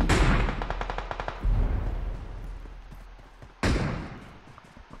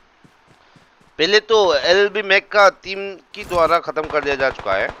पहले तो LB मैक का टीम की द्वारा खत्म कर दिया जा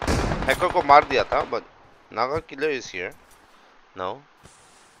चुका है. हैकर को मार दिया था, but Naga killer is here now.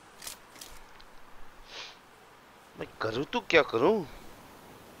 मैं करूँ तो क्या करूँ?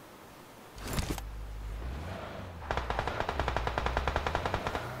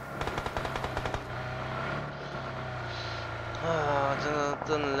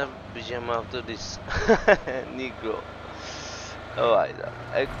 Jonathan left BGMI after this. Negro. Oh,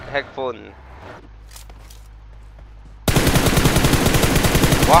 hack phone.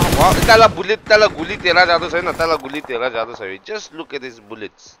 वाह वाह त्याला बुलेट त्याला गोली तेरा जादो छैन त्याला गोली तेरा जादो छ just look at this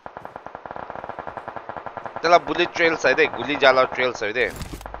bullets त्याला बुलेट ट्रेल्स है दे गोली जाला ट्रेल्स है दे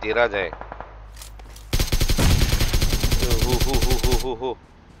तेरा जाए हो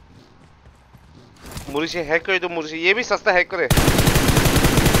मुर्शी हैक करे तो मुर्शी ये भी सस्ता हैकर है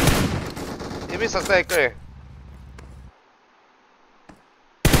ये भी सस्ता हैकर है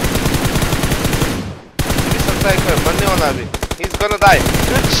मरने वाला अभी he's gonna die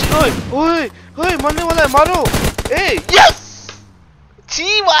ओए ओए मरने वाला है मारो ए यस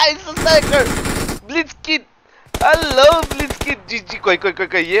छी भाई सस्ता hacker blitz kit hello blitz kit जी कोई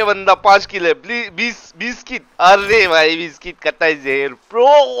ये बंदा 5 किल है 20 किट अरे भाई 20 किट कटाई जहर प्रो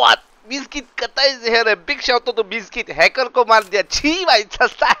व्हाट 20 किट कटाई जहर है बिग शाउट तो 20 किट हैकर को मार दिया छी भाई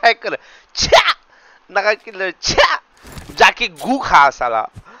सस्ता हैकर छा नगा किलर छा जाके गू खा साला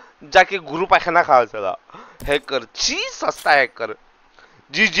जाके गुरु पायखाना खा साला हैकर छी सस्ता हैकर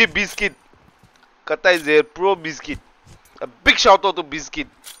जी बिस्किट कताई जेर प्रो बिस्किट बिग शाउट तो बिस्किट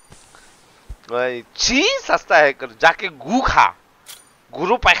भाई छी सस्ता हैकर जाके गू खा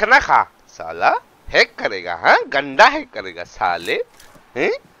गुरु पायखाना खा साला हैक करेगा हाँ गंदा हैक करेगा साले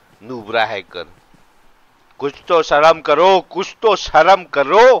हैं नूबरा हैकर कुछ तो शर्म करो कुछ तो शर्म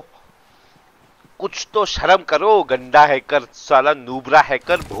करो कुछ तो शर्म करो गंदा हैकर साला नूबरा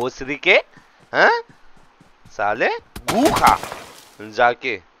हैकर भोसरी के हैं साले गू खा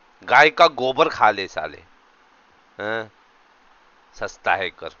जाके गाय का गोबर खा ले साले हैं सस्ता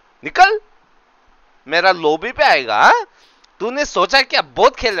हैकर निकल मेरा लॉबी पे आएगा हाँ तूने सोचा क्या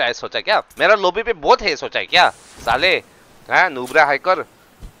बहुत खेल रहा है सोचा क्या मेरा लॉबी पे बहुत है सोचा क्या साले हैं नूबरा हैकर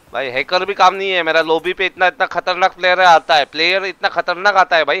भाई हैकर भी काम नहीं है मेरा लॉबी पे इतना खतरनाक प्लेयर आता है प्लेयर इतना खतरनाक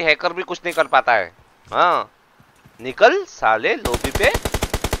आता है भाई हैकर भी कुछ नहीं कर पाता है हाँ निकल साले लॉबी पे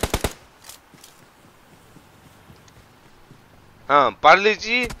हाँ पार्ले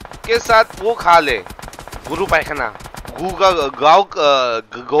जी के साथ वो खा ले गुरु पायखाना गाँव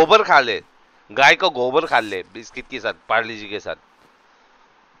गोबर खा ले गाय का गोबर खा ले बिस्किट के साथ पार्ले जी के साथ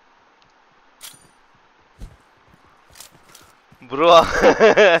bro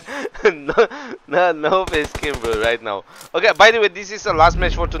no face cam bro right now okay by the way this is the last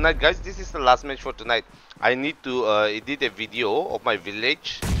match for tonight guys this is the last match for tonight I need to edit a video of my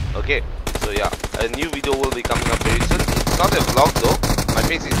village okay so yeah a new video will be coming up very soon it's not a vlog though my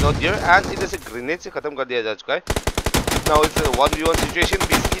face is not here and it is a grenade se khatam kar diya ja chuka hai now it's a 1v1 situation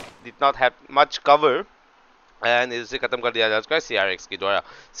biscuit did not have much cover and इसे खत्म कर दिया जा चुका है CRX के द्वारा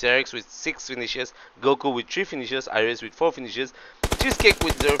CRX with 6 finishes Goku with 3 finishes Iris with 4 finishes Cheesecake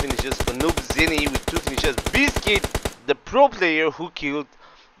with 0 finishes Noob Zinni with 2 finishes Biscuit the pro player who killed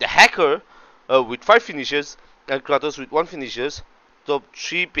the hacker with 5 finishes and Kratos with 1 finishes top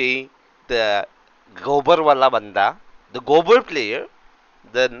 3 pay the Gobar wala banda the Gobar player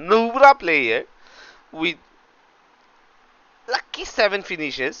the Nubra player with lucky 7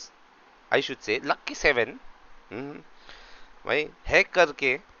 finishes I should say lucky 7 भाई hack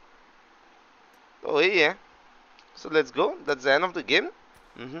करके तो वही है so let's go that's the end of the game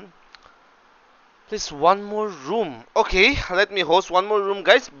there's one more room okay let me host one more room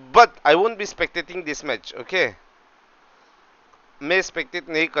guys but I won't be spectating this match okay मैं spectate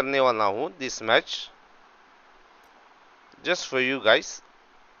नहीं करने वाला हूँ this match just for you guys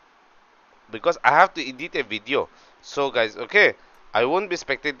because I have to edit a video so guys okay I won't be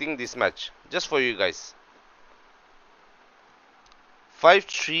spectating this match just for you guys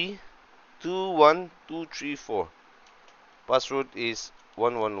 5321234 password is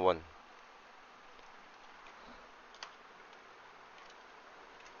 111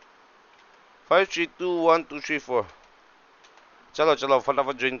 5321234 चलो चलो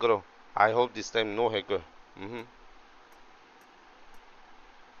फटाफट join करो I hope this time no hacker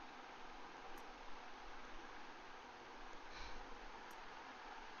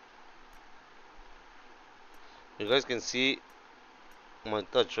you guys can see my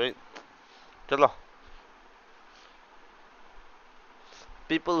touch right chalo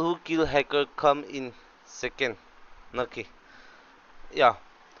people who kill hacker come in second नकी या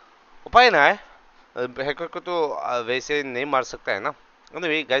उपाय ना है hacker को तो वैसे नहीं मार सकता है ना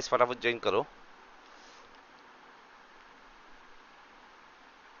anyway guys फटाफट ज्वाइन करो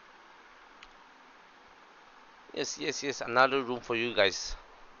yes another room for you guys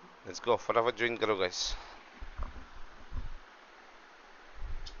let's go फटाफट ज्वाइन करो guys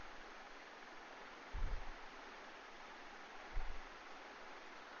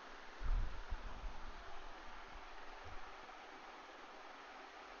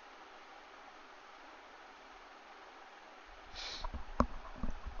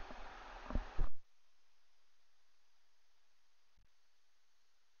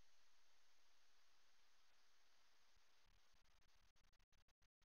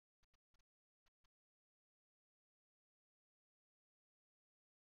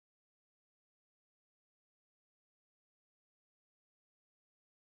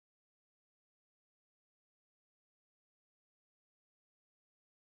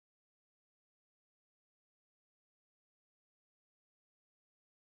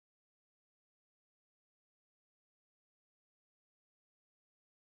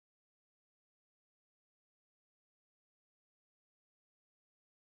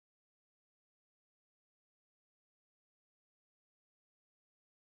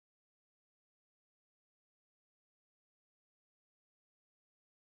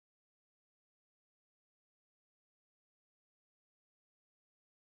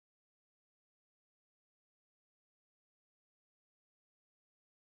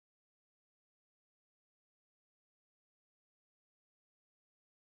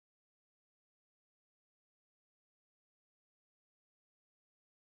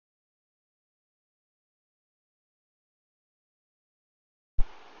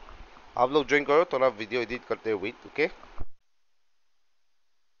आप लोग ज्वाइन करो, थोड़ा वीडियो एडिट करते हुए, okay?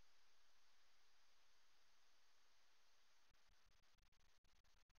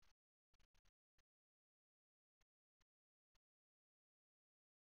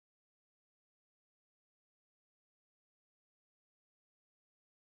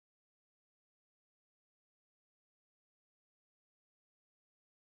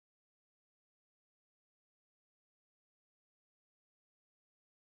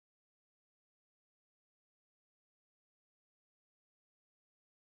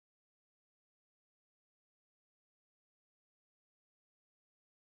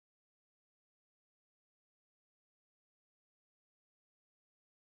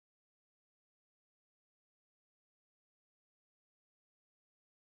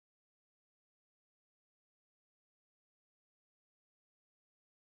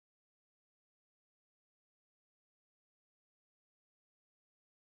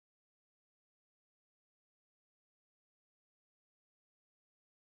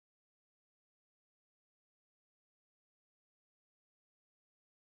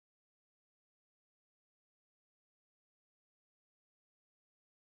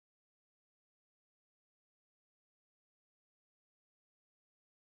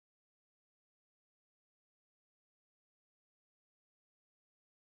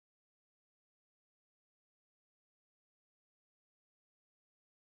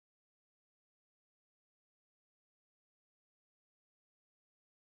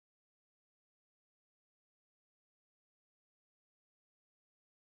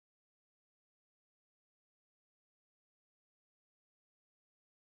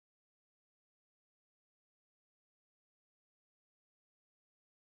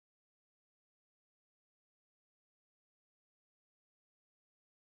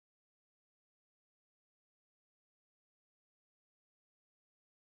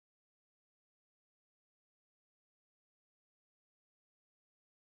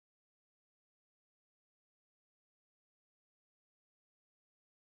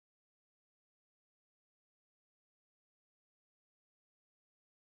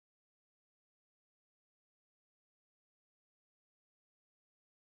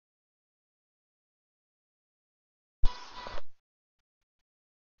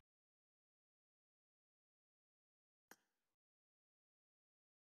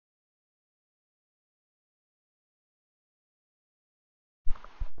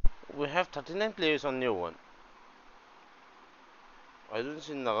 We have 39 players on new one. I don't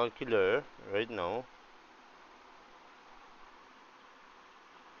see Naga killer right now.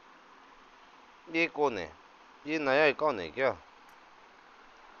 ये कौन है? ये नया अकाउंट है क्या?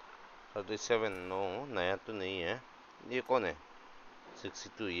 37 नो, नया तो नहीं है. ये कौन है?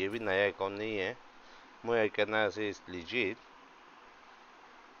 62, ये भी नया अकाउंट नहीं है. मुझे कहना है इस legit.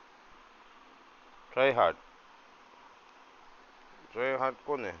 Try hard. Try hard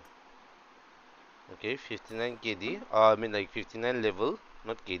कौन है? Okay, 59 KD. I mean like 59 level,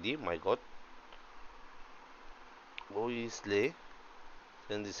 not KD. My God. वो इसलिए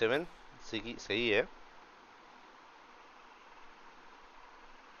 77 सही है.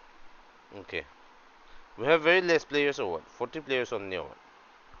 Okay. We have very less players or what? 40 players on new one.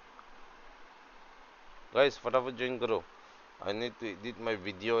 Guys, फटाफट join करो. I need to edit my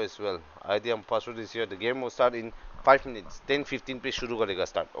video as well. ID and password is here. The game will start in 5 minutes. 10-15 पे शुरू करेगा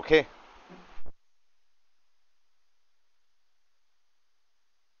start. Okay?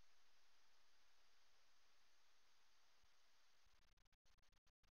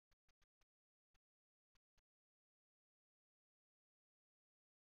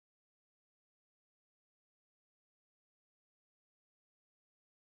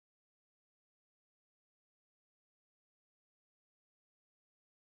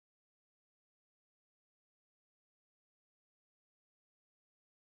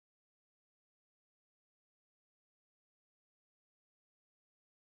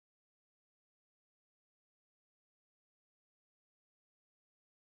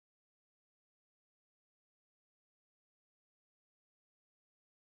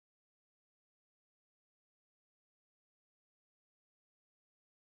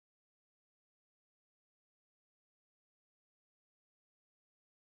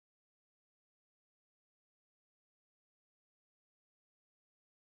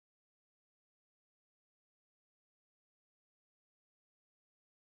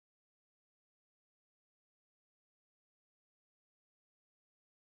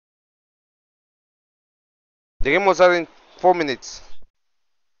 The game will start in 4 minutes.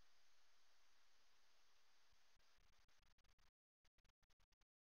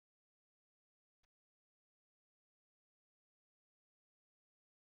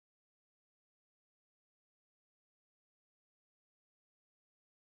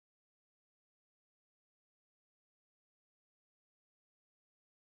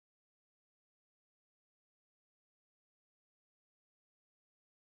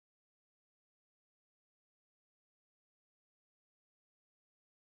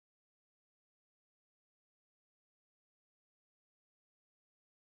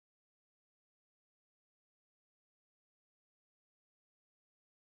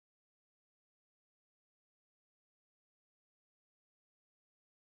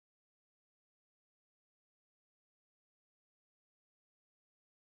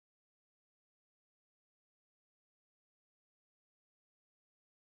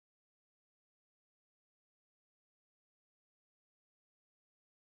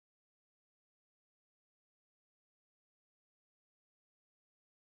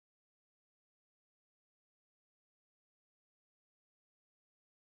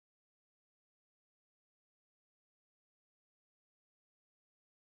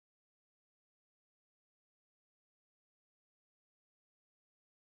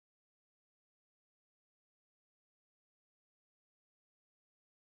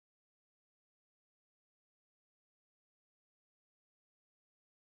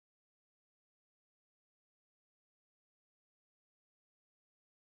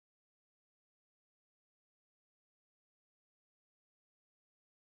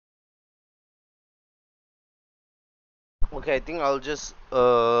 Okay, I think I'll just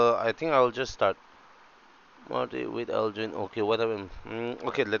start. Marty with Elgin. Okay, what happened?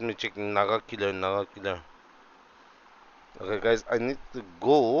 Okay, let me check Naga killer, Naga killer. Okay, guys, I need to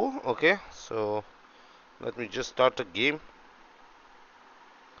go. Okay, so let me just start the game.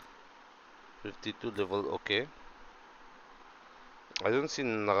 52 level. Okay, I don't see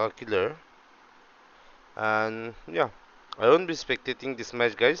Naga killer, and yeah, I won't be spectating this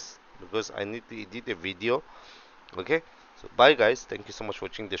match, guys, because I need to edit a video. Okay, so bye, guys. Thank you so much for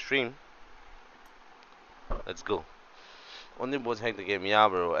watching the stream. Let's go. Only boys hack the game, yeah,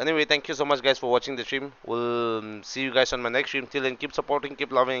 bro. Anyway, thank you so much, guys, for watching the stream. We'll see you guys on my next stream. Till then, keep supporting,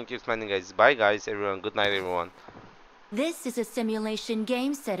 keep loving, and keep smiling, guys. Bye, guys, everyone. Good night, everyone. This is a simulation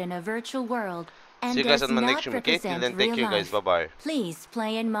game set in a virtual world and See you guys does on my next not stream, okay? Till represent then, real take care, guys. life. Bye-bye. Please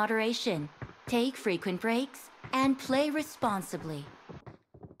play in moderation, take frequent breaks, and play responsibly.